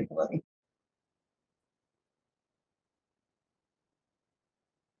sustainability.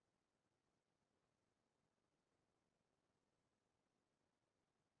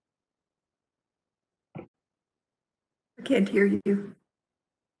 I can't hear you.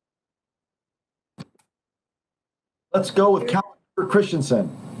 Let's go with Councilmember Christensen.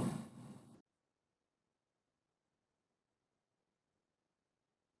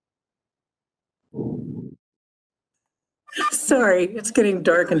 Sorry, it's getting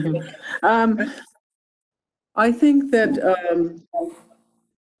dark in here. I think that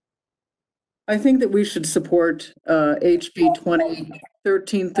we should support HB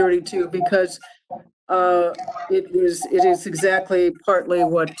 1332 because it is exactly partly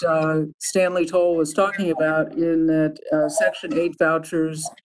what Stanley Toll was talking about, in that Section 8 vouchers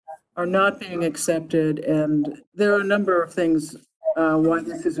are not being accepted, and there are a number of things why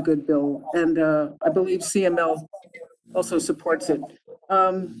this is a good bill, and I believe CML also supports it.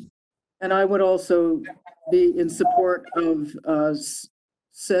 And I would also be in support of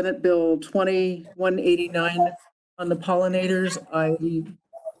Senate Bill 2189 on the pollinators. I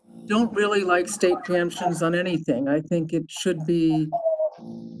don't really like state preemptions on anything. I think it should be,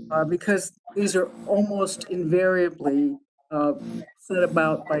 because these are almost invariably set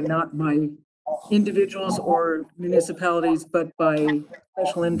about by not by individuals or municipalities, but by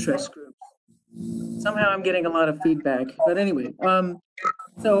special interest groups. Somehow I'm getting a lot of feedback, but anyway,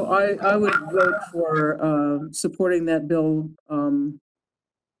 so I would vote for supporting that bill on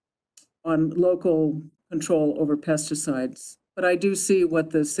local control over pesticides. But I do see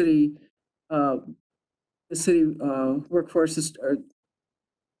what the city workforce is, or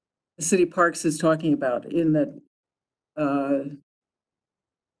the city parks is talking about, in that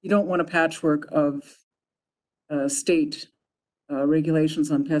you don't want a patchwork of state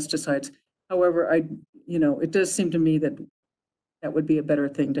regulations on pesticides. However, it does seem to me that that would be a better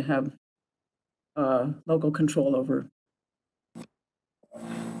thing to have local control over.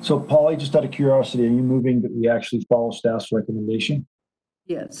 So Polly, just out of curiosity, are you moving that we actually follow staff's recommendation?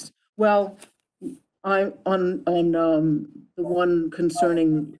 Yes. Well, I on the one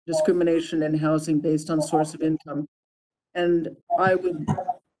concerning discrimination in housing based on source of income, and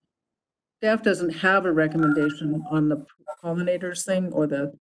staff doesn't have a recommendation on the pollinators thing or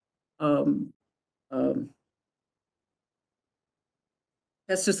the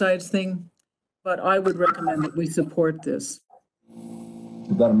pesticides thing, but I would recommend that we support this.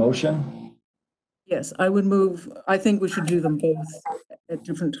 Is that a motion? Yes, I would move. I think we should do them both at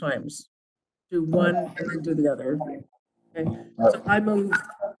different times. Do one and then do the other. Okay. So I move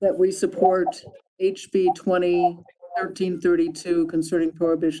that we support HB 2013-32 concerning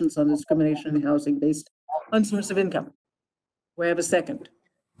prohibitions on discrimination in housing based on source of income. Do I have a second?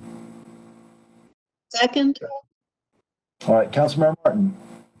 Second. All right, Councilmember Martin.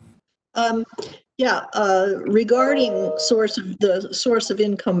 Regarding the source of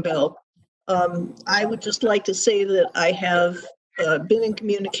income bill, I would just like to say that I have been in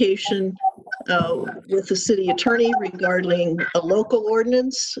communication with the city attorney regarding a local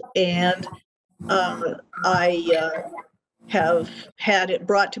ordinance, and I have had it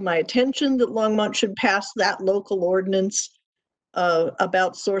brought to my attention that Longmont should pass that local ordinance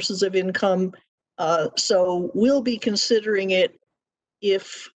about sources of income. So we'll be considering it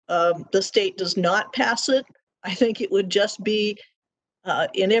if the state does not pass it. I think it would just be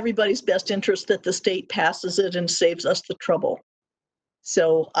in everybody's best interest that the state passes it and saves us the trouble.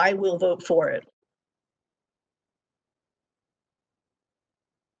 So I will vote for it.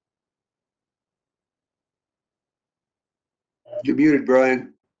 You're muted,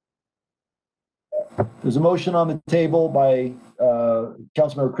 Brian. There's a motion on the table by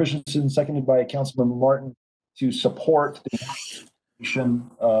Councilmember Christensen, seconded by Councilmember Martin, to support the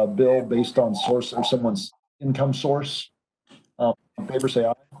bill based on source or someone's income source. In favor, say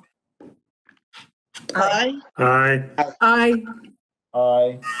aye. Aye. Aye. Aye.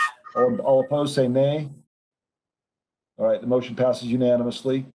 Aye. All opposed, say nay. All right, the motion passes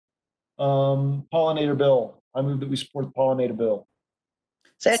unanimously. Pollinator bill. I move that we support the pollinator bill.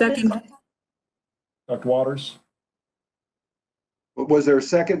 Second. Dr. Waters? Was there a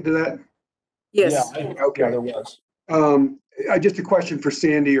second to that? Yes. Yeah, Okay. there was. Just a question for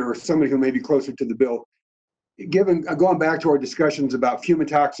Sandy or somebody who may be closer to the bill. Going back to our discussions about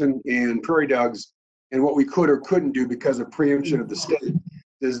fumitoxin and prairie dogs and what we could or couldn't do because of preemption of the state,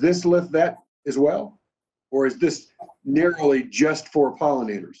 does this lift that as well? Or is this narrowly just for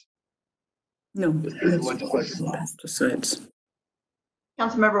pollinators? No. Pesticides.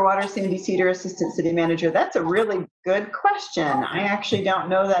 Councilmember Waters, Sandy Cedar, Assistant City Manager. That's a really good question. I actually don't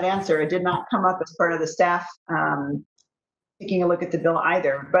know that answer. It did not come up as part of the staff taking a look at the bill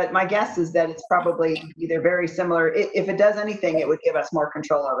either. But my guess is that it's probably either very similar. If it does anything, it would give us more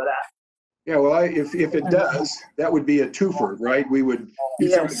control over that. Yeah, well, if it does, that would be a twofer, right? We would do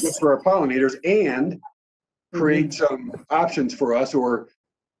something just for our pollinators and create some options for us, or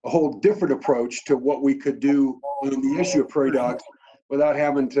a whole different approach to what we could do on the issue of prairie dogs without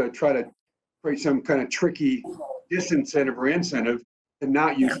having to try to create some kind of tricky disincentive or incentive to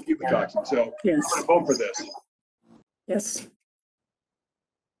not use fumitoxin. So yes, I'm going to vote for this. Yes.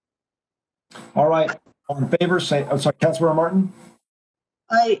 All right. All in favor, say, I'm sorry, Councilmember Martin?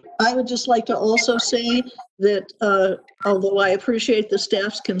 I would just like to also say that although I appreciate the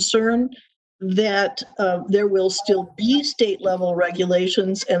staff's concern, that there will still be state level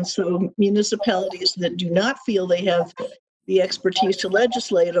regulations, and so municipalities that do not feel they have the expertise to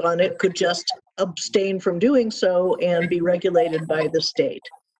legislate on it could just abstain from doing so and be regulated by the state.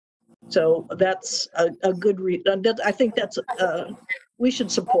 So that's a good reason. I think that's we should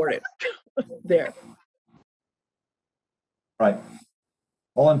support it there. Right.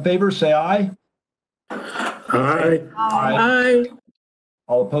 All in favor, say aye. Aye. Aye.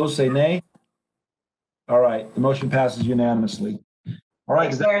 All opposed, say nay. All right, the motion passes unanimously. All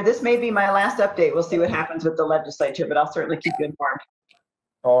right. Thanks, Mayor. This may be my last update. We'll see what happens with the legislature, but I'll certainly keep you informed.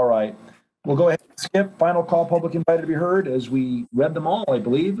 All right. We'll go ahead and skip final call public invited to be heard, as we read them all, I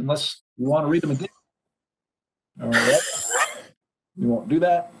believe, unless you want to read them again. All right. We won't do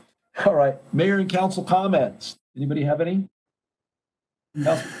that. All right. Mayor and council comments. Anybody have any?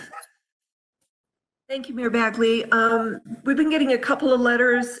 Thank you, Mayor Bagley. We've been getting a couple of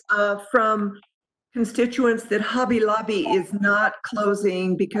letters from constituents that Hobby Lobby is not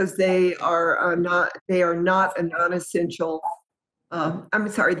closing because they are not a non-essential. I'm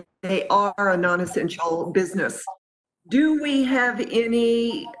sorry, they are a non-essential business. Do we have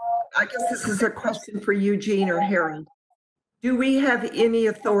any? I guess this is a question for Eugene or Harry. do we have any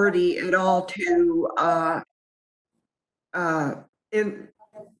authority at all to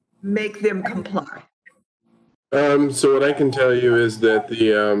make them comply? So what I can tell you is that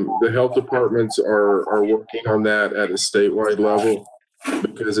the health departments are working on that at a statewide level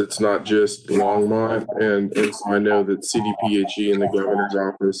because it's not just Longmont, and so I know that CDPHE and the governor's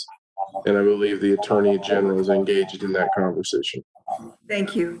office, and I believe the attorney general is engaged in that conversation.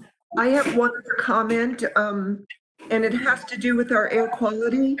 Thank you. I have one other comment, and it has to do with our air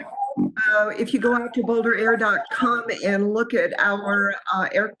quality. If you go out to boulder.air.com and look at our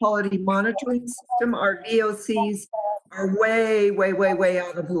air quality monitoring system, our VOCs are way, way, way, way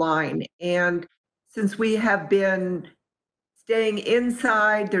out of line. And since we have been staying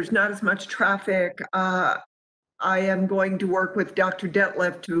inside, there's not as much traffic. I am going to work with Dr.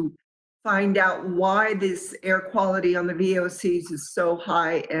 Detlev to find out why this air quality on the VOCs is so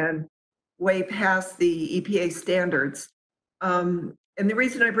high and way past the EPA standards. And the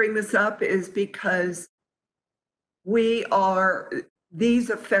reason I bring this up is because these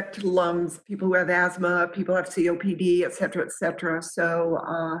affect lungs, people who have asthma, people who have COPD, et cetera, et cetera. So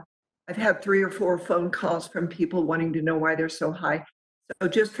I've had 3 or 4 phone calls from people wanting to know why they're so high. So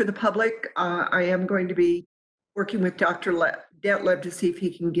just for the public, I am going to be working with Dr. Detlev to see if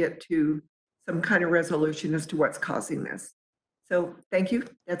he can get to some kind of resolution as to what's causing this. So thank you.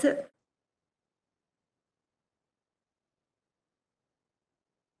 That's it.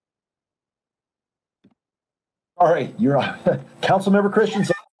 All right, you're on. Councilmember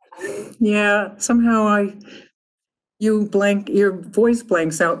Christensen. Yeah, somehow your voice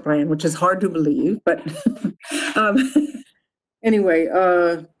blanks out, Brian, which is hard to believe, but anyway,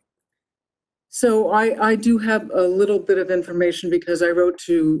 so I do have a little bit of information because I wrote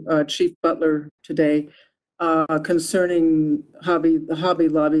to Chief Butler today concerning the Hobby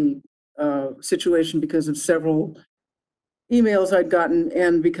Lobby situation because of several emails I'd gotten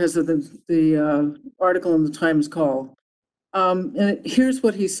and because of the article in the Times Call. And here's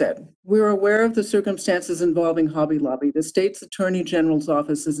what he said. We're aware of the circumstances involving Hobby Lobby. The state's attorney general's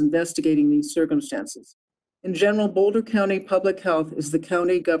office is investigating these circumstances. In general, Boulder County Public Health is the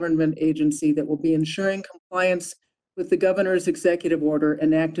county government agency that will be ensuring compliance with the governor's executive order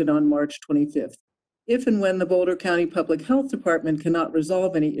enacted on March 25th. If and when the Boulder County Public Health Department cannot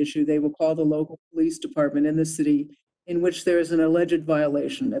resolve any issue, they will call the local police department in the city in which there is an alleged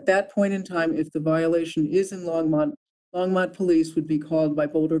violation. At that point in time, if the violation is in Longmont, Longmont Police would be called by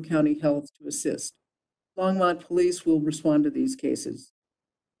Boulder County Health to assist. Longmont Police will respond to these cases.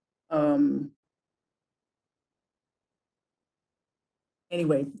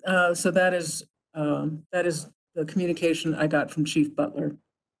 Anyway, so that is the communication I got from Chief Butler.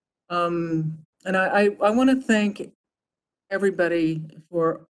 And I want to thank everybody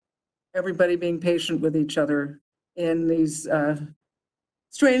for everybody being patient with each other in these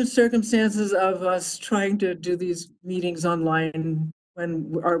strange circumstances of us trying to do these meetings online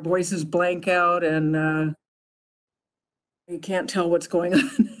when our voices blank out and you can't tell what's going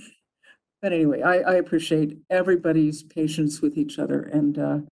on. But anyway, I appreciate everybody's patience with each other.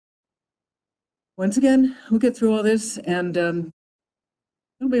 And once again, we'll get through all this and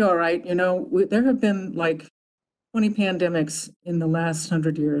it'll be all right. You know, there have been like 20 pandemics in the last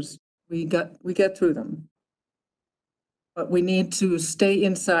 100 years. We get through them. But we need to stay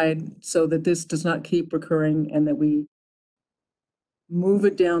inside so that this does not keep recurring and that we move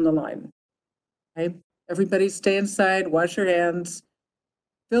it down the line. Okay? Everybody stay inside, wash your hands,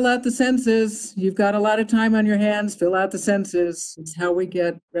 fill out the census. You've got a lot of time on your hands, fill out the census. It's how we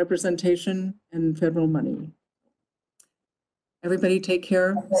get representation and federal money. Everybody take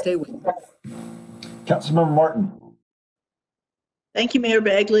care, stay well. Councilmember Martin. Thank you, Mayor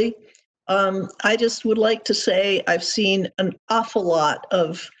Bagley. I just would like to say I've seen an awful lot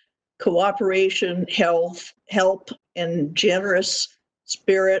of cooperation, help, and generous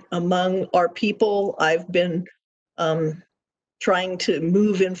spirit among our people. I've been trying to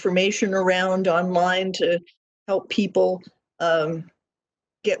move information around online to help people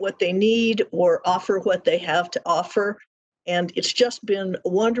get what they need or offer what they have to offer. And it's just been a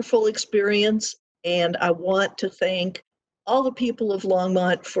wonderful experience. And I want to thank all the people of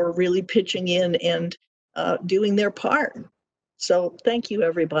Longmont for really pitching in and doing their part. So thank you,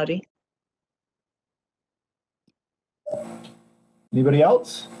 everybody. Anybody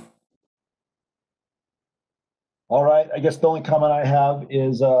else? All right, I guess the only comment I have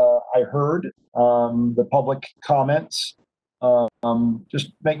is I heard the public comments.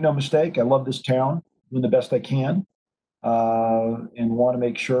 Just make no mistake, I love this town, doing the best I can, and want to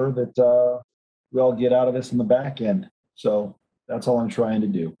make sure that we all get out of this in the back end. So that's all I'm trying to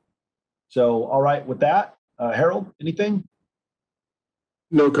do. So, all right, with that, Harold, anything?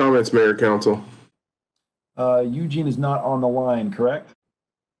 No comments, Mayor, Council. Eugene is not on the line, correct?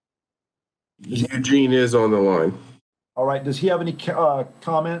 Eugene is on the line. All right. Does he have any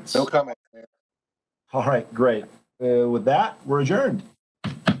comments? No comment, Mayor. All right, great. With that, we're adjourned.